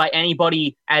by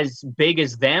anybody as big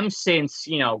as them since,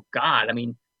 God, I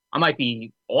mean, I might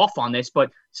be off on this, but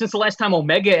since the last time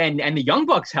Omega and the Young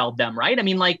Bucks held them, right? I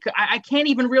mean, like, I can't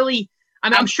even really. I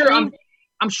mean, I'm sure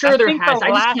there has. The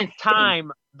last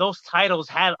time those titles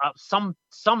had some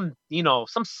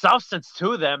substance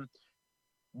to them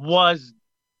was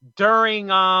during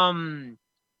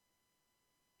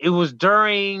it was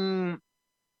during,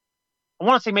 I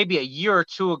want to say maybe a year or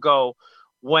two ago,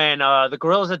 when the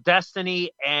Guerrillas of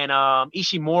Destiny and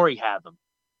Ishimori had them.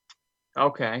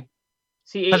 Okay.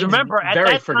 See, because remember,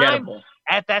 very forgettable.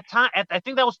 At that time, I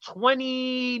think that was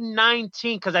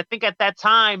 2019, because I think at that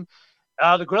time,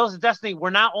 the Guerrillas of Destiny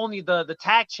were not only the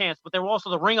tag champs, but they were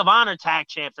also the Ring of Honor tag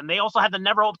champs, and they also had the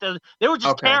Never Open. They were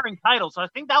just carrying titles. So I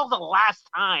think that was the last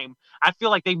time I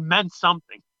feel like they meant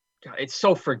something. God, it's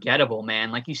so forgettable,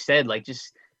 man. Like you said, like,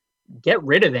 just get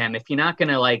rid of them if you're not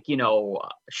gonna, like,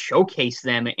 showcase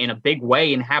them in a big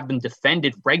way and have them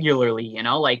defended regularly.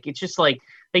 Like, it's just like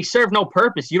they serve no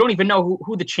purpose. You don't even know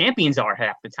who the champions are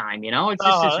half the time. It's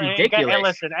just it's ridiculous. And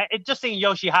listen, just seeing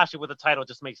Yoshihashi with a title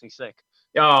just makes me sick.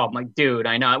 Oh my dude,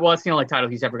 I know. Well, it's the only title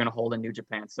he's ever gonna hold in New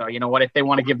Japan. So you know what? If they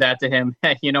want to give that to him,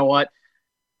 you know what?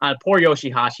 Poor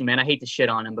Yoshihashi, man. I hate to shit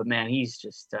on him, but man, he's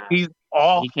just he's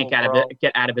awful. He can't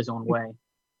get out of his own way.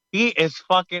 He is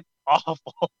fucking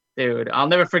awful. Dude, I'll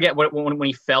never forget when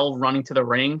he fell running to the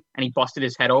ring and he busted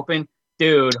his head open.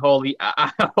 Dude, holy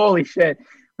shit,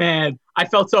 man! I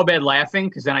felt so bad laughing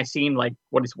because then I seen like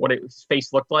what his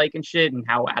face looked like and shit, and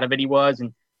how out of it he was.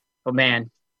 But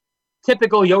man,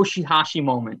 typical Yoshihashi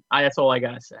moment. That's all I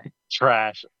gotta say.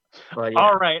 Trash. But, yeah.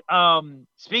 All right.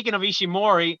 Speaking of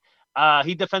Ishimori,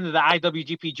 he defended the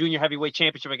IWGP Junior Heavyweight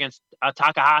Championship against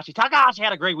Takahashi. Takahashi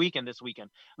had a great weekend this weekend.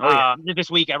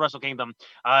 This week at Wrestle Kingdom.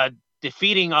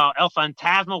 Defeating El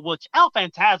Phantasmo, which El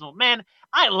Phantasmo, man,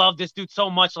 I love this dude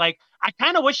so much. Like, I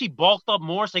kind of wish he bulked up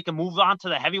more so he can move on to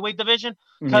the heavyweight division.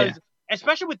 Because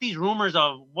especially with these rumors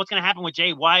of what's going to happen with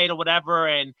Jay White or whatever,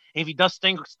 and if he does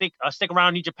stick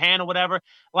around New Japan or whatever,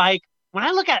 like, when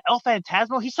I look at El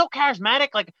Phantasmo, he's so charismatic.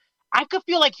 Like, I could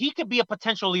feel like he could be a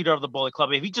potential leader of the Bullet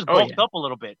Club if he just bulked up a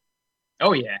little bit.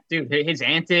 Oh yeah, dude, his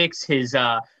antics, his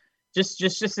just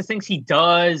the things he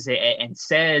does and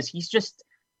says, he's just.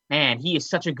 Man, he is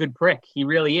such a good prick. He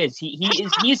really is. He's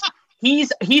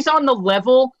on the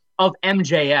level of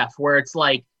MJF, where it's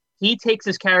like he takes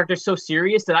his character so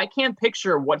serious that I can't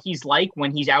picture what he's like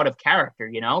when he's out of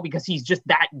character, because he's just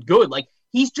that good. Like,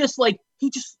 he's just like,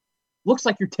 looks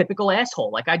like your typical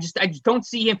asshole. Like I just don't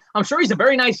see him. I'm sure he's a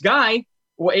very nice guy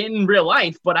in real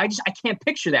life, but I can't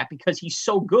picture that because he's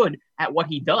so good at what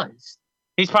he does.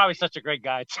 He's probably such a great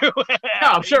guy too. No,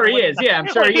 I'm sure he is. Yeah, I'm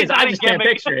sure he is. I just can't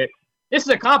picture it. This is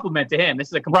a compliment to him. This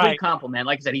is a complete compliment.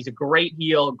 Like I said, he's a great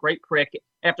heel, great prick.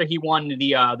 After he won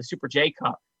the Super J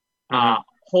Cup,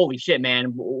 holy shit,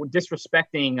 man,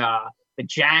 disrespecting the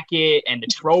jacket and the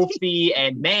trophy,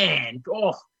 and man,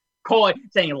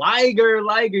 saying Liger.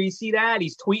 You see that?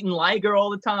 He's tweeting Liger all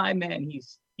the time, man.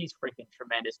 He's freaking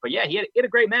tremendous. But yeah, he had a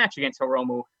great match against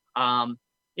Hiromu.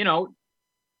 You know,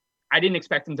 I didn't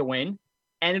expect him to win,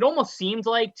 and it almost seemed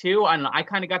like too. I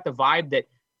kind of got the vibe that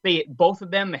both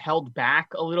of them held back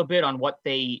a little bit on what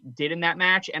they did in that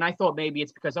match. And I thought maybe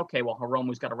it's because, okay, well,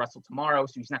 Hiromu's got to wrestle tomorrow,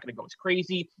 so he's not going to go as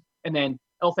crazy. And then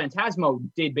El Phantasmo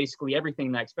did basically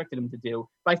everything that I expected him to do.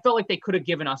 But I felt like they could have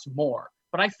given us more.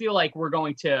 But I feel like we're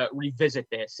going to revisit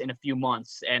this in a few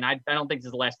months. And I don't think this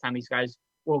is the last time these guys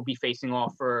will be facing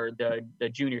off for the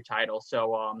junior title.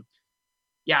 So,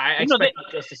 yeah, I expect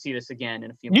just to see this again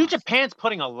in a few months. New Japan's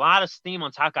putting a lot of steam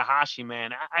on Takahashi,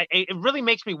 man. It really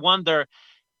makes me wonder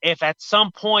if at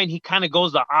some point he kind of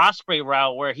goes the Ospreay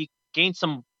route where he gains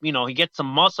some, he gets some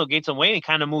muscle, gains some weight, and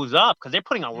kind of moves up, because they're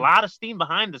putting a lot of steam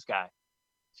behind this guy.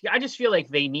 See, I just feel like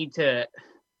they need to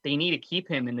keep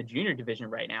him in the junior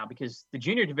division right now, because the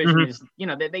junior division is,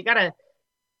 they got to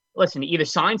listen, either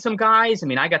sign some guys. I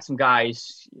mean, I got some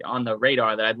guys on the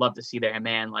radar that I'd love to see there,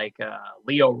 man, like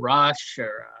Leo Rush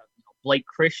or Blake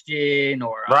Christian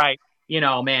or right.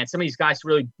 Man, some of these guys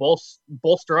really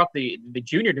bolster up the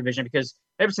junior division, because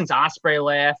ever since Ospreay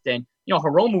left, and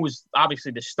Hiromu was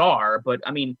obviously the star, but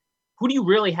I mean, who do you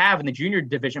really have in the junior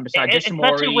division besides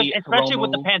Ishimori? Especially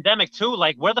with the pandemic too.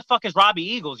 Like, where the fuck is Robbie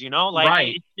Eagles?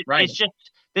 Right. It's just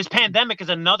this pandemic is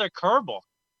another curveball.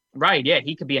 Right. Yeah,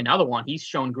 he could be another one. He's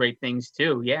shown great things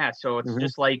too. Yeah. So it's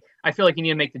just like, I feel like you need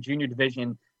to make the junior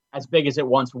division as big as it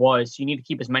once was. You need to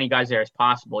keep as many guys there as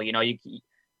possible.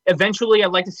 Eventually,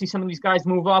 I'd like to see some of these guys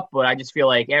move up, but I just feel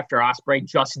like after Ospreay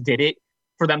just did it,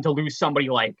 for them to lose somebody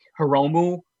like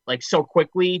Hiromu like so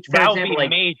quickly, that would be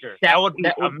major. That would be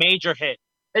a major hit.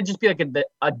 That'd just be like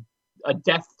a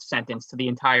death sentence to the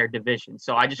entire division.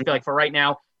 So I just feel like for right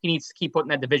now, he needs to keep putting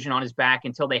that division on his back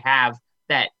until they have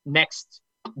that next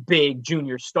big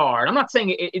junior star. And I'm not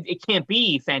saying it can't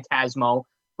be Phantasmo,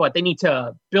 but they need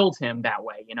to build him that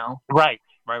way, Right.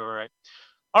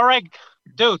 All right,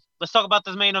 dude, let's talk about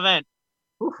this main event.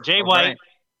 Jay White,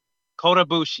 Kota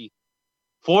Ibushi.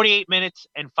 48 minutes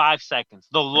and 5 seconds.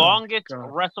 The longest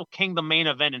Wrestle Kingdom main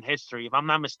event in history, if I'm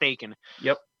not mistaken.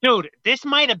 Yep. Dude, this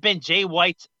might have been Jay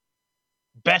White's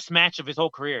best match of his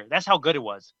whole career. That's how good it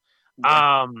was.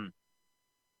 Yeah.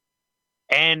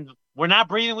 And we're not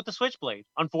breathing with the Switchblade,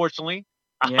 unfortunately.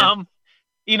 Yeah.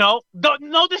 No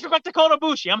disrespect to Kota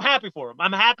Ibushi. I'm happy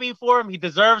for him. He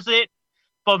deserves it.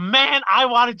 But man, I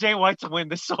wanted Jay White to win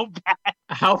this so bad.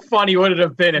 How funny would it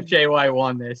have been if Jay White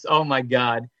won this? Oh my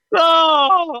God.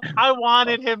 No, I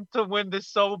wanted him to win this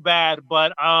so bad,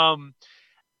 but as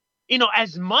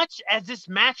much as this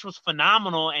match was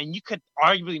phenomenal, and you could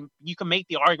make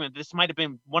the argument this might have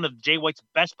been one of Jay White's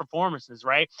best performances,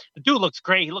 right? The dude looks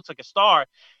great; he looks like a star.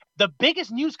 The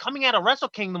biggest news coming out of Wrestle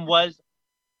Kingdom was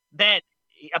that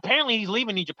apparently he's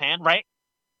leaving New Japan, right?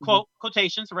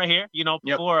 Quotations right here,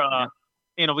 before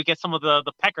we get some of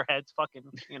the peckerheads, fucking,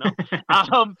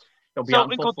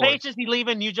 So in quotations, he's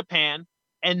leaving New Japan.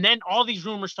 And then all these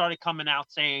rumors started coming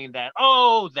out saying that,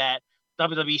 that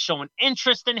WWE showing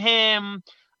interest in him,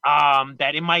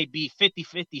 that it might be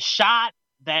 50-50 shot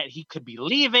that he could be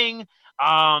leaving.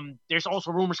 There's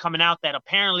also rumors coming out that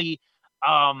apparently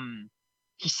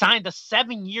he signed a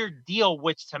 7-year deal,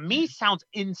 which to me sounds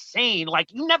insane. Like,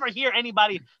 you never hear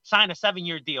anybody sign a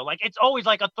 7-year deal. Like, it's always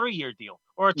like a 3-year deal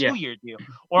or a 2-year deal.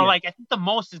 Or like, I think the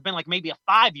most has been like maybe a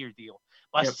 5-year deal.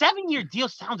 But a 7-year deal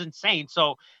sounds insane.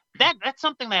 So that's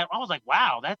something that I was like,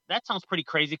 wow, that sounds pretty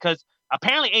crazy, because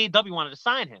apparently AEW wanted to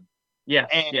sign him. Yes,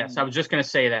 I was just gonna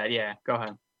say that. Yeah, go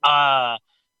ahead.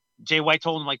 Jay White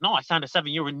told him, like, no, I signed a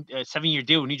 7-year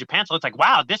deal with New Japan. So it's like,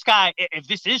 wow, this guy, if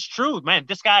this is true, man,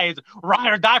 this guy is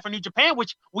ride or die for New Japan,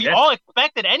 which we all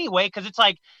expected anyway. Because it's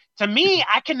like, to me,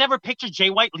 I can never picture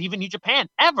Jay White leaving New Japan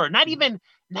ever. Not even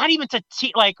to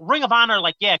like Ring of Honor,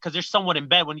 like, because there's someone in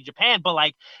bed with New Japan, but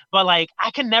I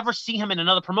can never see him in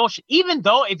another promotion. Even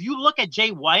though if you look at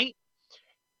Jay White,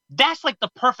 that's like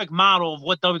the perfect model of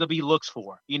what WWE looks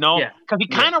for, because he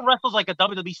kind of wrestles like a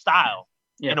WWE style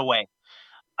in a way.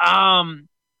 I'm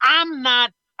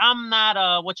not I'm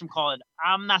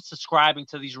not subscribing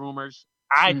to these rumors.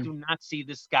 I do not see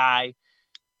this guy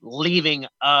leaving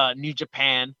New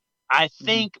Japan. I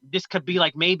think this could be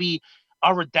like maybe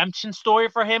a redemption story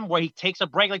for him where he takes a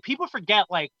break. Like people forget,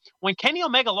 like when Kenny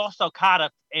Omega lost to Okada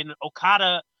and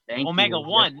Omega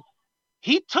won,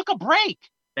 he took a break.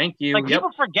 Thank you. Like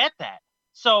people forget that.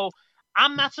 So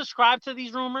I'm not subscribed to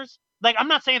these rumors. Like I'm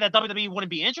not saying that WWE wouldn't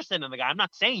be interested in the guy. I'm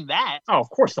not saying that. Oh, of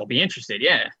course they'll be interested.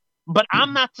 Yeah. But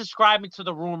I'm not subscribing to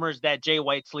the rumors that Jay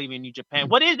White's leaving New Japan.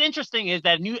 What is interesting is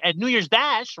that at New Year's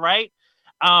Dash, right?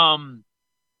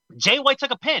 Jay White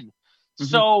took a pin.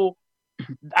 So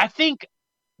I think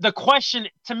the question,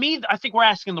 to me, I think we're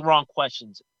asking the wrong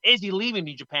questions. Is he leaving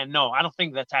New Japan? No, I don't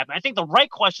think that's happening. I think the right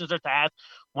questions are to ask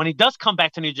when he does come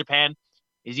back to New Japan.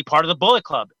 Is he part of the Bullet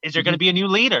Club? Is there going to be a new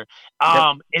leader?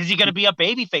 Is he going to be a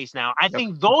babyface now? I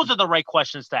think those are the right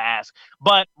questions to ask.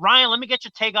 But Ryan, let me get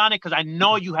your take on it because I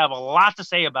know you have a lot to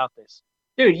say about this.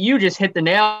 Dude, you just hit the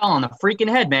nail on the freaking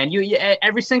head, man. You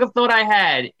every single thought I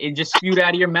had, it just spewed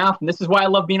out of your mouth. And this is why I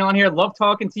love being on here. I love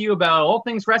talking to you about all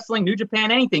things wrestling, New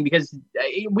Japan, anything, because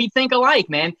we think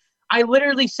alike, man. I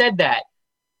literally said that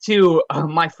to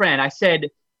my friend. I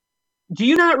said, do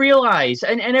you not realize,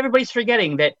 and everybody's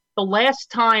forgetting that the last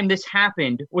time this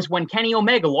happened was when Kenny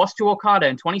Omega lost to Okada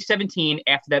in 2017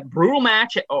 after that brutal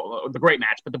match, the great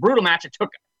match, but the brutal match, it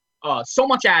took so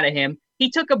much out of him. He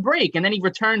took a break, and then he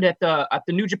returned at the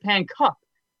New Japan Cup.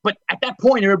 But at that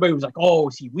point, everybody was like, oh,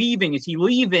 is he leaving? Is he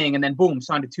leaving? And then, boom,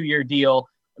 signed a 2-year deal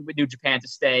with New Japan to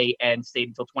stay and stayed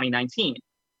until 2019.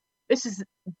 There's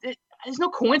no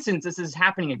coincidence this is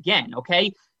happening again,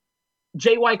 okay?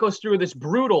 Jay White goes through this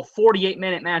brutal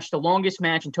 48-minute match, the longest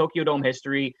match in Tokyo Dome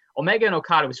history. Omega and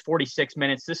Okada was 46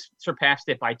 minutes. This surpassed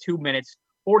it by 2 minutes,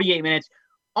 48 minutes.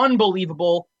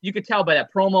 Unbelievable. You could tell by that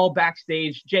promo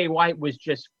backstage, Jay White was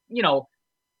just,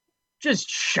 just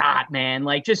shot, man.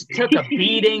 Like, just took a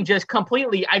beating, just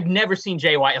completely. I've never seen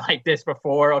Jay White like this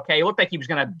before, okay? It looked like he was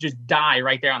going to just die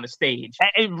right there on the stage.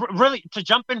 And really, to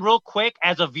jump in real quick,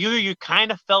 as a viewer, you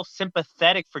kind of felt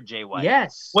sympathetic for Jay White.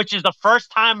 Yes. Which is the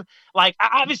first time, like,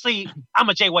 obviously, I'm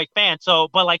a Jay White fan, so,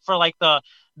 but, like, for, like, the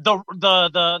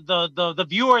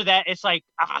viewer that it's like,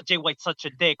 Jay White's such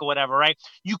a dick or whatever, right?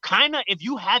 You kind of, if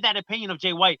you had that opinion of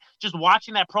Jay White, just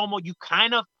watching that promo, you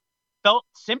kind of felt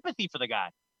sympathy for the guy.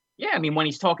 Yeah, I mean, when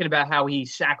he's talking about how he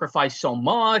sacrificed so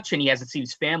much and he hasn't seen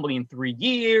his family in 3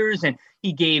 years and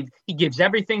he gives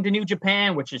everything to New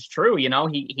Japan, which is true,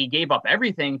 he gave up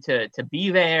everything to be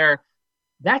there.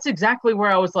 That's exactly where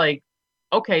I was like,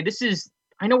 okay,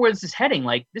 I know where this is heading.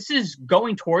 Like, this is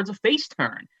going towards a face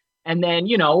turn. And then,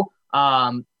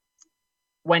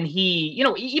 when he,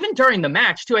 even during the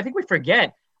match too, I think we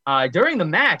forget, during the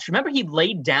match, remember he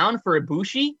laid down for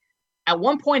Ibushi? At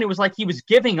one point, it was like he was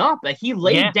giving up. Like he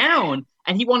laid down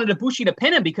and he wanted Ibushi to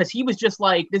pin him because he was just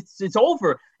like, it's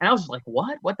over. And I was like,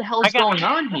 what? What the hell is going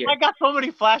on here? I got so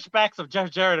many flashbacks of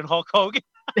Jeff Jarrett and Hulk Hogan.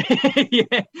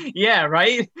 yeah,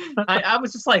 right? I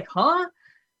was just like, huh?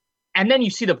 And then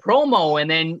you see the promo and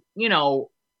then,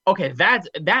 okay,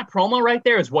 that promo right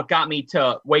there is what got me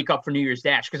to wake up for New Year's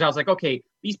Dash because I was like, okay,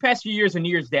 these past few years of New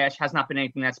Year's Dash has not been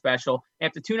anything that special.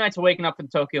 After 2 nights of waking up in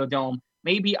the Tokyo Dome,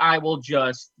 maybe I will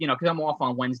just, because I'm off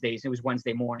on Wednesdays. It was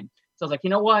Wednesday morning. So I was like, you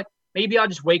know what? Maybe I'll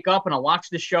just wake up and I'll watch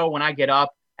the show when I get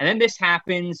up. And then this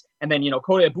happens. And then,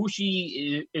 Kota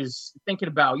Ibushi is thinking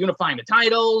about unifying the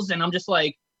titles. And I'm just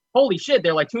like, holy shit,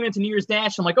 they're like 2 minutes to New Year's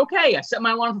Dash. I'm like, okay, I set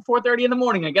my alarm for 4:30 in the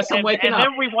morning. I guess I'm waking up.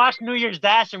 And then we watched New Year's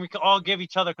Dash and we could all give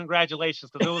each other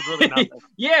congratulations because it was really nothing.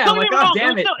 Yeah, I'm like, oh,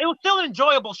 damn it. It was still an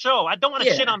enjoyable show. I don't want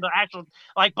to shit on the actual,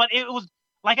 but it was,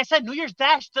 like I said, New Year's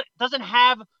Dash doesn't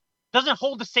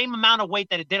hold the same amount of weight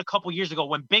that it did a couple years ago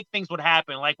when big things would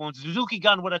happen, like when Suzuki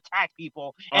Gun would attack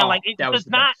people, and it does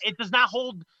not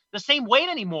hold the same weight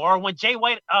anymore. When Jay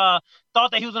White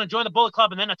thought that he was going to join the Bullet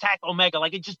Club and then attack Omega,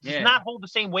 like it just does not hold the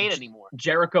same weight anymore.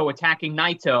 Jericho attacking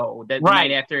Naito the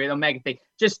night after the Omega thing,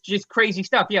 just crazy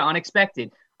stuff. Yeah,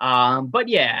 unexpected. But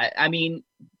yeah, I mean,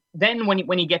 then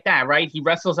when you get that right, he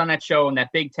wrestles on that show in that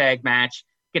big tag match,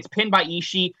 gets pinned by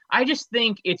Ishii. I just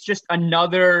think it's just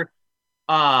another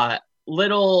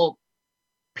little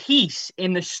piece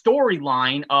in the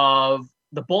storyline of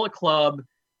the Bullet Club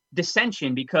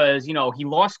dissension because, he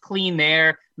lost clean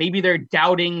there. Maybe they're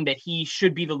doubting that he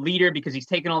should be the leader because he's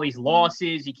taking all these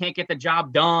losses. He can't get the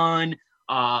job done,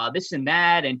 this and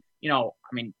that. And,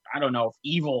 I don't know if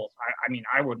Evil,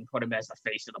 I wouldn't put him as the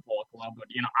face of the Bullet Club, but,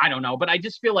 I don't know. But I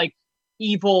just feel like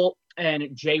Evil and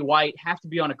Jay White have to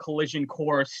be on a collision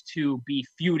course to be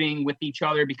feuding with each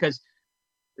other because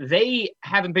they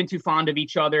haven't been too fond of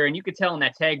each other. And you could tell in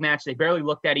that tag match, they barely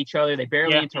looked at each other. They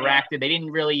barely interacted. They didn't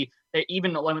really,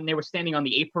 even when they were standing on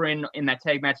the apron in that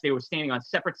tag match, they were standing on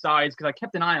separate sides because I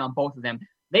kept an eye on both of them.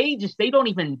 They don't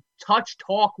even touch,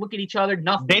 talk, look at each other,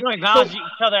 nothing. They don't acknowledge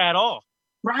each other at all.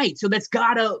 Right. So that's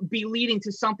gotta be leading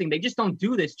to something. They just don't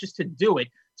do this just to do it.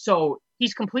 So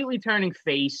he's completely turning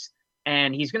face,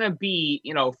 and he's gonna be,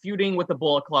 feuding with the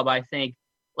Bullet Club, I think.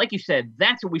 Like you said,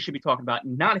 that's what we should be talking about,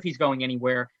 not if he's going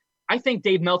anywhere. I think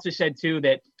Dave Meltzer said too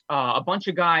that a bunch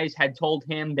of guys had told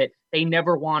him that they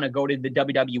never want to go to the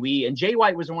WWE. And Jay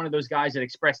White was one of those guys that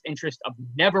expressed interest of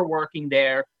never working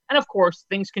there. And of course,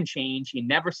 things can change. You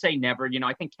never say never.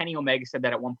 I think Kenny Omega said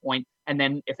that at one point. And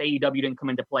then if AEW didn't come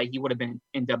into play, he would have been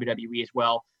in WWE as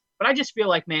well. But I just feel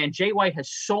like, man, Jay White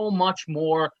has so much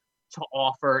more to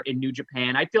offer in New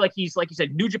Japan. I feel like he's, like you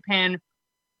said, New Japan,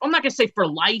 I'm not going to say for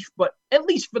life, but at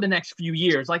least for the next few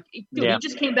years. Like, dude, he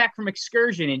just came back from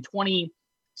Excursion in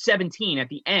 2017 at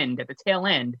the tail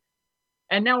end.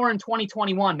 And now we're in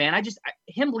 2021, man.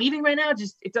 Him leaving right now,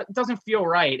 it doesn't feel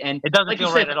right. And it doesn't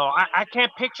feel right at all. I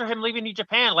can't picture him leaving New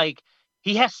Japan. Like,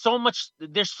 he has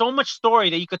there's so much story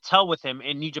that you could tell with him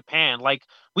in New Japan. Like,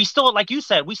 we still, like you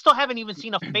said, we still haven't even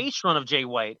seen a face run of Jay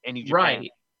White in New Japan.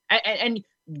 Right. And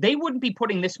they wouldn't be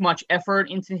putting this much effort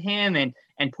into him and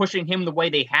pushing him the way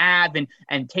they have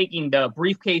and taking the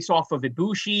briefcase off of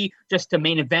Ibushi just to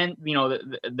main event,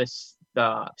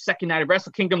 the second night of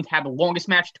Wrestle Kingdom to have the longest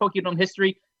match in Tokyo Dome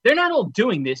history. They're not all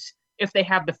doing this if they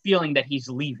have the feeling that he's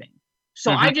leaving.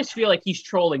 So I just feel like he's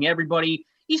trolling everybody.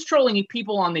 He's trolling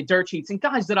people on the dirt sheets and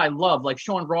guys that I love, like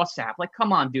Sean Ross Sapp. Like,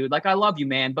 come on, dude. Like, I love you,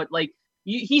 man. But, like,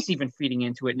 he's even feeding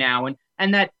into it now.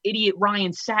 And that idiot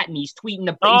Ryan Satin, he's tweeting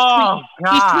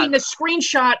he's tweeting a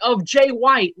screenshot of Jay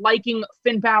White liking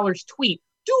Finn Balor's tweet.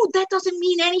 Dude, that doesn't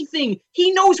mean anything.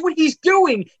 He knows what he's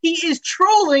doing. He is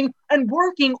trolling and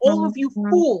working all of you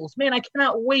fools. Man, I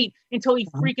cannot wait until he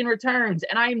freaking returns.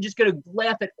 And I am just going to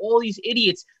laugh at all these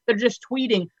idiots that are just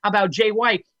tweeting about Jay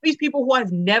White. These people who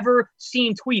I've never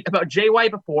seen tweet about Jay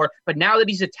White before, but now that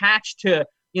he's attached to,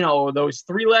 those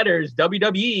three letters,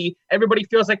 WWE, everybody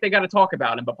feels like they got to talk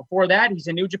about him. But before that, he's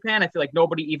in New Japan. I feel like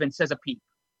nobody even says a peep.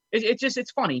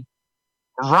 It's funny.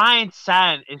 Ryan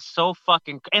Satin is so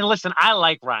fucking, and listen, I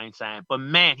like Ryan Satin, but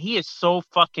man, he is so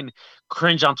fucking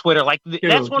cringe on Twitter. Like, dude,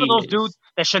 that's one of those dudes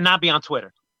that should not be on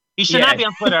Twitter. He should not be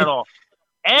on Twitter at all.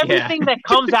 Everything that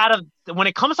comes out of, when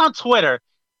it comes on Twitter,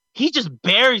 he just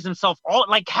buries himself all.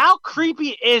 Like, how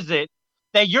creepy is it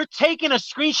that you're taking a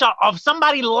screenshot of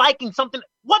somebody liking something?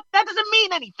 What? That doesn't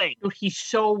mean anything. Dude,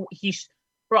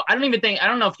 bro, I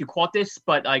don't know if you caught this,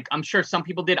 but like, I'm sure some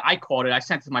people did. I caught it. I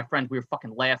sent it to my friends. We were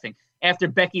fucking laughing after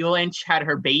Becky Lynch had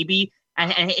her baby.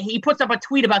 And he puts up a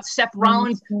tweet about Seth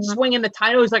Rollins swinging the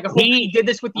title. He's like, I hope he did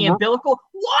this with the umbilical.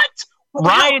 What?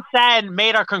 Ryan Satin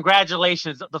made our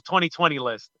congratulations the 2020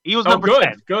 list. He was number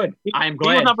 10. Good. I am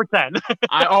glad. He was number 10.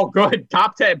 Good.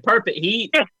 Top 10. Perfect.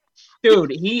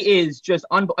 Dude, he is just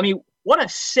what a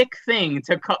sick thing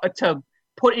to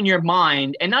put in your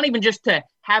mind, and not even just to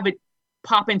have it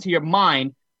pop into your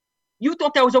mind. You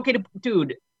thought that was okay to,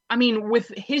 dude. I mean, with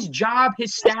his job,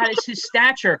 his status, his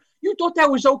stature, you thought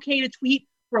that was okay to tweet,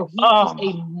 bro? He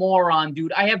is a moron,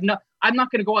 dude. I'm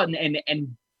not gonna go out and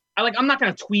I'm not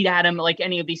gonna tweet at him like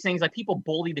any of these things. Like, people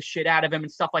bully the shit out of him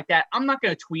and stuff like that. I'm not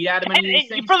gonna tweet at him.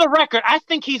 For the record, I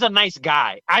think he's a nice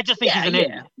guy. I just think he's an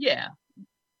idiot. Yeah.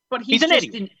 But he's just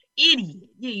an idiot.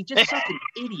 Yeah, he's just such an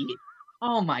idiot.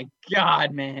 Oh my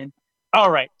God, man. All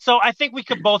right. So I think we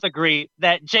could both agree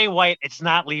that Jay White, it's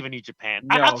not leaving New Japan.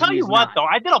 No, I'll tell you what, though.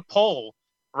 I did a poll,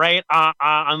 right,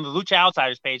 on the Lucha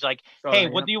Outsiders page. Like, hey,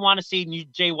 what do you want to see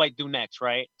Jay White do next,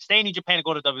 right? Stay in New Japan and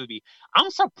go to WWE.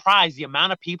 I'm surprised the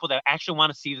amount of people that actually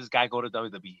want to see this guy go to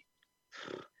WWE.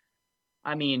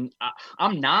 I mean,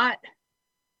 I'm not.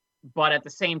 But at the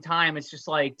same time, it's just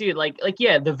like, dude,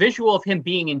 yeah, the visual of him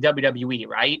being in WWE,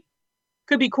 right?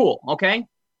 Could be cool, okay?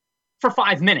 For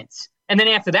 5 minutes. And then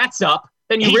after that's up,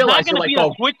 then you realize you're like,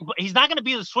 he's not going to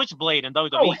be the switchblade in WWE.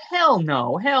 Oh, hell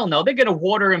no. They're going to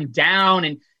water him down,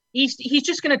 and he's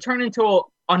just going to turn into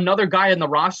another guy on the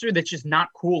roster that's just not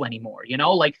cool anymore,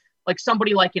 Like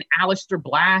somebody like an Aleister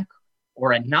Black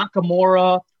or a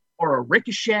Nakamura or a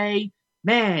Ricochet.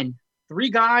 Man,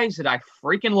 3 guys that I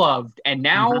freaking loved. And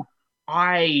now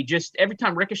every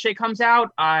time Ricochet comes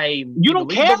out, you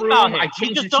don't care about him. I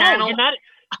change the channel.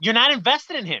 You're not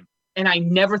invested in him. And I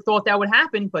never thought that would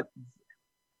happen, but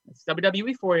it's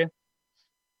WWE for you.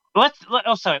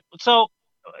 So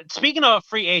speaking of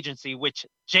free agency, which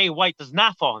Jay White does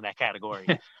not fall in that category,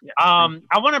 I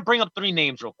want to bring up 3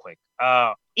 names real quick.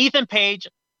 Ethan Page,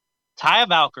 Taya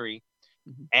Valkyrie,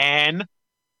 and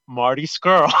Marty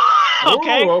Scurll.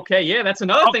 Okay. Yeah, that's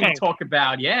another thing to talk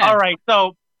about. Yeah. All right.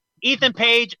 So Ethan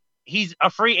Page, he's a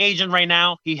free agent right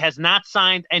now. He has not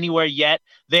signed anywhere yet.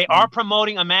 They are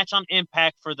promoting a match on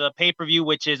Impact for the pay-per-view,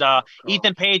 which is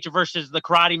Ethan Page versus the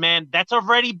Karate Man. That's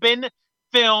already been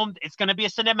filmed. It's going to be a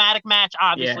cinematic match,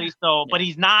 obviously. But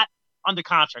he's not under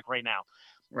contract right now.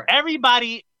 Right.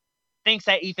 Everybody thinks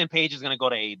that Ethan Page is going to go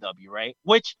to AEW, right?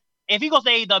 Which, if he goes to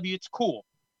AEW, it's cool.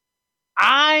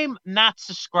 I'm not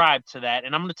subscribed to that,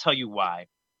 and I'm going to tell you why.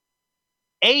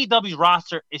 AEW's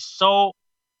roster is so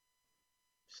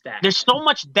stacked. There's so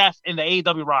much depth in the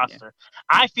AEW roster.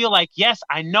 I feel like, yes,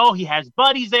 I know he has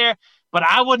buddies there, but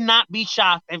I would not be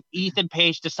shocked if Ethan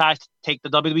Page decides to take the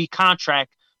WWE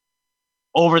contract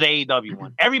over the AEW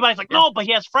one. Everybody's like, no, but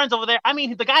he has friends over there. I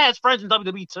mean, the guy has friends in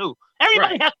WWE too.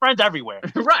 Everybody has friends everywhere.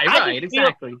 Right,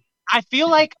 exactly. I feel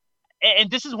like, and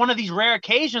this is one of these rare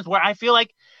occasions where I feel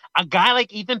like a guy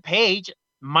like Ethan Page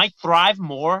might thrive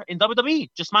more in WWE.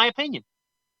 Just my opinion.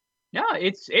 Yeah,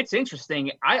 it's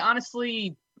interesting. I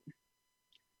honestly,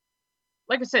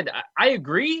 like I said, I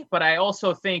agree, but I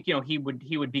also think he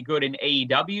would be good in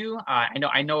AEW.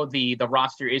 I know the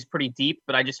roster is pretty deep,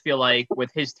 but I just feel like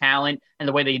with his talent and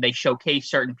the way they showcase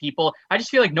certain people, I just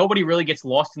feel like nobody really gets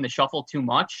lost in the shuffle too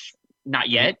much. Not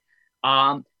yet.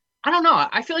 I don't know.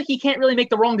 I feel like he can't really make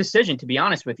the wrong decision, to be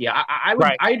honest with you.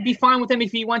 I'd be fine with him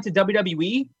if he went to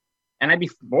WWE, and I'd be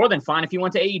more than fine if he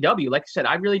went to AEW. Like I said,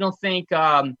 I really don't think.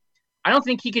 I don't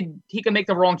think he could make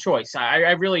the wrong choice.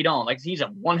 I really don't. Like, he's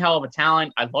one hell of a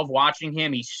talent. I love watching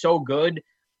him. He's so good.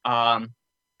 I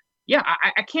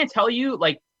can't tell you,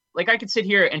 like I could sit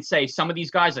here and say some of these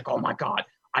guys, like, oh my God,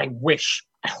 I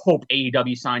hope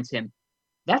AEW signs him.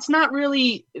 That's not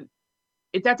really,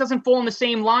 that doesn't fall in the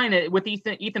same line with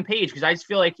Ethan Page, because I just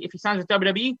feel like if he signs with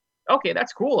WWE, okay,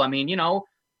 that's cool. I mean,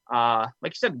 like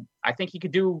you said, I think he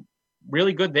could do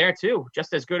really good there too,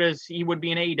 just as good as he would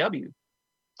be in AEW.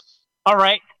 All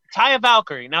right, Taya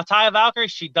Valkyrie. Now, Taya Valkyrie,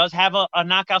 she does have a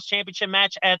Knockouts Championship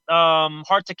match at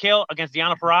Hard to Kill against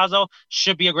Deonna Purrazzo.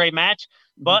 Should be a great match.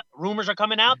 But rumors are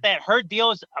coming out that her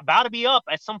deal is about to be up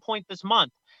at some point this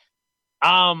month.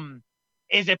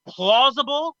 Is it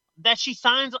plausible that she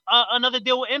signs another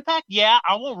deal with Impact? Yeah,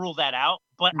 I won't rule that out,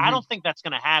 but I don't think that's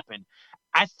going to happen.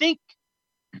 I think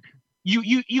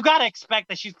you got to expect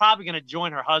that she's probably going to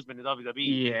join her husband in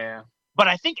WWE. Yeah. But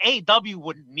I think AEW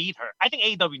would need her. I think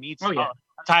AEW needs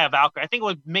Taya Valkyrie. I think it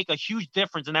would make a huge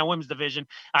difference in that women's division.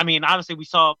 I mean, obviously, we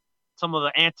saw some of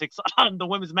the antics on the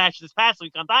women's match this past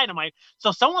week on Dynamite.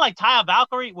 So someone like Taya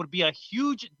Valkyrie would be a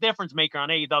huge difference maker on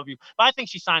AEW. But I think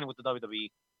she's signing with the WWE.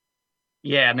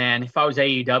 Yeah, man. If I was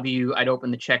AEW, I'd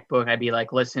open the checkbook. I'd be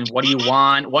like, listen, what do you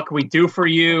want? What can we do for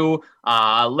you?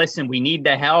 Listen, we need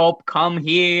the help. Come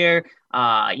here.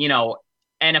 And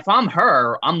if I'm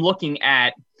her, I'm looking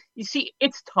at, you see,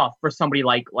 it's tough for somebody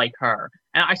like her.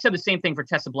 And I said the same thing for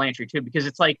Tessa Blanchard, too, because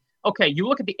it's like, okay, you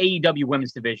look at the AEW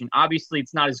women's division. Obviously,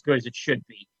 it's not as good as it should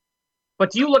be.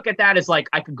 But do you look at that as like,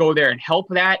 I could go there and help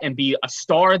that and be a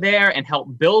star there and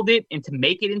help build it and to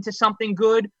make it into something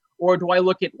good? Or do I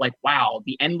look at like, wow,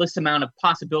 the endless amount of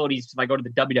possibilities if I go to the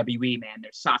WWE, man?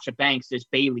 There's Sasha Banks, there's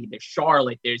Bayley, there's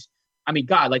Charlotte, there's, I mean,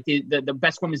 God, like the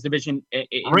best women's division in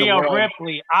Rhea the world.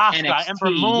 Ripley, Asuka, NXT,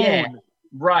 Ember Moon. Yeah.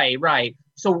 Right.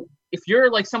 So if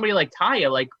you're like somebody like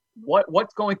Taya, like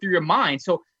what's going through your mind?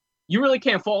 So you really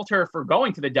can't fault her for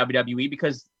going to the WWE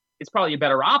because it's probably a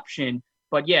better option.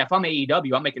 But yeah, if I'm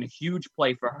AEW, I'm making a huge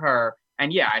play for her.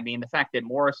 And yeah, I mean, the fact that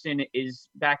Morrison is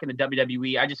back in the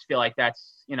WWE, I just feel like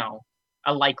that's,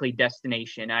 a likely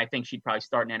destination. And I think she'd probably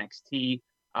start in NXT.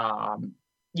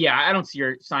 Yeah, I don't see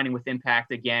her signing with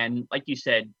Impact again. Like you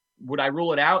said, would I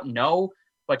rule it out? No.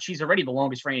 But she's already the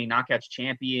longest reigning Knockouts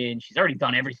champion. She's already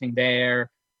done everything there.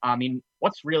 I mean,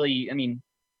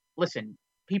 listen,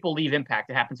 people leave Impact.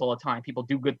 It happens all the time. People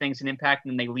do good things in Impact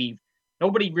and then they leave.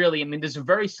 Nobody really, there's a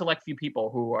very select few people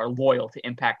who are loyal to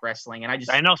Impact Wrestling. And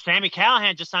I know Sami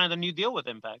Callihan just signed a new deal with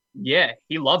Impact. Yeah,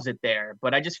 he loves it there.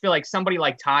 But I just feel like somebody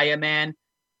like Taya, man,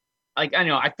 like, I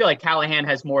know, I feel like Callihan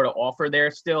has more to offer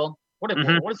there still. What is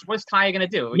Taya going to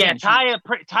do? Again,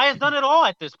 Taya's done it all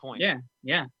at this point.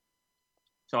 Yeah.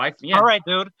 So All right,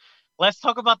 dude. Let's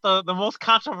talk about the most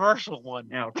controversial one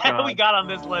that we got on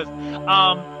this list.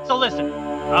 So listen,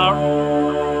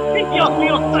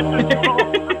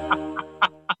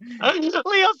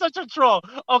 Leo's such a troll.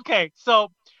 Okay, so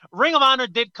Ring of Honor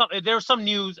did come. There was some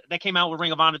news that came out with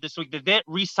Ring of Honor this week. They did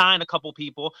re-sign a couple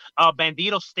people.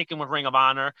 Bandito's sticking with Ring of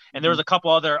Honor, and there was a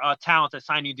couple other talents that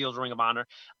signed new deals with Ring of Honor.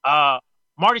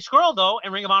 Marty Scurll, though,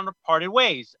 and Ring of Honor parted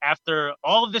ways after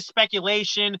all of this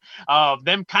speculation of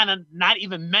them kind of not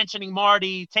even mentioning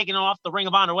Marty, taking off the Ring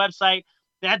of Honor website.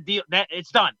 That deal,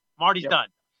 it's done. Marty's done.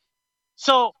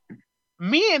 So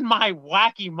me in my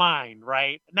wacky mind,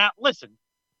 right? Now, listen,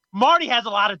 Marty has a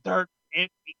lot of dirt.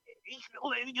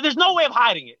 There's no way of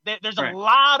hiding it. There's a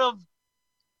lot of,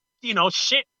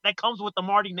 shit that comes with the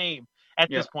Marty name at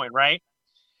this point, right?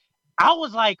 I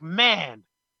was like, man,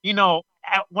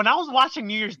 when I was watching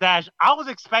New Year's Dash, I was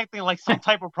expecting like some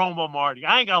type of promo Marty.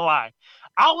 I ain't gonna lie.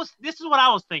 This is what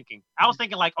I was thinking. I was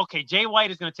thinking like, okay, Jay White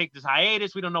is gonna take this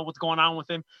hiatus. We don't know what's going on with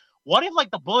him. What if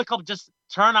like the Bullet Club just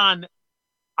turn on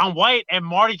White and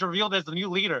Marty's revealed as the new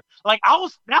leader? Like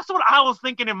that's what I was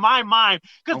thinking in my mind.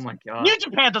 Because New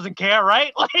Japan doesn't care,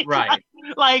 right?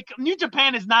 Like New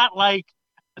Japan is not like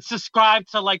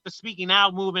subscribed to like the speaking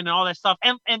out movement and all that stuff.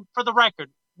 And for the record,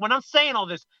 when I'm saying all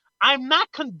this, I'm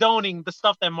not condoning the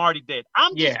stuff that Marty did.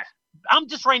 I'm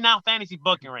just right now fantasy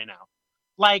booking right now.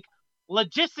 Like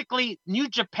logistically, New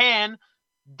Japan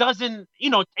doesn't,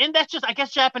 and that's just, I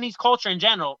guess, Japanese culture in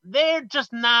general. They're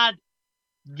just not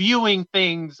viewing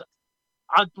things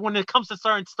when it comes to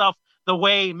certain stuff the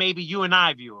way maybe you and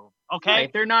I view them. Okay,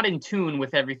 right. They're not in tune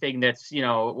with everything that's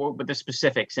with the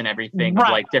specifics and everything,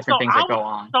 like different things that go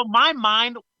on. So my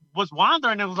mind was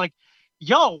wandering. It was like,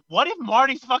 yo, what if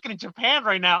Marty's fucking in Japan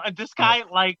right now and this guy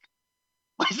like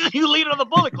is the new leader of the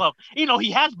Bullet Club?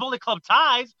 He has Bullet Club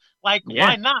ties. Like,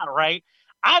 why not, right?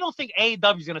 I don't think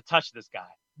AEW is gonna touch this guy.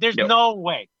 There's no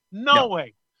way. No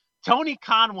way. Tony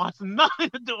Khan wants nothing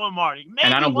to do with Marty. Maybe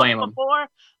and I don't blame him. Before,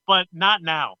 but not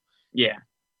now. Yeah.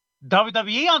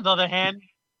 WWE, on the other hand,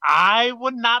 I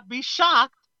would not be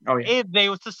shocked if they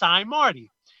was to sign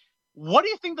Marty. What do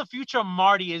you think the future of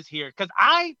Marty is here? Because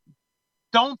I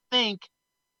don't think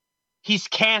he's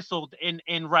canceled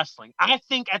in wrestling. I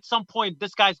think at some point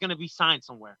this guy's going to be signed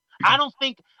somewhere. I don't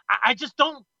think – I just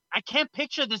don't – I can't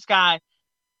picture this guy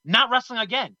not wrestling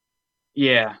again.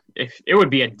 Yeah, it would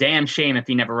be a damn shame if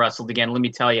he never wrestled again. Let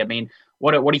me tell you. I mean,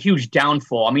 what a huge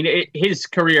downfall. I mean, his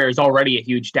career is already a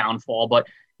huge downfall, but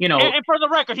and for the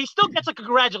record, he still gets a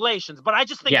congratulations. But I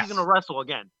just think he's going to wrestle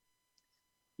again.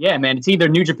 Yeah, man, it's either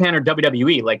New Japan or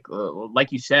WWE.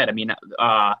 Like you said, I mean,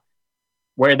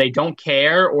 where they don't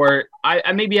care, or I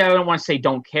don't want to say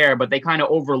don't care, but they kind of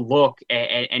overlook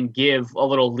and give a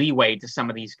little leeway to some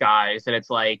of these guys. That it's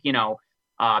like,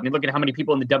 I mean, look at how many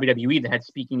people in the WWE that had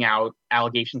speaking out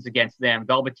allegations against them.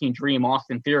 Velveteen Dream,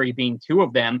 Austin Theory being two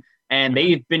of them. And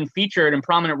they've been featured in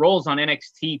prominent roles on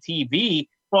NXT TV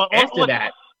after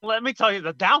that. Let me tell you,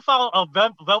 the downfall of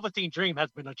Velveteen Dream has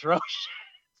been atrocious.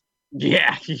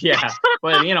 Yeah.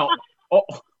 But,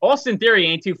 Austin Theory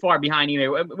ain't too far behind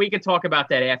either. We could talk about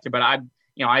that after, but I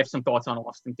have some thoughts on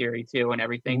Austin Theory too and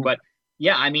everything. Mm-hmm. But,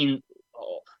 yeah, I mean,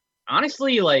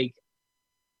 honestly, like,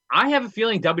 I have a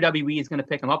feeling WWE is going to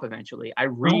pick him up eventually. I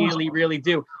really, really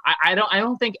do. I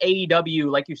don't think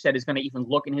AEW, like you said, is going to even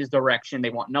look in his direction.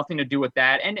 They want nothing to do with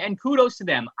that. And kudos to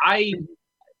them.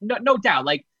 No doubt.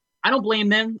 Like, I don't blame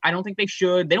them. I don't think they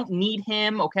should. They don't need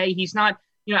him. Okay, he's not.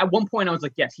 At one point I was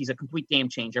like, yes, he's a complete game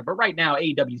changer. But right now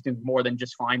AEW is doing more than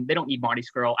just fine. They don't need Marty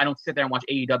Scurll. I don't sit there and watch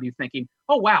AEW thinking,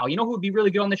 oh wow, who would be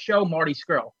really good on the show? Marty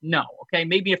Scurll. No. Okay,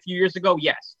 maybe a few years ago,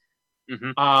 yes.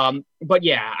 Mm-hmm. But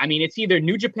yeah, I mean, it's either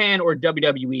New Japan or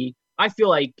WWE. I feel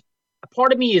like a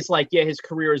part of me is like, yeah, his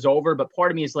career is over, but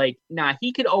part of me is like, nah,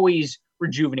 he could always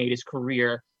rejuvenate his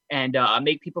career and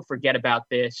make people forget about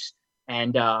this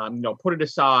and put it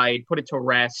aside, put it to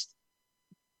rest.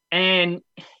 And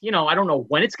I don't know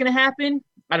when it's going to happen.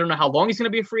 I don't know how long he's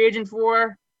going to be a free agent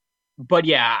for. But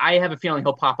yeah, I have a feeling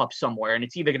he'll pop up somewhere, and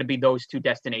it's either going to be those two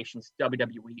destinations,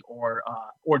 WWE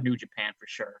or New Japan for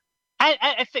sure.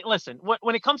 I think, listen,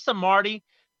 when it comes to Marty,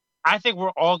 I think we're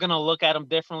all going to look at him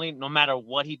differently no matter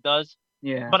what he does.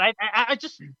 Yeah. But I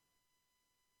just,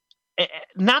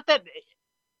 not that,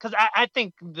 because I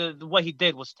think the what he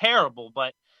did was terrible,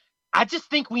 but I just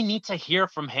think we need to hear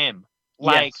from him.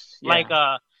 Like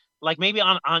maybe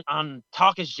on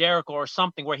Talk is Jericho or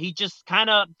something where he just kind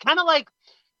of like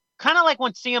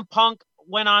when CM Punk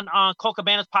went on Colt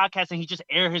Cabana's podcast and he just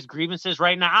aired his grievances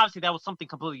right now. Obviously that was something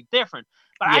completely different,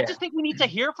 but I just think we need to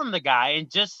hear from the guy and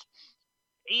just,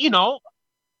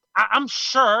 I'm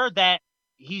sure that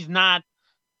he's not,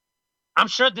 I'm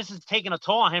sure this is taking a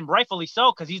toll on him, rightfully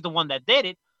so, because he's the one that did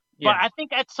it. Yeah. But I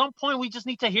think at some point we just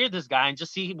need to hear this guy and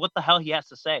just see what the hell he has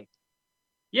to say.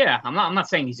 Yeah, I'm not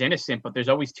saying he's innocent, but there's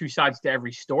always two sides to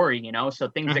every story, So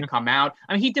things that come out.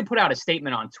 I mean, he did put out a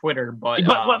statement on Twitter, but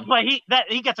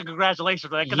he gets a congratulations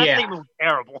for that because that statement was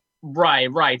terrible.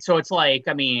 Right. So it's like,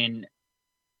 I mean,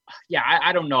 yeah,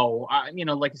 I don't know.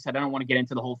 Like I said, I don't want to get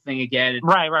into the whole thing again.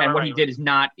 Right. And what he did is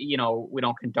not, we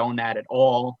don't condone that at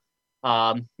all.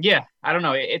 Yeah, I don't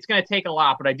know. It's going to take a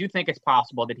lot, but I do think it's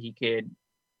possible that he could,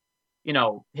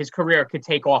 his career could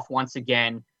take off once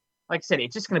again. like I said,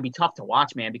 it's just going to be tough to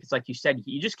watch, man, because like you said,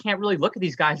 you just can't really look at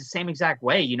these guys the same exact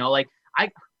way. You know, like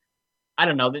I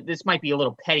don't know, this might be a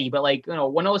little petty, but like, you know,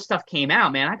 when all this stuff came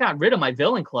out, man, I got rid of my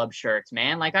Villain Club shirts,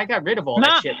 man. Like I got rid of all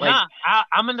that shit. Like,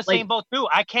 I'm in the same boat too.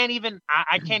 I can't even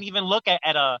look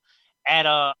at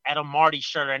a Marty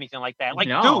shirt or anything like that. Like,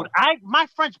 dude, my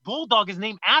French bulldog is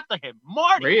named after him,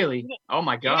 Marty. Really? Oh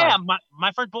my god. Yeah,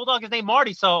 my French bulldog is named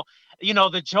Marty. So, you know,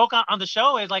 the joke on the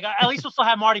show is like, at least we'll still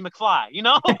have Marty McFly, you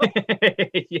know?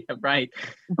 Yeah, right.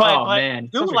 But man,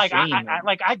 dude, like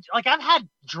I've had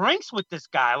drinks with this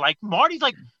guy. Like Marty's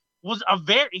like he's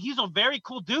a very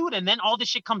cool dude, and then all this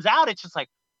shit comes out. It's just like,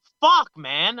 fuck,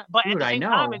 man. But dude, at the same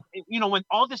time, you know, when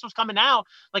all this was coming out,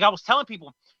 like I was telling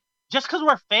people, just because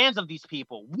we're fans of these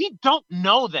people, we don't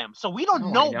know them, so we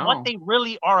don't know what they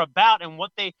really are about and what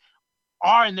they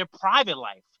are in their private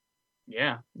life.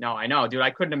 Yeah, no, I know, dude. I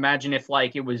couldn't imagine if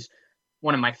like it was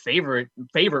one of my favorite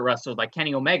wrestlers, like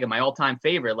Kenny Omega, my all-time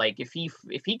favorite. Like if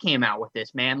he came out with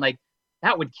this, man, like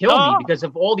that would kill me because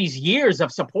of all these years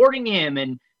of supporting him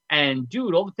and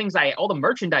dude, all the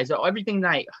merchandise, everything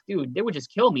dude, they would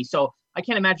just kill me. So I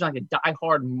can't imagine like a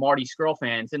diehard Marty Scurll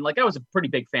fans. And like I was a pretty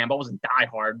big fan, but I wasn't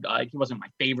diehard. He wasn't my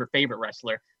favorite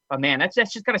wrestler. But man, that's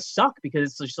just gotta suck because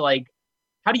it's just like,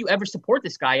 how do you ever support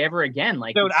this guy ever again?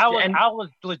 Like, dude, I was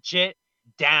legit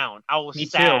down. I was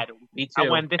sad Me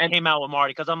too. When this came out with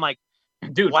Marty, because I'm like,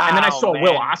 dude. Wow, and then I saw man.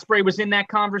 Will Ospreay was in that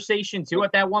conversation too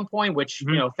at that one point, which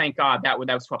you know, thank God that was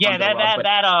swept under the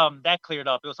rug. That cleared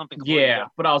up. It was something completely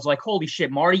different. But I was like, holy shit,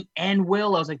 Marty and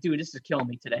Will. I was like, dude, this is killing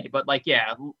me today. But like,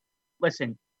 yeah,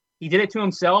 listen, he did it to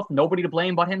himself. Nobody to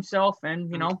blame but himself.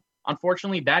 And you know,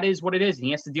 unfortunately, that is what it is. And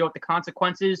he has to deal with the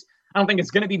consequences. I don't think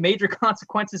it's going to be major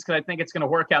consequences because I think it's going to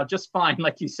work out just fine,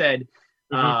 like you said.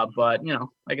 But you know,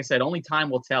 like I said, only time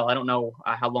will tell. I don't know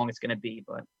how long it's going to be,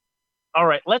 but. All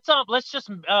right, let's just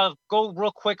go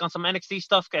real quick on some NXT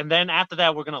stuff, and then after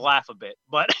that we're gonna laugh a bit.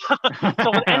 But so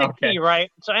with NXT, okay.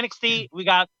 right? So NXT, we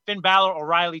got Finn Balor,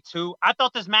 O'Reilly 2. I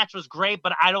thought this match was great,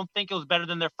 but I don't think it was better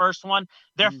than their first one.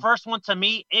 Their first one, to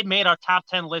me, it made our top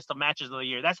 10 list of matches of the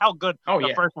year. That's how good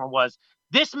the first one was.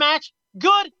 This match,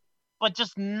 good, but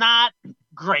just not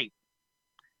great.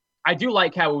 I do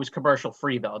like how it was commercial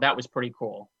free though. That was pretty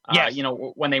cool. Yes. You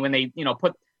know, when they you know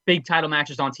put big title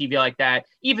matches on TV like that,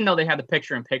 even though they had the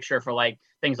picture-in-picture for like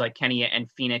things like Kenny and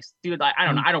Phoenix, dude, I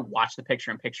don't know. I don't watch the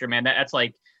picture-in-picture, man. That's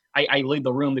like I leave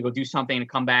the room to go do something and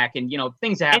come back, and you know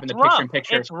things that happen in the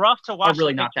picture-in-picture. It's rough to watch. Are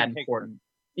really not that important.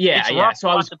 Yeah. So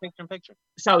I was the picture-in-picture.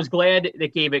 So I was glad they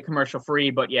gave it commercial-free,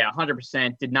 but yeah,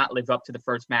 100% did not live up to the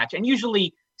first match, and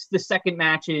usually the second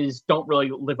matches don't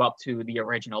really live up to the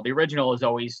original. The original is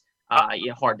always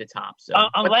hard to top. So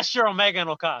unless you're Omega and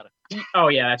Okada. Oh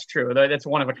yeah, that's true. That's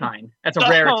one of a kind. That's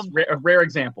a rare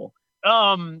example.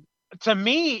 To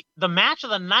me, the match of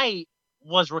the night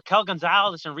was Raquel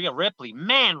Gonzalez and Rhea Ripley.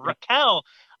 Man, Raquel,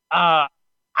 I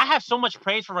have so much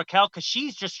praise for Raquel because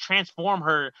she's just transformed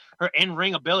her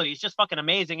in-ring ability. It's just fucking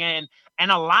amazing. And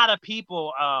a lot of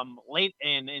people late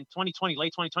in 2020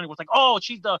 was like, oh,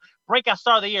 she's the breakout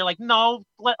star of the year. Like, no,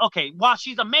 okay, while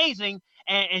she's amazing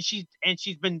and she's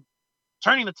been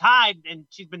turning the tide and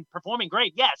she's been performing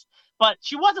great, yes, but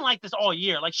she wasn't like this all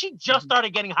year. Like she just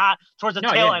started getting hot towards the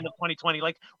tail end of 2020.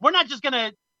 Like we're not just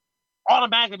gonna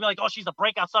automatically be like, oh, she's the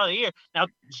breakout star of the year now.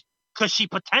 Could she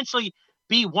potentially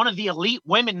be one of the elite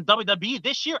women in WWE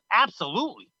this year?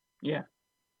 Absolutely. Yeah,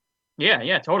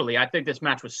 totally. I think this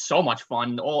match was so much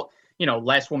fun. All, you know,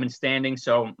 last woman standing,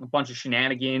 so a bunch of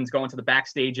shenanigans, going to the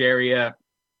backstage area.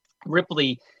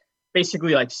 Ripley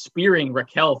basically like spearing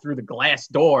Raquel through the glass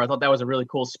door. I thought that was a really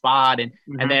cool spot. And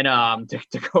then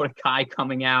Dakota Kai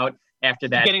coming out after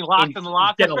that. Getting locked in the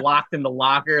locker. Getting locked in the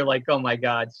locker. Like, oh my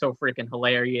God, so freaking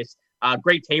hilarious.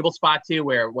 Great table spot too,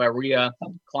 where Rhea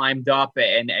climbed up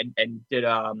and did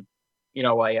a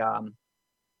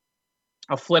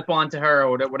flip onto her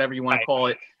or whatever you want to call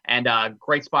it. And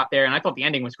great spot there. And I thought the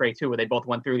ending was great too, where they both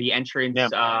went through the entrance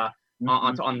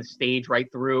on the stage right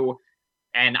through.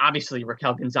 And obviously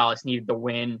Raquel Gonzalez needed the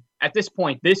win. At this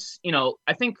point,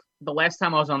 I think the last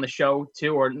time I was on the show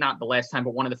too, or not the last time,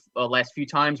 but one of the last few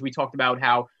times, we talked about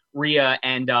how Rhea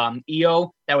and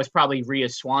Io, that was probably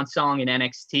Rhea's swan song in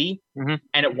NXT,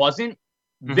 and it wasn't.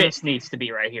 This needs to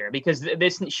be right here because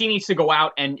she needs to go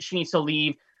out and she needs to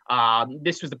leave.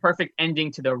 This was the perfect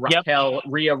ending to the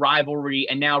Raquel-Rhea rivalry,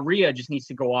 and now Rhea just needs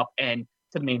to go up and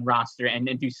to the main roster and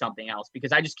do something else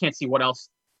because I just can't see what else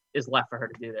is left for her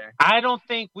to do there. I don't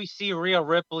think we see Rhea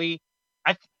Ripley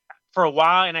for a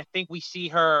while, and I think we see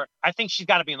her. I think she's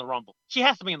got to be in the Rumble. She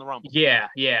has to be in the Rumble. Yeah.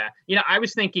 You know, I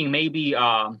was thinking maybe,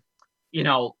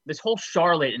 this whole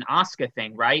Charlotte and Asuka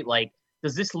thing, right? Like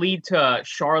does this lead to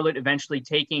Charlotte eventually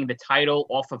taking the title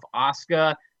off of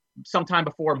Asuka sometime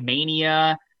before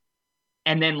Mania?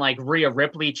 And then like Rhea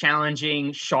Ripley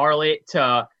challenging Charlotte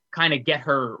to kind of get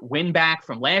her win back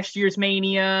from last year's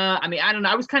Mania. I mean, I don't know.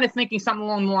 I was kind of thinking something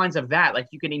along the lines of that. Like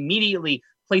you can immediately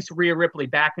place Rhea Ripley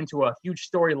back into a huge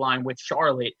storyline with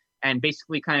Charlotte and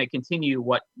basically kind of continue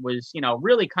what was,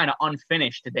 really kind of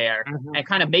unfinished there and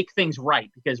kind of make things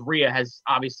right, because Rhea has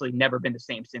obviously never been the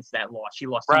same since that loss. She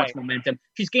lost so much momentum.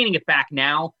 She's gaining it back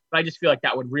now, but I just feel like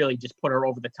that would really just put her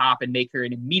over the top and make her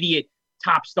an immediate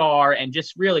top star, and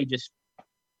just really just,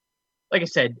 like I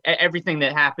said, everything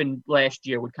that happened last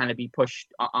year would kind of be pushed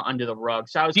under the rug.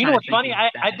 So I was. You know what's funny?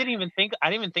 I didn't even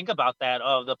think about that,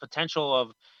 of the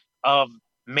potential of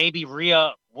maybe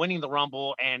Rhea winning the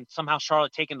Rumble and somehow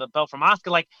Charlotte taking the belt from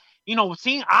Asuka. Like,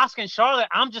 seeing Asuka and Charlotte,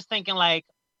 I'm just thinking like,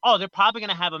 oh, they're probably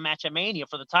gonna have a match at Mania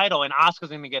for the title, and Asuka's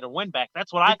gonna get a win back.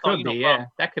 That's what I thought.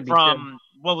 That could be from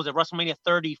what was it, WrestleMania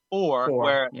 34,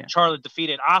 where Charlotte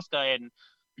defeated Asuka and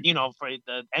for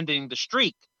the ending the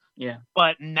streak. Yeah.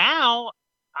 But now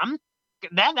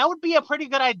that would be a pretty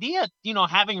good idea,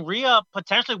 having Rhea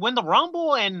potentially win the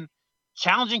Rumble and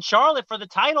challenging Charlotte for the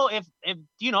title if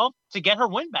to get her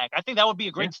win back. I think that would be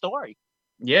a great story.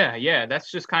 Yeah.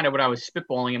 That's just kind of what I was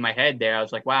spitballing in my head there. I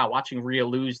was like, wow, watching Rhea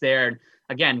lose there, and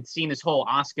again, seeing this whole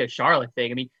Asuka Charlotte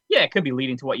thing. I mean, yeah, it could be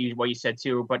leading to what you said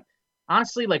too, but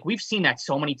honestly, like we've seen that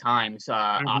so many times,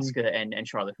 Asuka and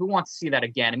Charlotte. Who wants to see that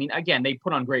again? I mean, again, they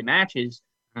put on great matches.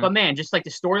 But man, just like the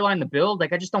storyline, the build,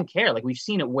 like I just don't care. Like we've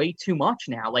seen it way too much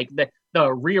now. Like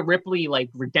the Rhea Ripley like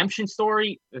redemption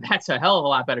story, that's a hell of a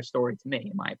lot better story to me,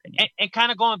 in my opinion. And kind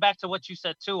of going back to what you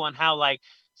said too, on how like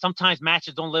sometimes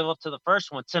matches don't live up to the first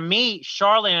one. To me,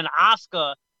 Charlotte and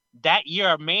Asuka that year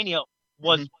of Mania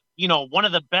was one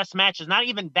of the best matches. Not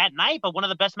even that night, but one of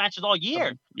the best matches all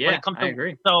year. Yeah, I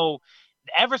agree. So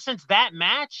ever since that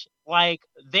match, like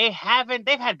they've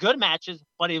had good matches,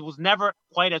 but it was never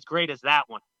quite as great as that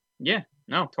one. Yeah,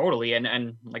 no, totally.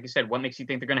 And like I said, what makes you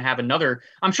think they're going to have another?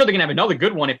 I'm sure they're going to have another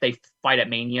good one if they fight at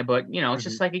Mania, but it's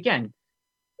just like, again,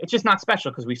 it's just not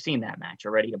special because we've seen that match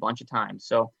already a bunch of times.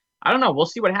 So I don't know. We'll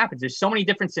see what happens. There's so many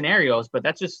different scenarios, but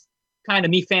that's just kind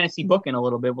of me fantasy booking a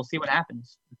little bit. We'll see what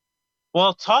happens.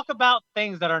 Well, talk about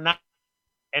things that are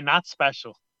not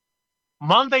special.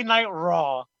 Monday Night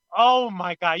Raw. Oh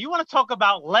my God. You want to talk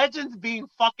about legends being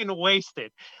fucking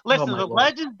wasted. Listen, the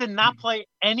legends did not play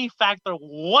any factor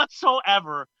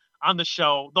whatsoever on the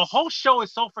show. The whole show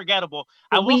is so forgettable.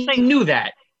 We knew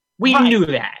that. We knew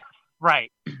that.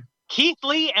 Right. Keith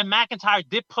Lee and McIntyre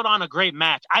did put on a great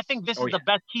match. I think this is the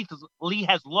best Keith Lee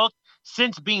has looked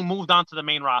since being moved on to the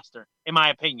main roster, in my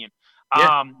opinion.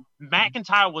 Yeah.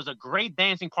 McIntyre was a great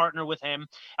dancing partner with him.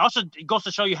 Also, it goes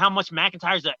to show you how much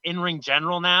McIntyre's an in-ring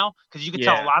general now, because you could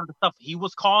tell a lot of the stuff he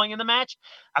was calling in the match.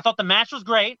 I thought the match was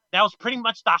great. That was pretty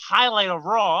much the highlight of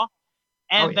Raw.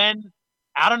 And then,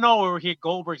 out of nowhere, we hear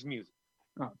Goldberg's music.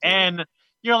 And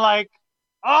you're like,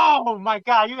 oh my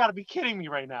God, you got to be kidding me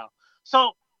right now.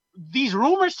 So these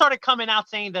rumors started coming out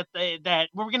saying that that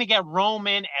we're going to get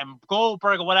Roman and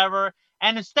Goldberg or whatever.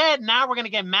 And instead, now we're going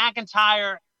to get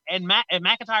McIntyre and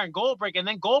McIntyre and Goldberg, and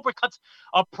then Goldberg cuts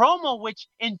a promo, which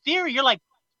in theory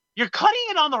you're cutting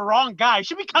it on the wrong guy. You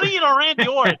should be cutting it on Randy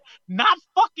Orton, not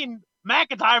fucking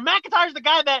McIntyre. McIntyre's the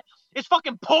guy that is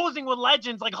fucking posing with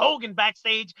legends like Hogan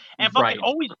backstage and fucking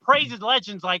always praises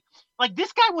legends. Like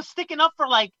this guy was sticking up for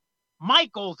like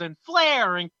Michaels and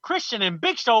Flair and Christian and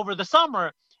Big Show over the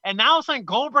summer, and now all of a sudden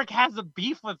Goldberg has a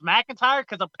beef with McIntyre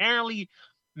because apparently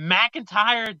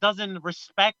McIntyre doesn't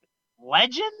respect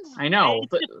legends. I know,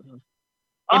 but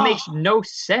it makes no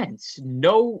sense.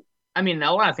 I mean,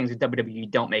 a lot of things at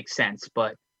WWE don't make sense,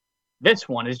 but this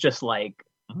one is just like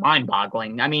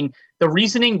mind-boggling. I mean, the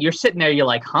reasoning, you're sitting there, you're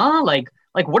like, huh? Like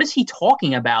what is he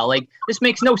talking about? Like, this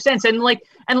makes no sense. And like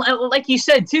you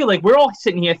said too, like we're all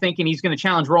sitting here thinking he's going to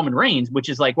challenge Roman Reigns, which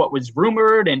is like what was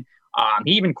rumored, and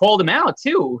he even called him out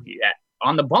too.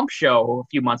 On the Bump show a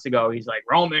few months ago, he's like,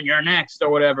 Roman, you're next,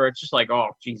 or whatever. It's just like, oh,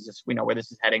 Jesus, we know where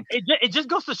this is heading. It just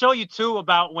goes to show you, too,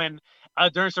 about when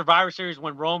during Survivor Series,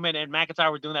 when Roman and McIntyre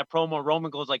were doing that promo,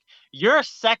 Roman goes like, you're a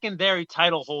secondary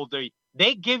title holder.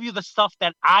 They give you the stuff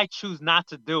that I choose not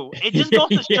to do. It just goes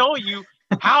to show you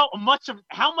how much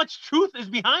truth is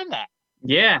behind that.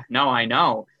 Yeah, no, I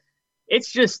know.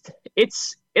 It's just,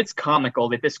 it's comical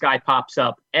that this guy pops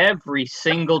up every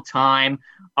single time.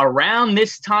 Around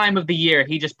this time of the year,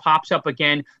 he just pops up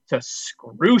again to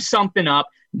screw something up.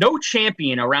 No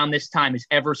champion around this time is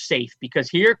ever safe, because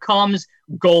here comes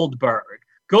Goldberg.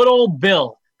 Good old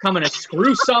Bill coming to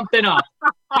screw something up.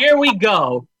 Here we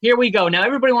go. Now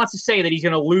everybody wants to say that he's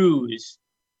going to lose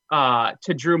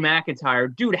to Drew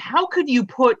McIntyre. Dude, how could you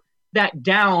put that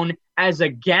down as a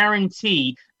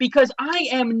guarantee? Because I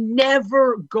am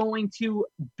never going to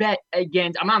bet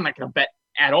against. I'm not going to bet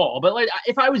at all. But like,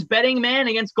 if I was betting, man,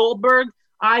 against Goldberg,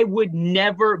 I would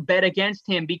never bet against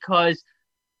him because,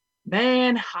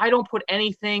 man, I don't put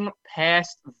anything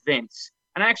past Vince.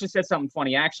 And I actually said something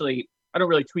funny. Actually, I don't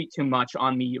really tweet too much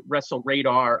on the Wrestle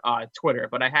Radar Twitter,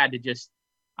 but I had to just.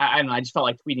 I don't know. I just felt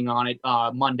like tweeting on it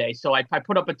Monday. So I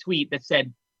put up a tweet that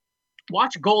said,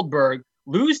 watch Goldberg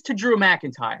lose to Drew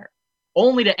McIntyre,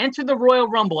 only to enter the Royal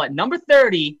Rumble at number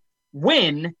 30,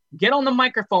 win, get on the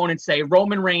microphone and say,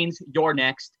 Roman Reigns, you're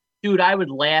next. Dude, I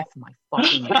would laugh my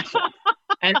fucking ass off.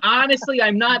 And honestly,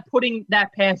 I'm not putting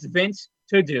that past Vince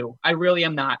to do. I really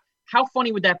am not. How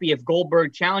funny would that be if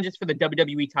Goldberg challenges for the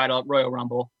WWE title at Royal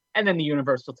Rumble and then the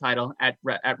Universal title at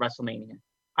WrestleMania?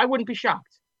 I wouldn't be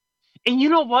shocked. And you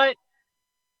know what?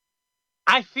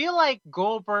 I feel like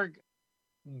Goldberg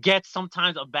gets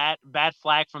sometimes a bad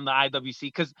flag from the IWC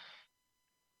because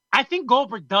I think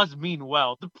Goldberg does mean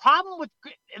well. The problem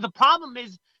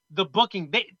is the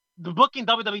booking. The booking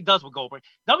WWE does with Goldberg.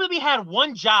 WWE had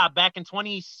one job back in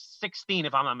 2016,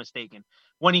 if I'm not mistaken,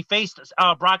 when he faced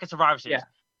Brock at Survivor Series.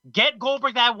 Yeah. Get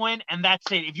Goldberg that win, and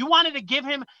that's it. If you wanted to give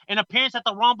him an appearance at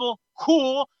the Rumble,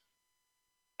 cool.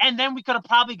 And then we could have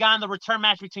probably gotten the return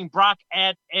match between Brock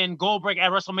and Goldberg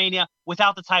at WrestleMania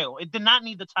without the title. It did not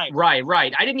need the title.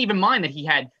 Right. I didn't even mind that he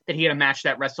had a match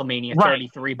at WrestleMania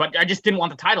 33, but I just didn't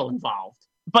want the title involved.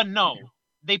 But no,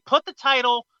 they put the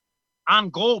title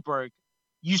on Goldberg.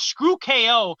 You screw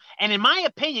KO, and in my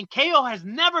opinion, KO has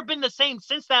never been the same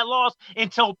since that loss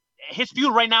until his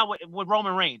feud right now with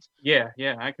Roman Reigns. Yeah.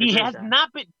 He has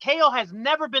not been. KO has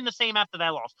never been the same after that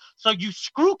loss. So you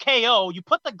screw KO, you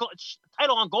put the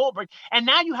title on Goldberg, and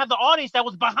now you have the audience that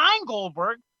was behind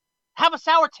Goldberg have a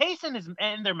sour taste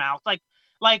in their mouth.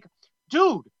 Like,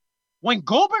 dude, when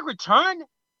Goldberg returned,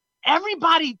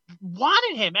 everybody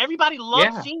wanted him. Everybody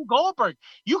loved seeing Goldberg.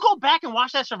 You go back and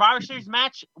watch that Survivor Series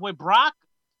match with Brock,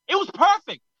 it was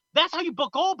perfect. That's how you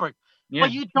book Goldberg. Yeah.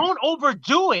 But you don't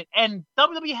overdo it. And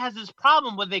WWE has this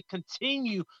problem where they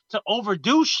continue to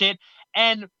overdo shit.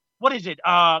 And what is it?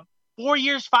 5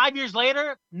 years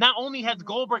later, not only has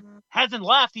Goldberg hasn't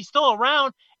left, he's still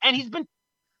around, and he's been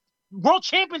world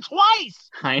champion twice.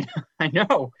 I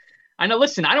know.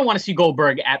 Listen, I don't want to see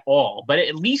Goldberg at all, but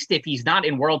at least if he's not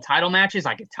in world title matches,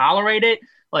 I could tolerate it.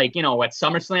 Like, at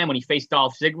SummerSlam when he faced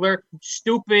Dolph Ziggler,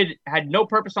 stupid, had no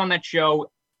purpose on that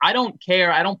show. I don't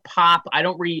care. I don't pop. I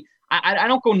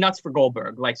don't go nuts for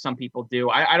Goldberg like some people do.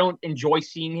 I don't enjoy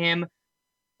seeing him.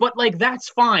 But, that's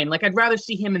fine. I'd rather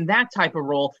see him in that type of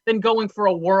role than going for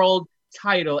a world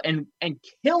title and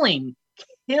killing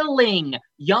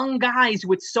young guys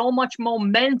with so much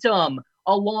momentum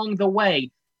along the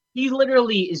way. He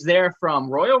literally is there from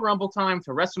Royal Rumble time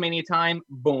to WrestleMania time.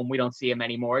 Boom, we don't see him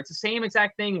anymore. It's the same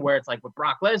exact thing where it's like with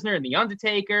Brock Lesnar and The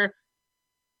Undertaker.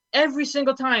 Every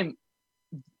single time,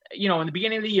 in the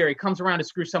beginning of the year, he comes around to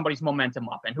screw somebody's momentum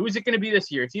up. And who is it going to be this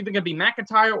year? It's either going to be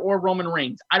McIntyre or Roman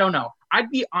Reigns. I don't know. I'd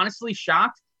be honestly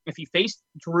shocked if he faced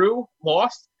Drew,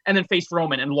 lost, and then faced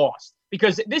Roman and lost.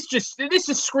 Because this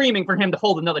is screaming for him to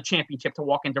hold another championship to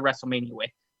walk into WrestleMania with.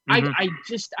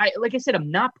 Mm-hmm. Like I said,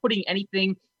 I'm not putting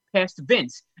anything past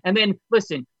Vince. And then,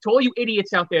 listen, to all you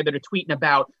idiots out there that are tweeting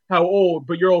about how,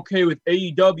 but you're okay with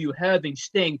AEW having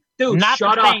Sting. Dude,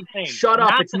 shut up. Shut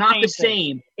up. It's not the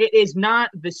same. It is not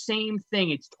the same thing.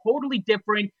 It's totally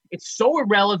different. It's so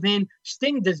irrelevant.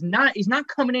 Sting is not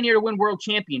coming in here to win world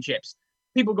championships.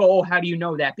 People go, how do you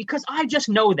know that? Because I just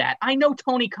know that. I know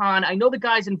Tony Khan. I know the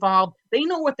guys involved. They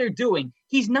know what they're doing.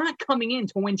 He's not coming in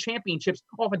to win championships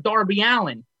off of Darby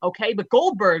Allin, okay? But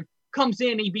Goldberg comes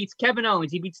in, he beats Kevin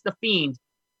Owens, he beats The Fiend.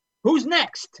 Who's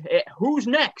next? Who's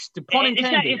next? Pun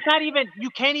intended. It's not even, you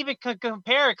can't even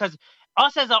compare it because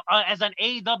us as an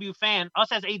AEW fan,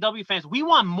 us as AEW fans, we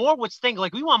want more with Sting.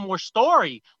 We want more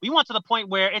story. We want to the point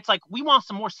where it's we want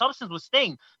some more substance with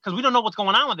Sting because we don't know what's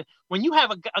going on with it. When you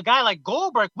have a guy like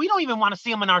Goldberg, we don't even want to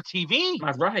see him on our TV.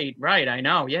 Right. I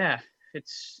know. Yeah.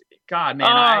 It's God, man.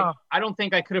 I don't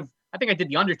think I could have. I think I did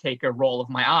the Undertaker roll of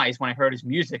my eyes when I heard his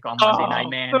music on Monday night,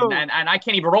 man. And I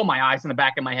can't even roll my eyes in the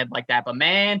back of my head like that. But,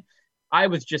 man, I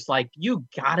was just like, you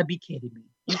got to be kidding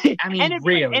me. I mean,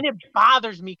 really. And it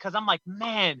bothers me because I'm like,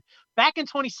 man, back in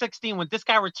 2016 when this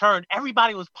guy returned,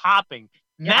 everybody was popping.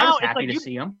 Yeah, now I was happy to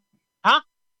see him. Huh?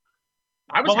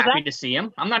 I was happy to see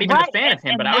him. I'm not even a fan of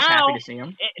him, but I was happy to see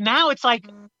him. Now it's like,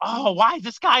 why is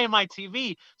this guy in my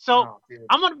TV? So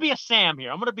I'm going to be a Sam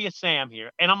here.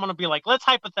 And I'm going to be like, let's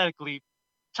hypothetically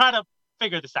try to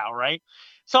figure this out, right?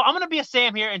 So I'm gonna be a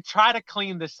Sam here and try to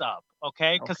clean this up,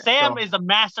 okay? Because Sam is a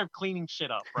master of cleaning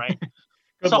shit up, right?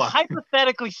 So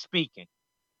hypothetically speaking,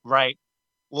 right?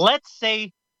 Let's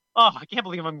say, oh, I can't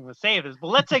believe I'm going to say this, but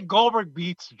let's say Goldberg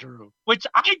beats Drew, which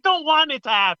I don't want it to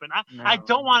happen. I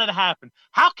don't want it to happen.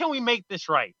 How can we make this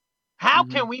right? How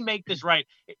can we make this right?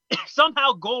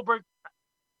 Somehow Goldberg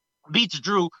beats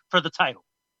Drew for the title.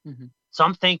 So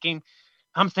I'm thinking,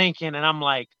 and I'm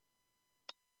like,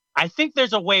 I think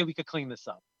there's a way we could clean this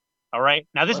up. All right.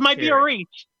 Now this might be a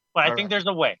reach, but I think there's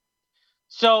a way.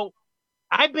 So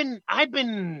I've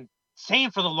been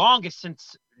saying for the longest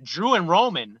since Drew and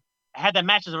Roman had that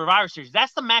match as a Survivor Series.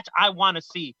 That's the match I want to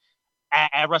see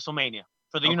at WrestleMania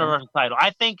for the Universal title.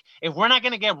 I think if we're not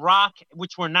going to get Rock,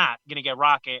 which we're not going to get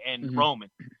Rock and Roman,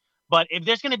 but if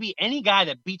there's going to be any guy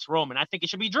that beats Roman, I think it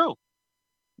should be Drew.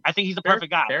 I think he's the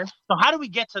perfect guy. So how do we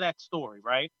get to that story,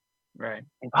 right? Right.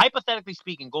 If, hypothetically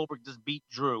speaking, Goldberg just beat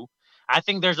Drew, I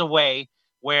think there's a way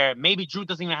where maybe Drew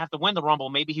doesn't even have to win the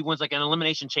Rumble. Maybe he wins like an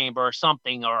Elimination Chamber or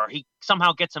something, or he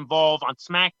somehow gets involved on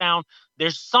SmackDown.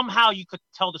 There's somehow you could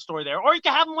tell the story there, or you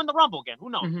could have him win the Rumble again.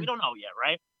 Who knows? We don't know yet,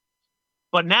 right?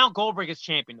 But now Goldberg is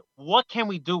champion. What can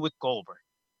we do with Goldberg?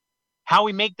 How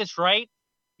we make this right?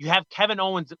 You have Kevin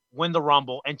Owens win the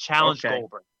Rumble and challenge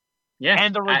Goldberg. Yeah.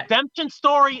 And the redemption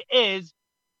story is,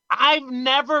 I've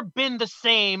never been the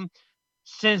same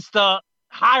since the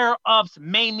higher-ups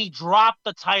made me drop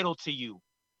the title to you.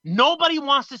 Nobody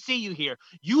wants to see you here.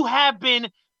 You have been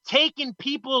taking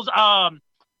people's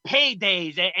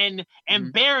paydays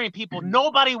and burying people.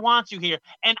 Nobody wants you here.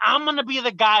 And I'm going to be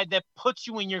the guy that puts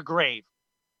you in your grave.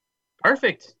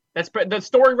 Perfect. The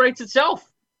story writes itself.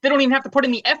 They don't even have to put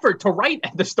in the effort to write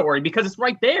the story because it's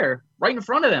right there, right in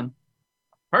front of them.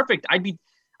 Perfect. I'd be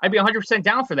 100%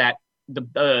 down for that.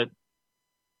 The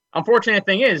unfortunate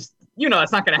thing is,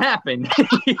 it's not going to happen.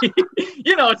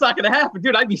 It's not going to happen.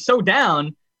 Dude, I'd be so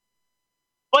down.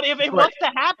 But if it was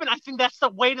to happen, I think that's the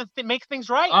way to make things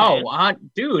right.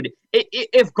 Dude,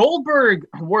 if Goldberg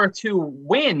were to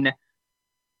win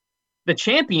the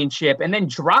championship and then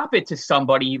drop it to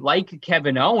somebody like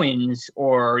Kevin Owens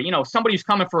or, somebody who's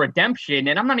coming for redemption,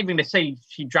 and I'm not even going to say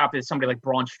she dropped it to somebody like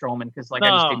Braun Strowman because, I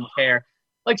just didn't care.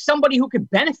 Like somebody who could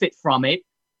benefit from it,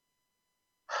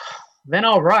 then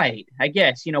all right, I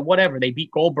guess, whatever. They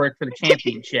beat Goldberg for the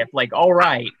championship. Like, all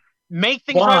right. Make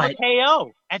things right with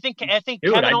KO. I think dude,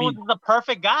 Kevin Owens is the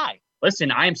perfect guy.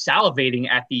 Listen, I am salivating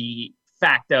at the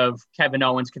fact of Kevin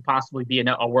Owens could possibly be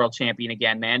a world champion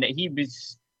again, man. He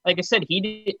was, like I said,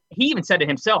 he even said it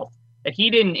himself that he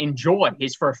didn't enjoy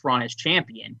his first run as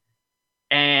champion.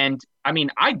 And, I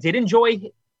mean, I did enjoy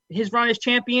his run as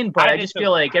champion, but I just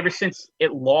feel like ever since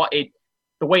the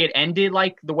way it ended,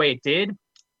 like the way it did,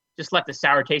 just left a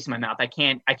sour taste in my mouth. I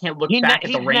can't look back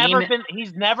at the reign.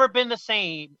 He's never been the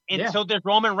same until this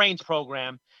Roman Reigns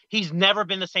program. He's never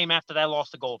been the same after that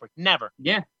loss to Goldberg. Never.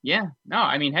 Yeah. No,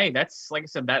 I mean, hey, that's like I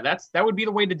said, that would be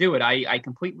the way to do it. I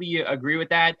completely agree with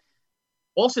that.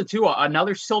 Also, too,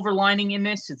 another silver lining in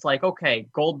this, it's like, okay,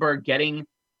 Goldberg getting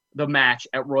the match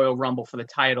at Royal Rumble for the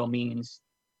title means,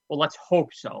 well, let's hope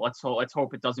so. Let's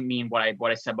hope it doesn't mean what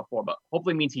I said before, but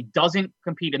hopefully it means he doesn't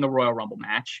compete in the Royal Rumble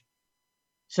match.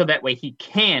 So that way he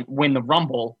can't win the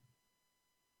Rumble.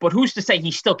 But who's to say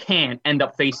he still can't end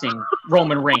up facing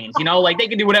Roman Reigns? Like they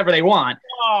can do whatever they want.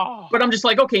 Oh. But I'm just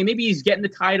like, okay, maybe he's getting the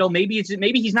title. Maybe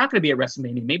he's not going to be at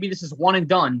WrestleMania. Maybe this is one and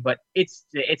done. But it's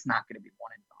not going to be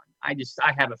one and done.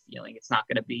 I have a feeling it's not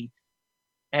going to be.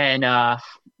 And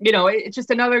it's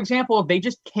just another example of they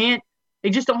just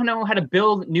don't know how to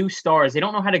build new stars. They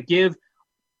don't know how to give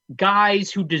guys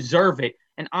who deserve it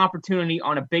an opportunity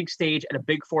on a big stage at a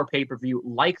big 4 pay-per-view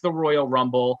like the Royal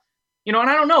Rumble. And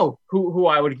I don't know who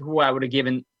I would have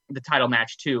given the title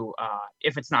match to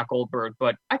if it's not Goldberg,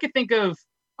 but I could think of,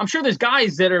 I'm sure there's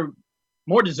guys that are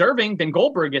more deserving than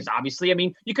Goldberg is, obviously. I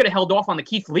mean, you could have held off on the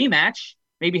Keith Lee match,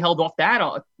 maybe held off that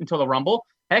until the Rumble.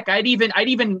 Heck, I'd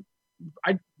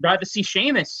rather see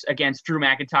Sheamus against Drew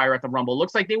McIntyre at the Rumble.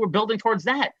 Looks like they were building towards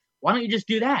that. Why don't you just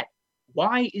do that?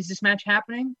 Why is this match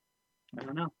happening? I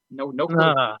don't know. No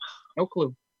clue. No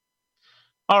clue.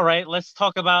 All right, let's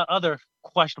talk about other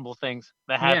questionable things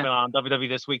that happened on WWE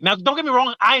this week. Now, don't get me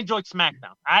wrong. I enjoyed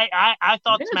SmackDown. I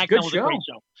thought SmackDown was a great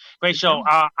show. Great show.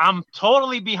 I'm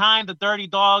totally behind the Dirty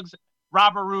Dogs,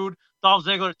 Robert Roode, Dolph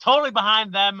Ziggler. Totally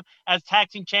behind them as tag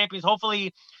team champions.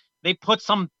 Hopefully, they put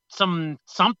something.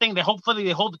 Hopefully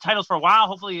they hold the titles for a while.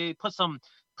 Hopefully, they put some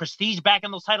prestige back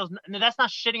in those titles. That's not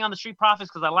shitting on the Street Profits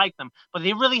because I like them, but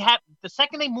they really have. The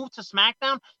second they moved to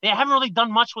SmackDown, they haven't really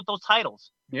done much with those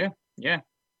titles. Yeah.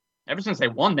 Ever since they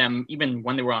won them, even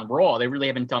when they were on Raw, they really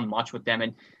haven't done much with them.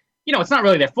 And it's not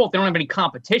really their fault. They don't have any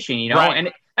competition, Right.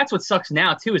 And that's what sucks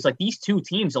now too. Is like these two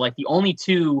teams are like the only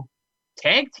two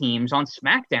tag teams on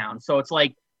SmackDown. So it's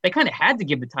like they kind of had to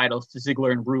give the titles to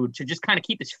Ziggler and Rude to just kind of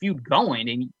keep this feud going.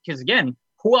 And because again,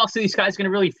 who else are these guys going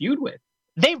to really feud with?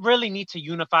 They really need to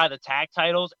unify the tag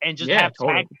titles and just have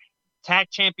totally. tag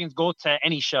champions go to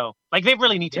any show. Like they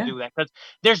really need to do that because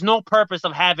there's no purpose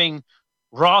of having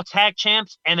Raw tag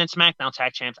champs and then SmackDown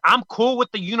tag champs. I'm cool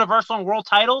with the Universal and World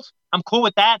titles. I'm cool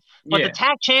with that. But the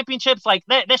tag championships, like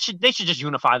they should just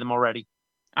unify them already.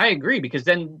 I agree, because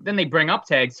then they bring up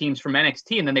tag teams from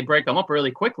NXT and then they break them up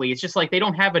really quickly. It's just like they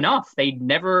don't have enough. They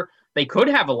could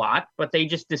have a lot, but they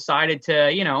just decided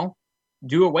to,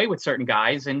 do away with certain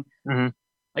guys. And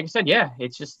like I said,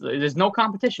 it's just there's no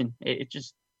competition. It's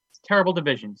just terrible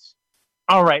divisions.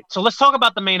 All right, so let's talk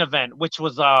about the main event, which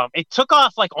was it took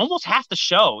off like almost half the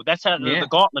show. That's the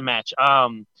gauntlet match.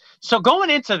 So going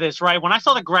into this, right, when I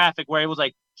saw the graphic where it was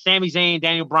like Sami Zayn,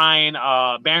 Daniel Bryan,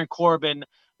 Baron Corbin,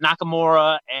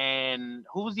 Nakamura, and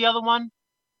who was the other one?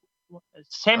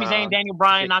 Sami Zayn, Daniel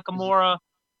Bryan, Nakamura,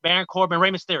 Baron Corbin,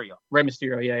 Rey Mysterio. Rey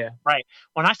Mysterio, yeah. Right.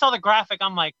 When I saw the graphic,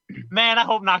 I'm like, man, I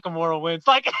hope Nakamura wins.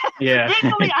 Like, yeah.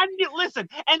 visually, listen,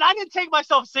 and I didn't take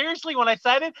myself seriously when I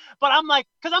said it, but I'm like,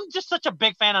 because I'm just such a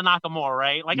big fan of Nakamura,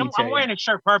 right? Like, I'm wearing his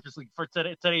shirt purposely for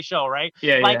today's show, right?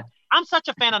 Yeah, I'm such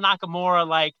a fan of Nakamura.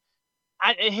 Like,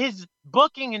 his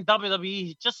booking in WWE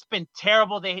has just been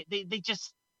terrible. They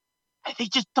just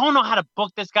don't know how to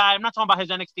book this guy. I'm not talking about his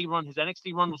NXT run. His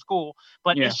NXT run was cool,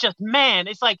 but it's just, man,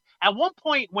 it's like at one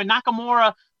point when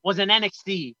Nakamura was in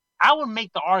NXT, I would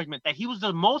make the argument that he was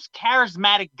the most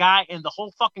charismatic guy in the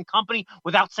whole fucking company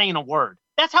without saying a word.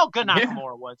 That's how good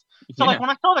Nakamura was. So like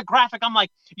when I saw the graphic, I'm like,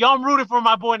 yo, I'm rooting for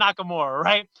my boy Nakamura,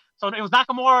 right? So it was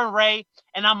Nakamura and Ray,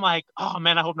 and I'm like, oh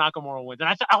man, I hope Nakamura wins. And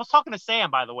I was talking to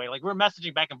Sam, by the way, like we were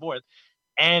messaging back and forth,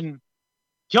 and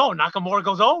yo, Nakamura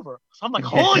goes over. So I'm like,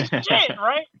 holy shit,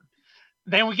 right?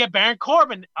 Then we get Baron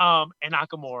Corbin and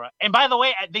Nakamura. And by the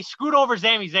way, they screwed over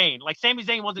Sami Zayn. Like, Sami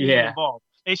Zayn wasn't even involved.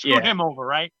 They screwed him over,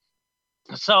 right?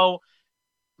 So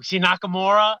we see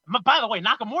Nakamura. By the way,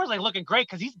 Nakamura's, like, looking great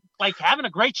because he's, like, having a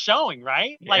great showing,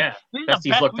 right? Yeah, like, best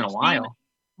he's looked in a while.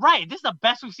 Right. This is the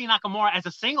best we've seen Nakamura as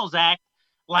a singles act,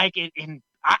 like, in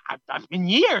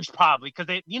years, probably,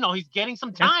 because, he's getting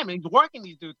some time and he's working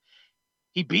these dudes.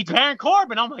 He beats Baron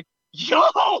Corbin. I'm like, yo,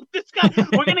 this guy,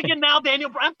 we're going to get now Daniel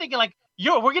Bryan. I'm thinking like,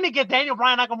 yo, we're going to get Daniel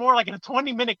Bryan Nakamura like in a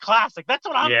 20-minute classic. That's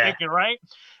what I'm thinking, right?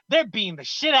 They're beating the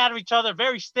shit out of each other,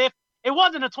 very stiff. It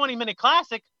wasn't a 20-minute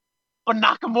classic, but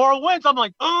Nakamura wins. I'm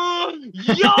like,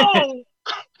 yo.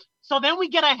 So then we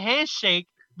get a handshake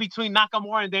between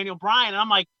Nakamura and Daniel Bryan. And I'm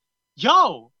like,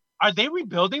 yo, are they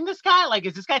rebuilding this guy? Like,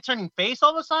 is this guy turning face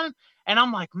all of a sudden? And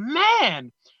I'm like,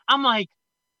 man,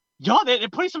 yo, they're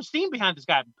putting some steam behind this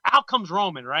guy. Out comes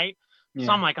Roman, right? Yeah.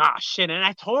 So I'm like, shit. And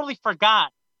I totally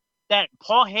forgot that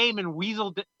Paul Heyman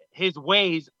weaseled his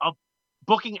ways of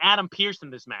booking Adam Pearce in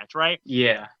this match, right?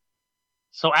 Yeah.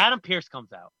 So Adam Pearce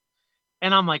comes out.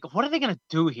 And I'm like, what are they going to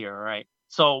do here, right?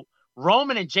 So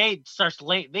Roman and Jade starts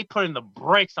late. They put in the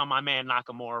brakes on my man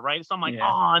Nakamura, right? So I'm like,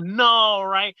 oh, no,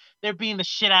 right? They're beating the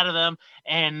shit out of them.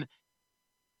 And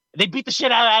they beat the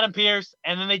shit out of Adam Pearce,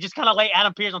 and then they just kind of lay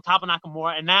Adam Pearce on top of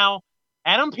Nakamura. And now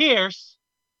Adam Pearce,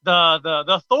 the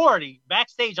authority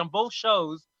backstage on both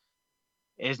shows,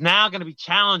 is now going to be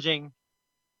challenging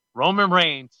Roman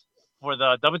Reigns for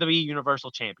the WWE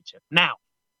Universal Championship. Now,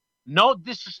 no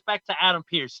disrespect to Adam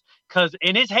Pearce, because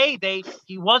in his heyday,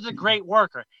 he was a great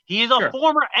worker. He is a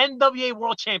former NWA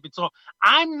World Champion. So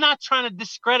I'm not trying to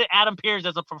discredit Adam Pearce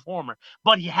as a performer,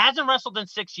 but he hasn't wrestled in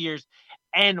 6 years.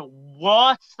 And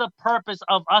what's the purpose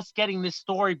of us getting this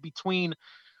story between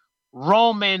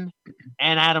Roman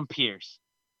and Adam Pearce?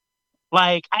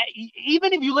 Like,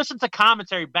 even if you listen to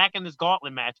commentary back in this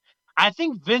gauntlet match, I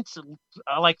think Vince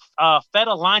fed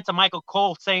a line to Michael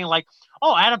Cole saying like,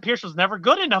 "Oh, Adam Pearce was never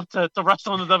good enough to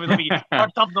wrestle in the WWE," or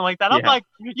something like that. I'm like,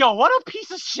 "Yo, what a piece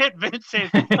of shit Vince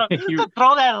is to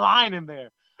throw that line in there."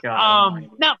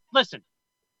 Now, listen,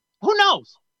 who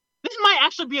knows? This might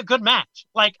actually be a good match.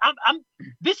 Like,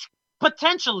 this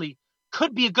potentially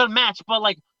could be a good match, but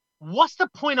like, what's the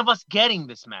point of us getting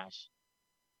this match?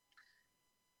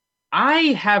 I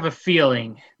have a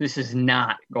feeling this is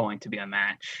not going to be a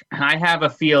match. I have a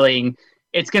feeling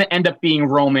it's going to end up being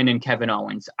Roman and Kevin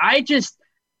Owens.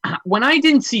 When I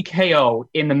didn't see KO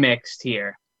in the mix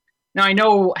here, now I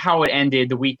know how it ended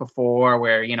the week before,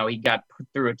 where he got put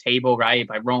through a table, right,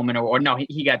 by Roman, or no,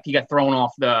 he got thrown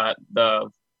off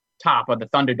the top of the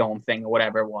Thunderdome thing or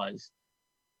whatever it was.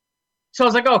 So I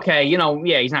was like, okay,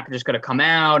 he's not just going to come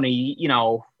out, and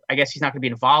I guess he's not going to be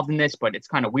involved in this, but it's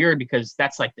kind of weird because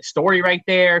that's like the story right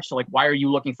there. So like, why are you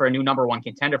looking for a new number one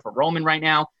contender for Roman right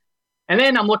now? And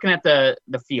then I'm looking at the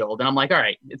field and I'm like, all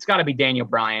right, it's got to be Daniel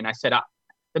Bryan. I said,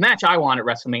 the match I want at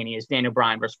WrestleMania is Daniel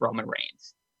Bryan versus Roman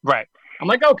Reigns. Right. I'm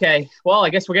like, okay, well, I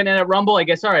guess we're getting it at Rumble. I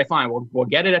guess, all right, fine. We'll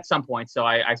get it at some point. So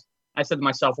I said to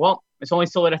myself, well, this only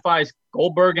solidifies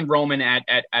Goldberg and Roman at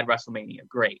WrestleMania.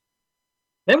 Great.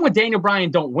 Then when Daniel Bryan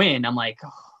don't win, I'm like,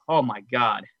 oh my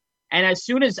God. And as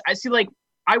soon as I see, like,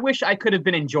 I wish I could have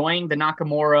been enjoying the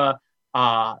Nakamura,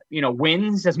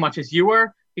 wins as much as you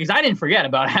were, because I didn't forget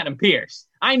about Adam Pearce.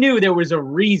 I knew there was a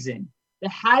reason. There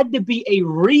had to be a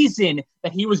reason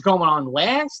that he was going on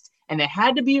last, and there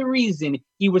had to be a reason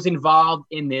he was involved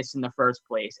in this in the first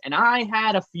place. And I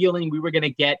had a feeling we were going to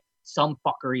get some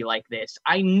fuckery like this.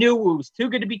 I knew it was too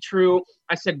good to be true.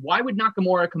 I said, why would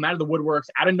Nakamura come out of the woodworks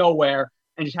out of nowhere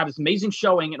and just have this amazing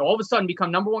showing and all of a sudden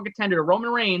become number one contender to Roman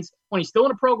Reigns when he's still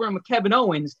in a program with Kevin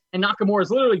Owens and Nakamura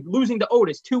is literally losing to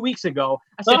Otis 2 weeks ago?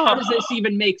 I said, how does this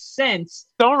even make sense?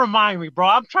 Don't remind me, bro.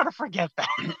 I'm trying to forget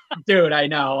that. Dude, I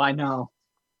know.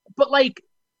 But, like,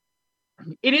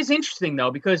 it is interesting,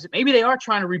 though, because maybe they are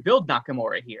trying to rebuild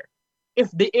Nakamura here.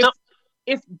 If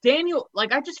Daniel,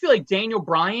 like, I just feel like Daniel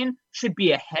Bryan should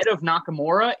be ahead of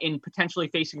Nakamura in potentially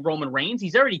facing Roman Reigns.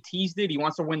 He's already teased it. He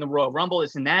wants to win the Royal Rumble,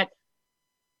 this and that.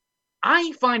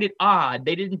 I find it odd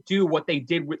they didn't do what they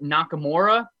did with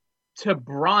Nakamura to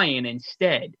Bryan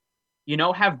instead. You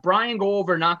know, have Bryan go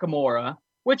over Nakamura,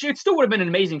 which it still would have been an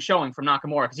amazing showing from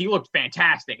Nakamura because he looked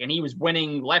fantastic and he was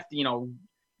winning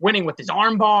winning with his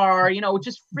armbar,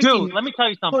 just freaking. Dude, let me tell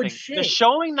you something. The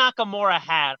showing Nakamura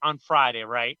had on Friday,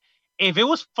 right? If it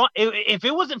was fun, if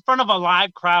it was in front of a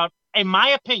live crowd, in my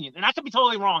opinion, and I could be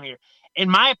totally wrong here, in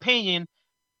my opinion,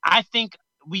 I think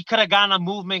we could have gotten a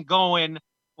movement going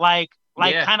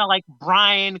kind of like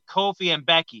Bryan, Kofi, and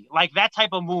Becky, like that type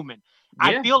of movement.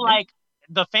 Yeah, I feel like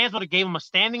the fans would have gave him a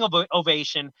standing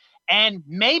ovation, and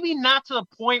maybe not to the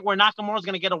point where Nakamura is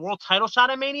going to get a world title shot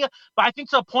at Mania, but I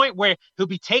think to a point where he'll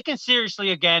be taken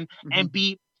seriously again and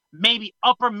be maybe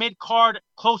upper mid card,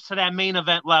 close to that main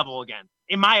event level again.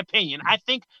 In my opinion, I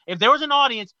think if there was an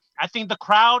audience, I think the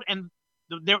crowd and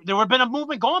there would have been a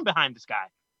movement going behind this guy.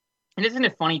 And isn't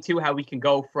it funny, too, how we can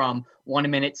go from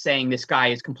 1 minute saying this guy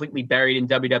is completely buried in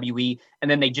WWE, and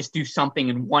then they just do something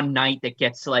in one night that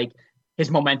gets, like,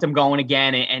 his momentum going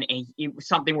again, and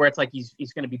something where it's like he's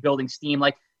going to be building steam.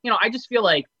 Like, I just feel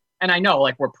like, and I know,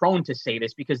 like, we're prone to say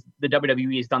this because the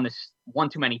WWE has done this one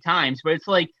too many times, but it's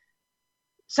like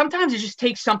sometimes it just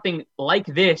takes something like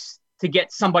this to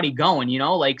get somebody going,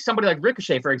 Like somebody like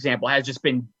Ricochet, for example, has just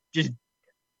been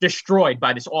destroyed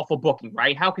by this awful booking,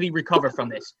 right? How could he recover from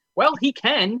this? Well, he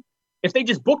can if they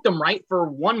just booked him right for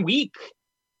 1 week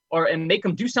and make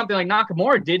him do something like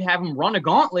Nakamura did, have him run a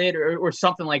gauntlet or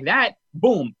something like that.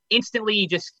 Boom, instantly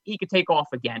he could take off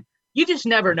again. You just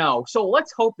never know. So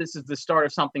let's hope this is the start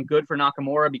of something good for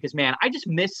Nakamura because, man, I just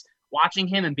miss watching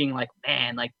him and being like,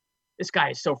 man, like this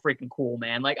guy is so freaking cool,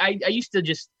 man. Like I used to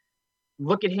just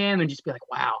look at him and just be like,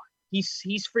 wow, he's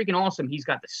freaking awesome. He's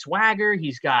got the swagger.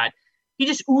 He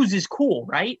just oozes cool,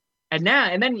 right? And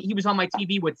then he was on my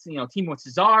TV with, teaming with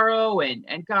Cesaro,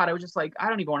 and God, I was just like, I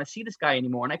don't even want to see this guy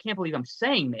anymore, and I can't believe I'm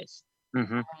saying this.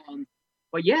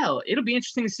 But yeah, it'll be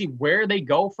interesting to see where they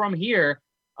go from here.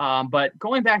 But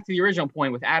going back to the original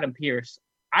point with Adam Pearce,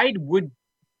 I'm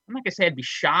not gonna say I'd be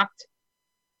shocked,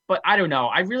 but I don't know.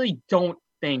 I really don't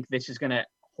think this is gonna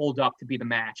hold up to be the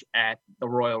match at the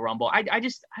Royal Rumble. I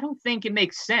don't think it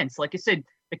makes sense. Like I said,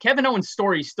 the Kevin Owens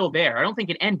story is still there. I don't think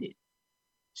it ended.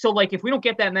 So, like, if we don't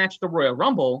get that match at the Royal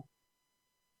Rumble,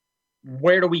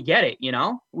 where do we get it,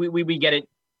 We get it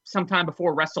sometime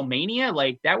before WrestleMania?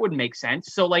 Like, that wouldn't make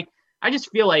sense. So, like, I just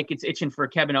feel like it's itching for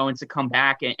Kevin Owens to come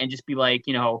back and just be like,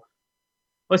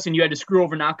 listen, you had to screw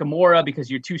over Nakamura because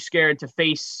you're too scared to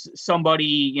face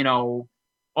somebody,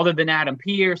 other than Adam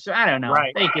Pearce. I don't know.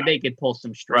 Right. They could pull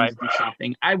some strings or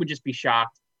something. I would just be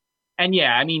shocked. And,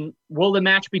 yeah, I mean, will the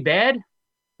match be bad?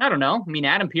 I don't know. I mean,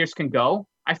 Adam Pearce can go.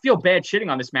 I feel bad shitting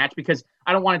on this match because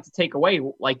I don't want it to take away,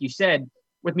 like you said,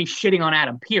 with me shitting on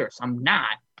Adam Pearce. I'm not.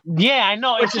 Yeah, I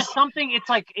know. It's just something.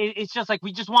 It's just like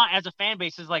we just want as a fan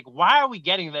base is like, why are we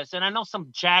getting this? And I know some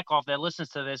jack off that listens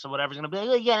to this or whatever is gonna be like,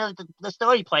 oh, yeah, let the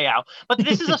story play out. But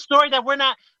this is a story that we're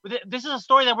not. This is a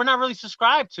story that we're not really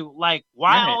subscribed to. Like,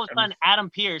 why all of a sudden Adam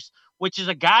Pearce, which is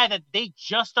a guy that they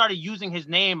just started using his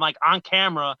name like on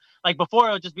camera. Like before,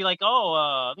 it would just be like,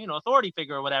 authority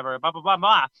figure or whatever. Blah blah blah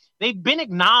blah. They've been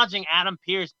acknowledging Adam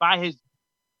Pearce by his,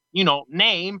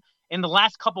 name in the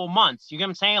last couple of months. You get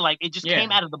what I'm saying? Like, it just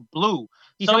came out of the blue.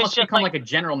 He's almost become like a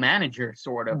general manager,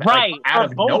 sort of. Right. Like, out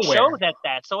of nowhere. Both shows at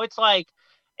that. So it's like,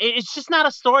 it's just not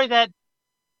a story that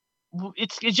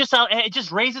it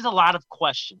just raises a lot of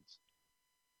questions.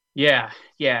 Yeah.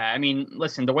 I mean,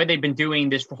 listen, the way they've been doing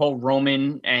this whole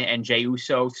Roman and Jey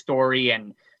Uso story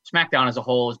and SmackDown as a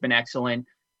whole has been excellent.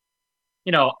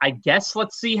 I guess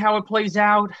let's see how it plays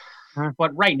out.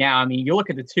 But right now, I mean, you look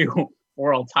at the two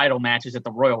world title matches at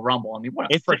the Royal Rumble. I mean,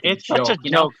 what a freaking joke. Such a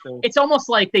joke. It's almost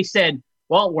like they said,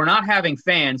 well, we're not having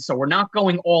fans, so we're not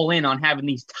going all in on having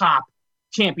these top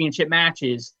championship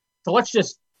matches. So let's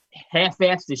just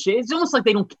half-ass this shit. It's almost like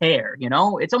they don't care,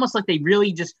 It's almost like they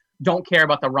really just don't care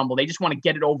about the Rumble. They just want to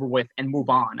get it over with and move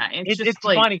on. It's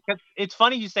funny. It's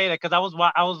funny you say that because I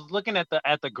was looking at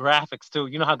the graphics too.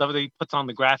 You know how WWE puts on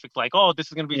the graphics like, oh, this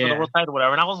is gonna be for the world title,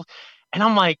 whatever. And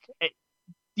I'm like,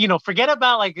 forget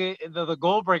about like the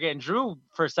Goldberg and Drew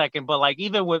for a second, but like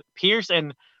even with Pierce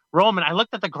and Roman, I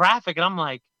looked at the graphic and I'm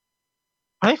like,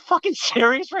 are they fucking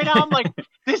serious right now? I'm like,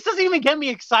 this doesn't even get me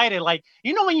excited. Like,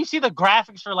 when you see the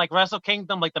graphics for like Wrestle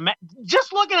Kingdom, like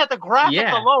just looking at the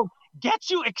graphics alone gets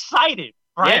you excited,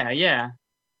 right? Yeah.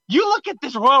 You look at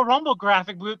this Royal Rumble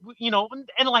graphic,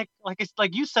 and like it's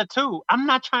like you said too. I'm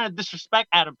not trying to disrespect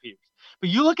Adam Pearce,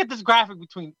 but you look at this graphic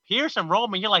between Pierce and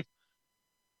Roman, you're like,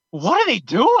 what are they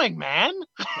doing, man?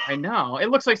 I know.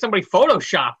 It looks like somebody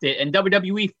photoshopped it and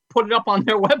WWE put it up on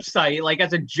their website like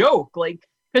as a joke, like.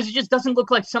 Because it just doesn't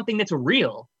look like something that's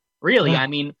real, really. I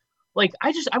mean, like,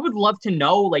 I would love to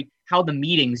know, like, how the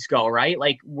meetings go, right?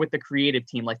 Like, with the creative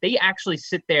team. Like, they actually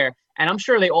sit there, and I'm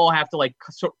sure they all have to, like,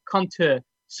 come to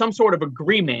some sort of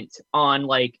agreement on,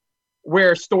 like,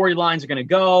 where storylines are going to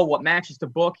go, what matches to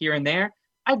book here and there.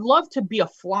 I'd love to be a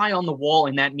fly on the wall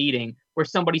in that meeting where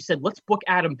somebody said, let's book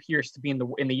Adam Pearce to be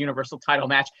in the Universal title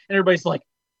match. And everybody's like,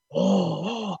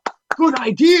 oh, good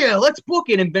idea. Let's book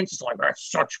it. And Vince is like,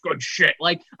 that's such good shit.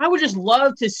 Like, I would just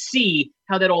love to see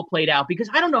how that all played out because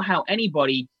I don't know how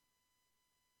anybody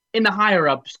in the higher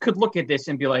ups could look at this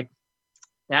and be like,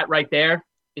 that right there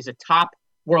is a top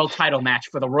world title match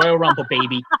for the Royal Rumble,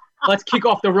 baby. Let's kick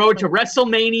off the road to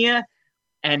WrestleMania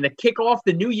and to kick off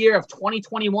the new year of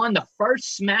 2021, the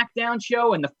first SmackDown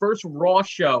show and the first Raw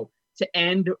show to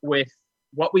end with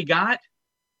what we got.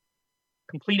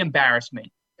 Complete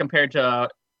embarrassment compared to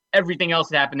everything else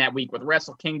that happened that week with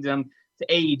Wrestle Kingdom to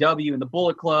AEW and the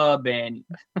Bullet Club and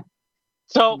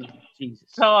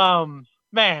Jesus.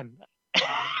 Man.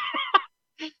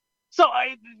 So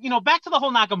back to the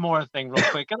whole Nakamura thing real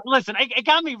quick. Listen, it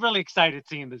got me really excited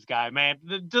seeing this guy, man.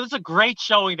 There's a great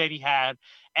showing that he had,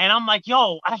 and I'm like,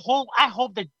 yo, I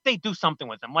hope that they do something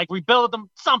with him, like rebuild him,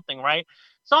 something, right?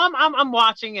 So I'm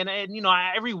watching, and I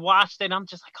rewatched it, and I'm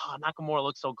just like, oh, Nakamura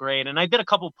looks so great, and I did a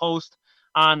couple posts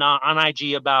on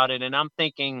IG about it, and I'm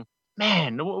thinking,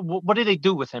 man, what did they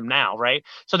do with him now, right?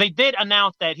 So they did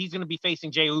announce that he's going to be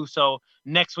facing Jey Uso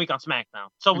next week on SmackDown.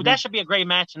 So that should be a great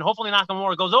match, and hopefully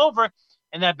Nakamura goes over,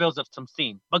 and that builds up some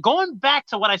steam. But going back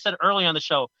to what I said earlier on the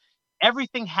show,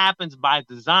 everything happens by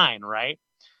design, right?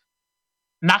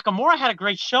 Nakamura had a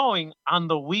great showing on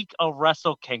the week of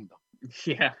Wrestle Kingdom.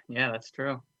 Yeah, that's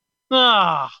true.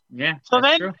 Yeah. So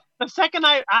then true. The second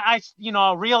I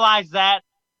realized that,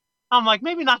 I'm like,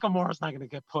 maybe Nakamura's not going to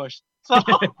get pushed. So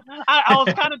I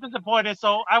was kind of disappointed.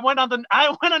 So I went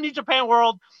on New Japan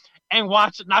World and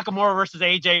watched Nakamura versus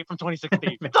AJ from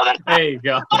 2016. So there you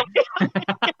go.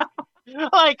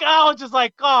 Like, I was just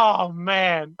like, oh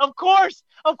man, of course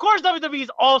WWE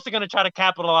is also going to try to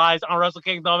capitalize on Wrestle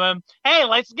Kingdom. And hey,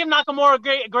 let's give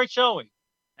Nakamura a great showing.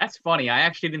 That's funny. I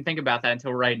actually didn't think about that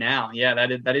until right now. Yeah,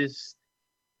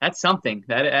 that's something.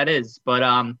 That is.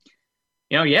 But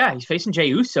he's facing Jey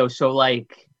Uso. So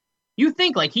like, you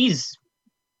think like he's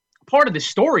part of the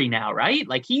story now, right?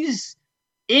 Like he's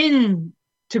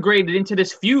integrated into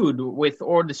this feud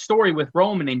or the story with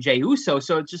Roman and Jey Uso.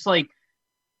 So it's just like,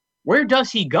 where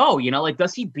does he go? Like,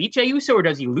 does he beat Jey Uso or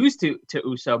does he lose to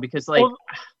Uso? Because like,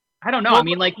 I don't know. I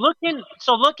mean, like looking,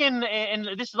 and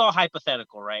this is all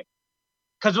hypothetical, right?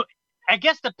 Because I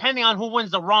guess depending on who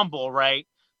wins the Rumble, right?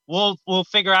 We'll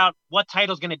figure out what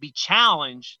title's going to be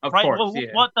challenged, of right? Course,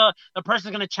 what the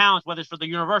person's going to challenge, whether it's for the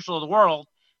Universal or the World.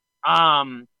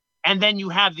 And then you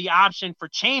have the option for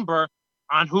Chamber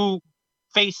on who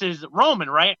faces Roman,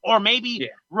 right? Or maybe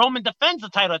Roman defends the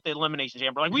title at the Elimination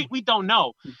Chamber. Like we don't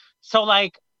know. So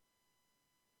like,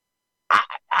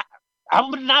 I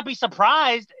would not be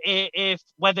surprised if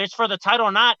whether it's for the title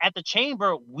or not at the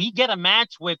Chamber, we get a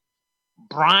match with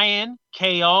Bryan,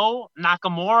 KO,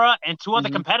 Nakamura, and two other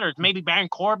competitors, maybe Baron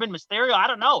Corbin, Mysterio. I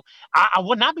don't know. I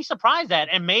would not be surprised at.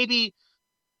 And maybe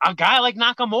a guy like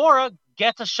Nakamura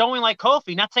gets a showing like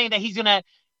Kofi. Not saying that he's going to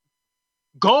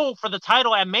go for the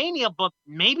title at Mania, but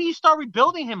maybe you start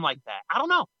rebuilding him like that. I don't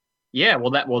know. Yeah,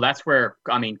 that's where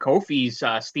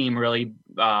Kofi's steam really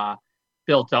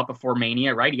built up before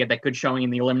Mania, right? He had that good showing in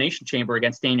the Elimination Chamber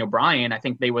against Daniel Bryan. I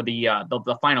think they were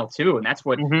the final two, and that's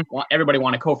what everybody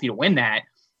wanted Kofi to win that.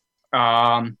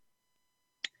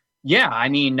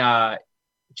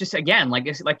 Just again, like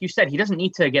you said, he doesn't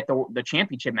need to get the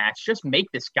championship match. Just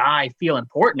make this guy feel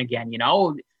important again,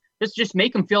 Just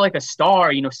make him feel like a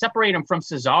star, separate him from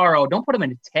Cesaro. Don't put him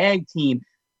in a tag team.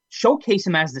 Showcase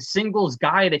him as the singles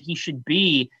guy that he should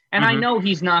be. And I know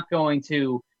he's not going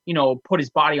to, put his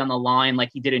body on the line like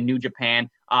he did in New Japan.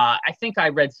 I think I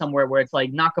read somewhere where it's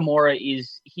like Nakamura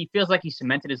he feels like he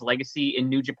cemented his legacy in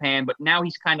New Japan, but now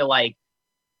he's kind of like,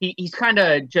 he's kind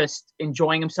of just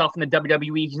enjoying himself in the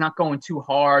WWE. He's not going too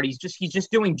hard. He's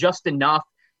just doing just enough.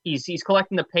 He's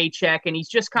collecting the paycheck, and he's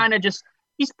just kind of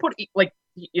he's put like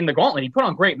in the gauntlet. He put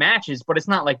on great matches, but it's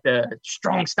not like the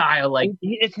strong style. Like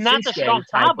it's not the strong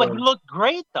style, but he looked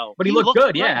great though. But he looked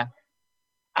good, great. Yeah.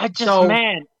 I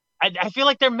feel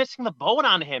like they're missing the boat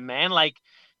on him, man. Like,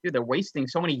 dude, they're wasting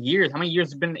so many years. How many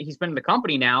years he's been in the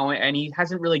company now, and he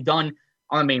hasn't really done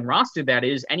on the main roster, that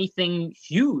is, anything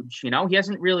huge. He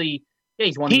hasn't really. Yeah,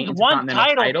 he's won the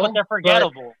Intercontinental title, but they're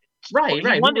forgettable. Right.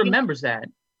 Who remembers that?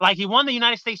 Like, he won the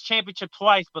United States Championship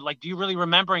twice, but like, do you really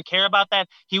remember and care about that?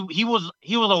 He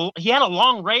had a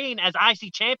long reign as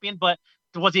IC champion, but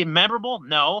was he memorable?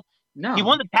 No. He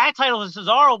won the tag title with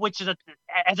Cesaro, which is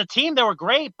as a team they were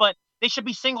great, but they should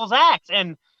be singles acts.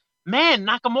 And man,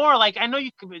 Nakamura, like, I know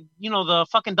the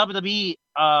fucking WWE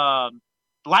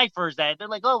lifers that they're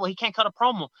like, oh, well, he can't cut a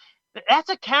promo. That's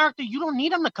a character. You don't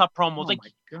need him to cut promos.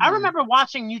 I remember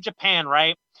watching New Japan,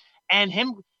 right? And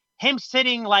him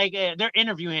sitting, like, they're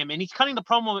interviewing him, and he's cutting the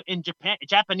promo in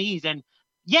Japanese. And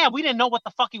yeah, we didn't know what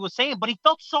the fuck he was saying, but he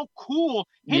felt so cool.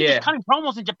 Just cutting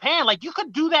promos in Japan. Like, you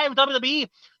could do that with WWE,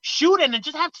 shoot it, and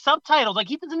just have subtitles. Like,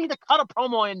 he doesn't need to cut a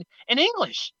promo in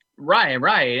English.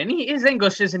 Right. And his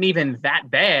English isn't even that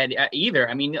bad either.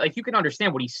 I mean, like, you can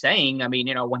understand what he's saying. I mean,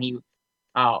 when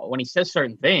he says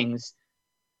certain things.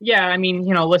 Yeah, I mean,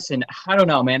 listen, I don't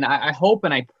know, man. I hope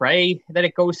and I pray that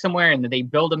it goes somewhere and that they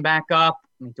build him back up.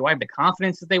 I mean, do I have the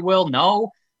confidence that they will? No.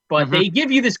 But they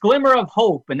give you this glimmer of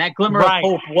hope, and that glimmer of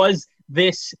hope was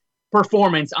this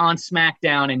performance on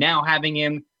SmackDown, and now having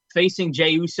him facing Jey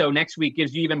Uso next week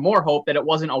gives you even more hope that it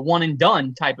wasn't a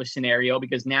one-and-done type of scenario,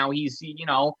 because now he's,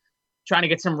 trying to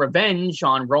get some revenge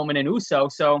on Roman and Uso.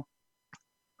 So,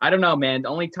 I don't know, man.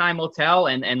 Only time will tell,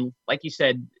 and like you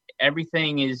said,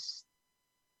 everything is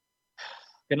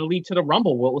going to lead to the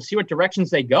Rumble. We'll see what directions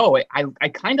they go. I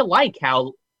kind of like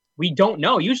how we don't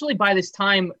know. Usually by this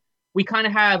time, we kind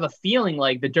of have a feeling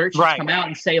like the dirt sheets come out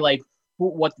and say, like,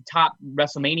 what the top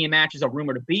WrestleMania matches are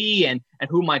rumored to be and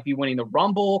who might be winning the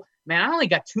Rumble. Man, I only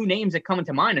got two names that come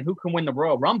into mind and who can win the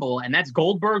Royal Rumble, and that's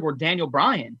Goldberg or Daniel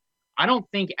Bryan. I don't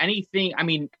think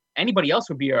anybody else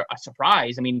would be a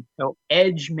surprise. I mean,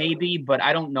 Edge maybe, but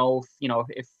I don't know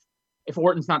if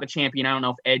Orton's not the champion, I don't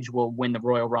know if Edge will win the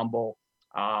Royal Rumble.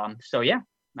 So yeah,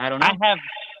 I don't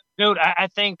know. I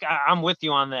think I'm with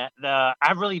you on that.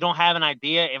 I really don't have an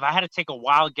idea. If I had to take a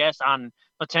wild guess on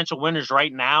potential winners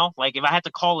right now, like if I had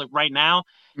to call it right now,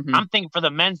 I'm thinking for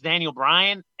the men's Daniel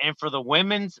Bryan, and for the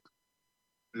women's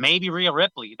maybe Rhea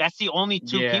Ripley. That's the only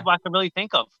two people I can really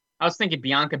think of. I was thinking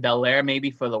Bianca Belair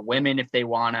maybe for the women if they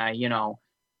want to,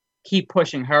 keep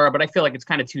pushing her, but I feel like it's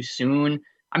kind of too soon.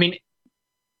 I mean,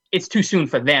 it's too soon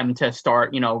for them to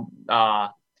start,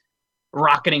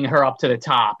 rocketing her up to the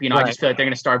top. I just feel like they're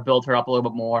going to start build her up a little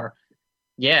bit more.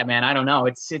 Yeah, man, I don't know.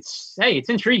 It's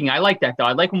intriguing. I like that though.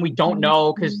 I like when we don't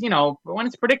know, because when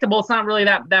it's predictable, it's not really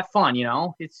that fun.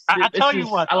 I'll tell you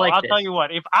what.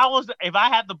 If I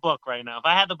had the book right now, if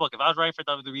I was ready for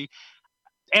WWE.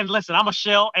 And listen, I'm a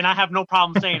shill, and I have no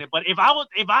problem saying it. But if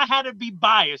I had to be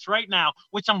biased right now,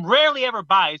 which I'm rarely ever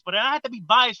biased, but if I had to be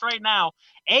biased right now,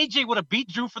 AJ would have beat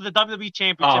Drew for the WWE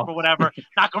Championship or whatever.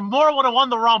 Nakamura would have won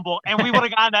the Rumble, and we would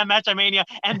have gotten that match at Mania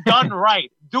and done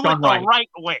right. Do it the right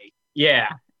way. Yeah.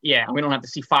 We don't have to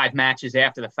see 5 matches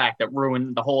after the fact that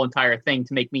ruined the whole entire thing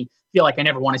to make me feel like I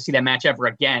never want to see that match ever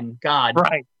again. God.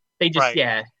 Right. They just,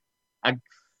 I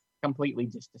completely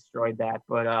just destroyed that.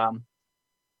 But,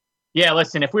 yeah,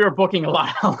 listen, if we were booking a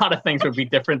lot of things would be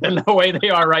different than the way they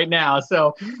are right now.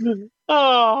 So,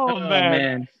 oh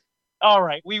man. All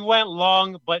right, we went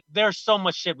long, but there's so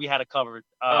much shit we had to cover.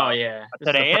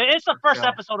 Today it's the first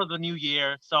episode of the new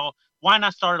year, so why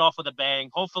not start it off with a bang?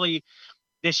 Hopefully,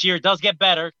 this year does get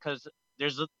better, because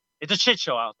it's a shit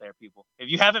show out there, people. If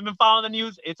you haven't been following the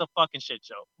news, it's a fucking shit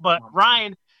show. But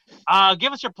Ryan,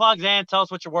 give us your plugs and tell us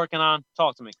what you're working on.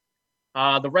 Talk to me.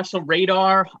 The Wrestle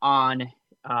Radar on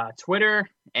Twitter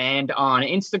and on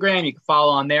Instagram. You can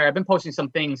follow on there. I've been posting some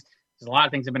things. There's a lot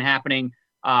of things have been happening.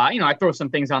 I throw some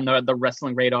things on the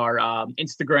Wrestling Radar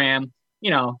Instagram,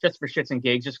 just for shits and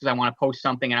gigs, just because I want to post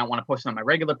something and I don't want to post it on my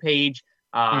regular page.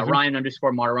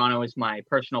 Ryan_Martirano is my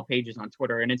personal pages on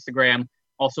Twitter and Instagram.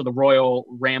 Also, the Royal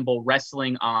Ramble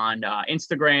Wrestling on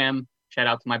Instagram. Shout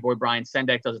out to my boy Brian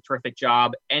Sendek, does a terrific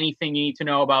job. Anything you need to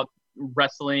know about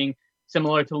wrestling,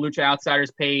 similar to Lucha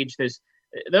Outsiders page,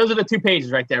 those are the two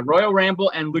pages right there, Royal Ramble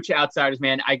and Lucha Outsiders,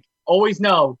 man. I always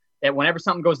know that whenever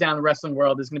something goes down in the wrestling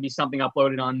world, there's going to be something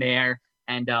uploaded on there.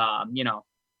 And,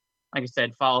 like I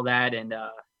said, follow that. And,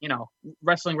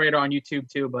 Wrestling Radar on YouTube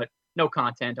too, but no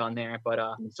content on there. But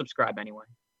subscribe anyway.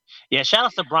 Yeah, shout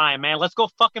out to Brian, man. Let's go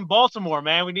fucking Baltimore,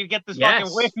 man. We need to get this fucking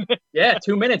win. Yeah,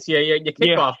 2 minutes. Yeah, your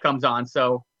kickoff comes on.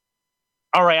 So,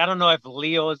 all right. I don't know if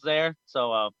Leo is there.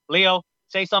 So, Leo,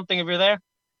 say something if you're there.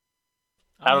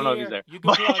 I don't know if he's there. You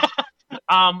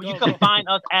can find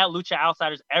us at Lucha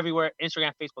Outsiders everywhere: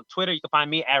 Instagram, Facebook, Twitter. You can find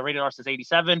me at Rated R Since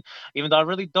 87. Even though I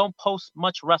really don't post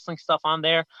much wrestling stuff on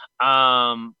there.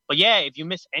 But yeah, if you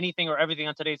miss anything or everything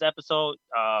on today's episode,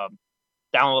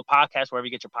 download the podcast wherever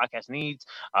you get your podcast needs.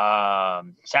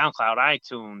 SoundCloud,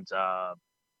 iTunes,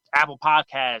 Apple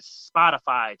Podcasts,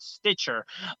 Spotify, Stitcher,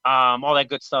 all that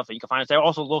good stuff. And you can find us there.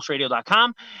 Also,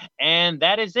 LosRadio.com. And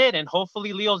that is it. And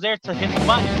hopefully Leo's there to hit the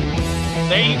button.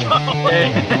 There you go.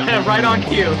 Right on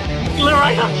cue.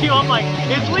 Right on cue. I'm like,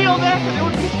 is Leo there? Because it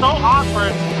would be so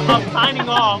awkward of signing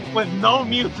off with no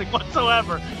music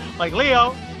whatsoever. Like,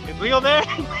 Leo, is Leo there?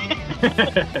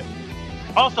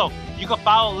 Also, you can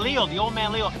follow Leo, the old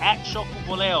man Leo, at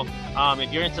Showfuboleo.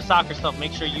 If you're into soccer stuff,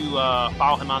 make sure you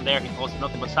follow him on there. He posts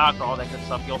nothing but soccer, all that good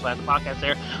stuff. He also has the podcast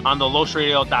there on the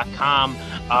LosRadio.com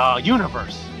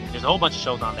universe. There's a whole bunch of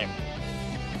shows on there.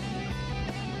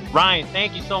 Ryan,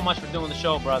 thank you so much for doing the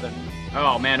show, brother.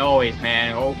 Oh, man, always,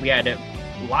 man. We had a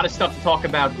lot of stuff to talk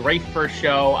about. Great first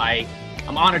show.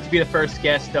 I'm honored to be the first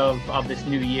guest of this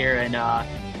new year, and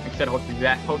like I said, hope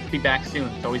to be back soon.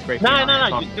 It's always great.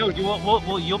 No, dude,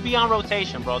 you'll be on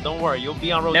rotation, bro. Don't worry, you'll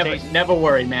be on rotation. Never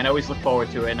worry, man. I always look forward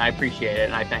to it, and I appreciate it,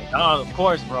 and I thank you. Oh, of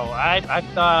course, bro.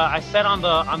 I said on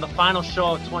the final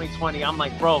show of 2020, I'm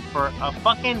like, bro, for a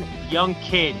fucking young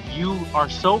kid, you are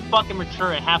so fucking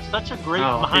mature and have such a great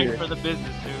mind for the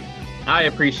business, dude. I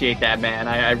appreciate that, man.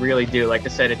 I really do. Like I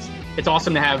said, it's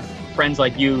awesome to have friends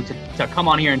like you to come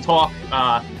on here and talk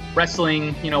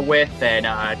wrestling, with, and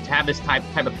to have this type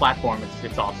of platform.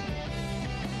 It's awesome.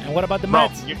 And what about the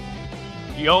Mets?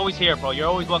 You're always here, bro. You're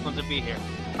always welcome to be here.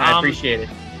 I appreciate it.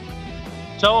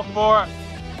 So for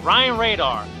Ryan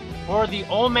Radar, for the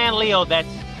old man Leo that's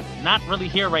not really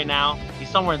here right now, he's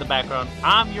somewhere in the background,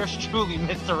 I'm yours truly,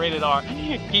 Mr. Rated R.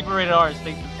 Keep it Rated R and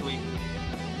stay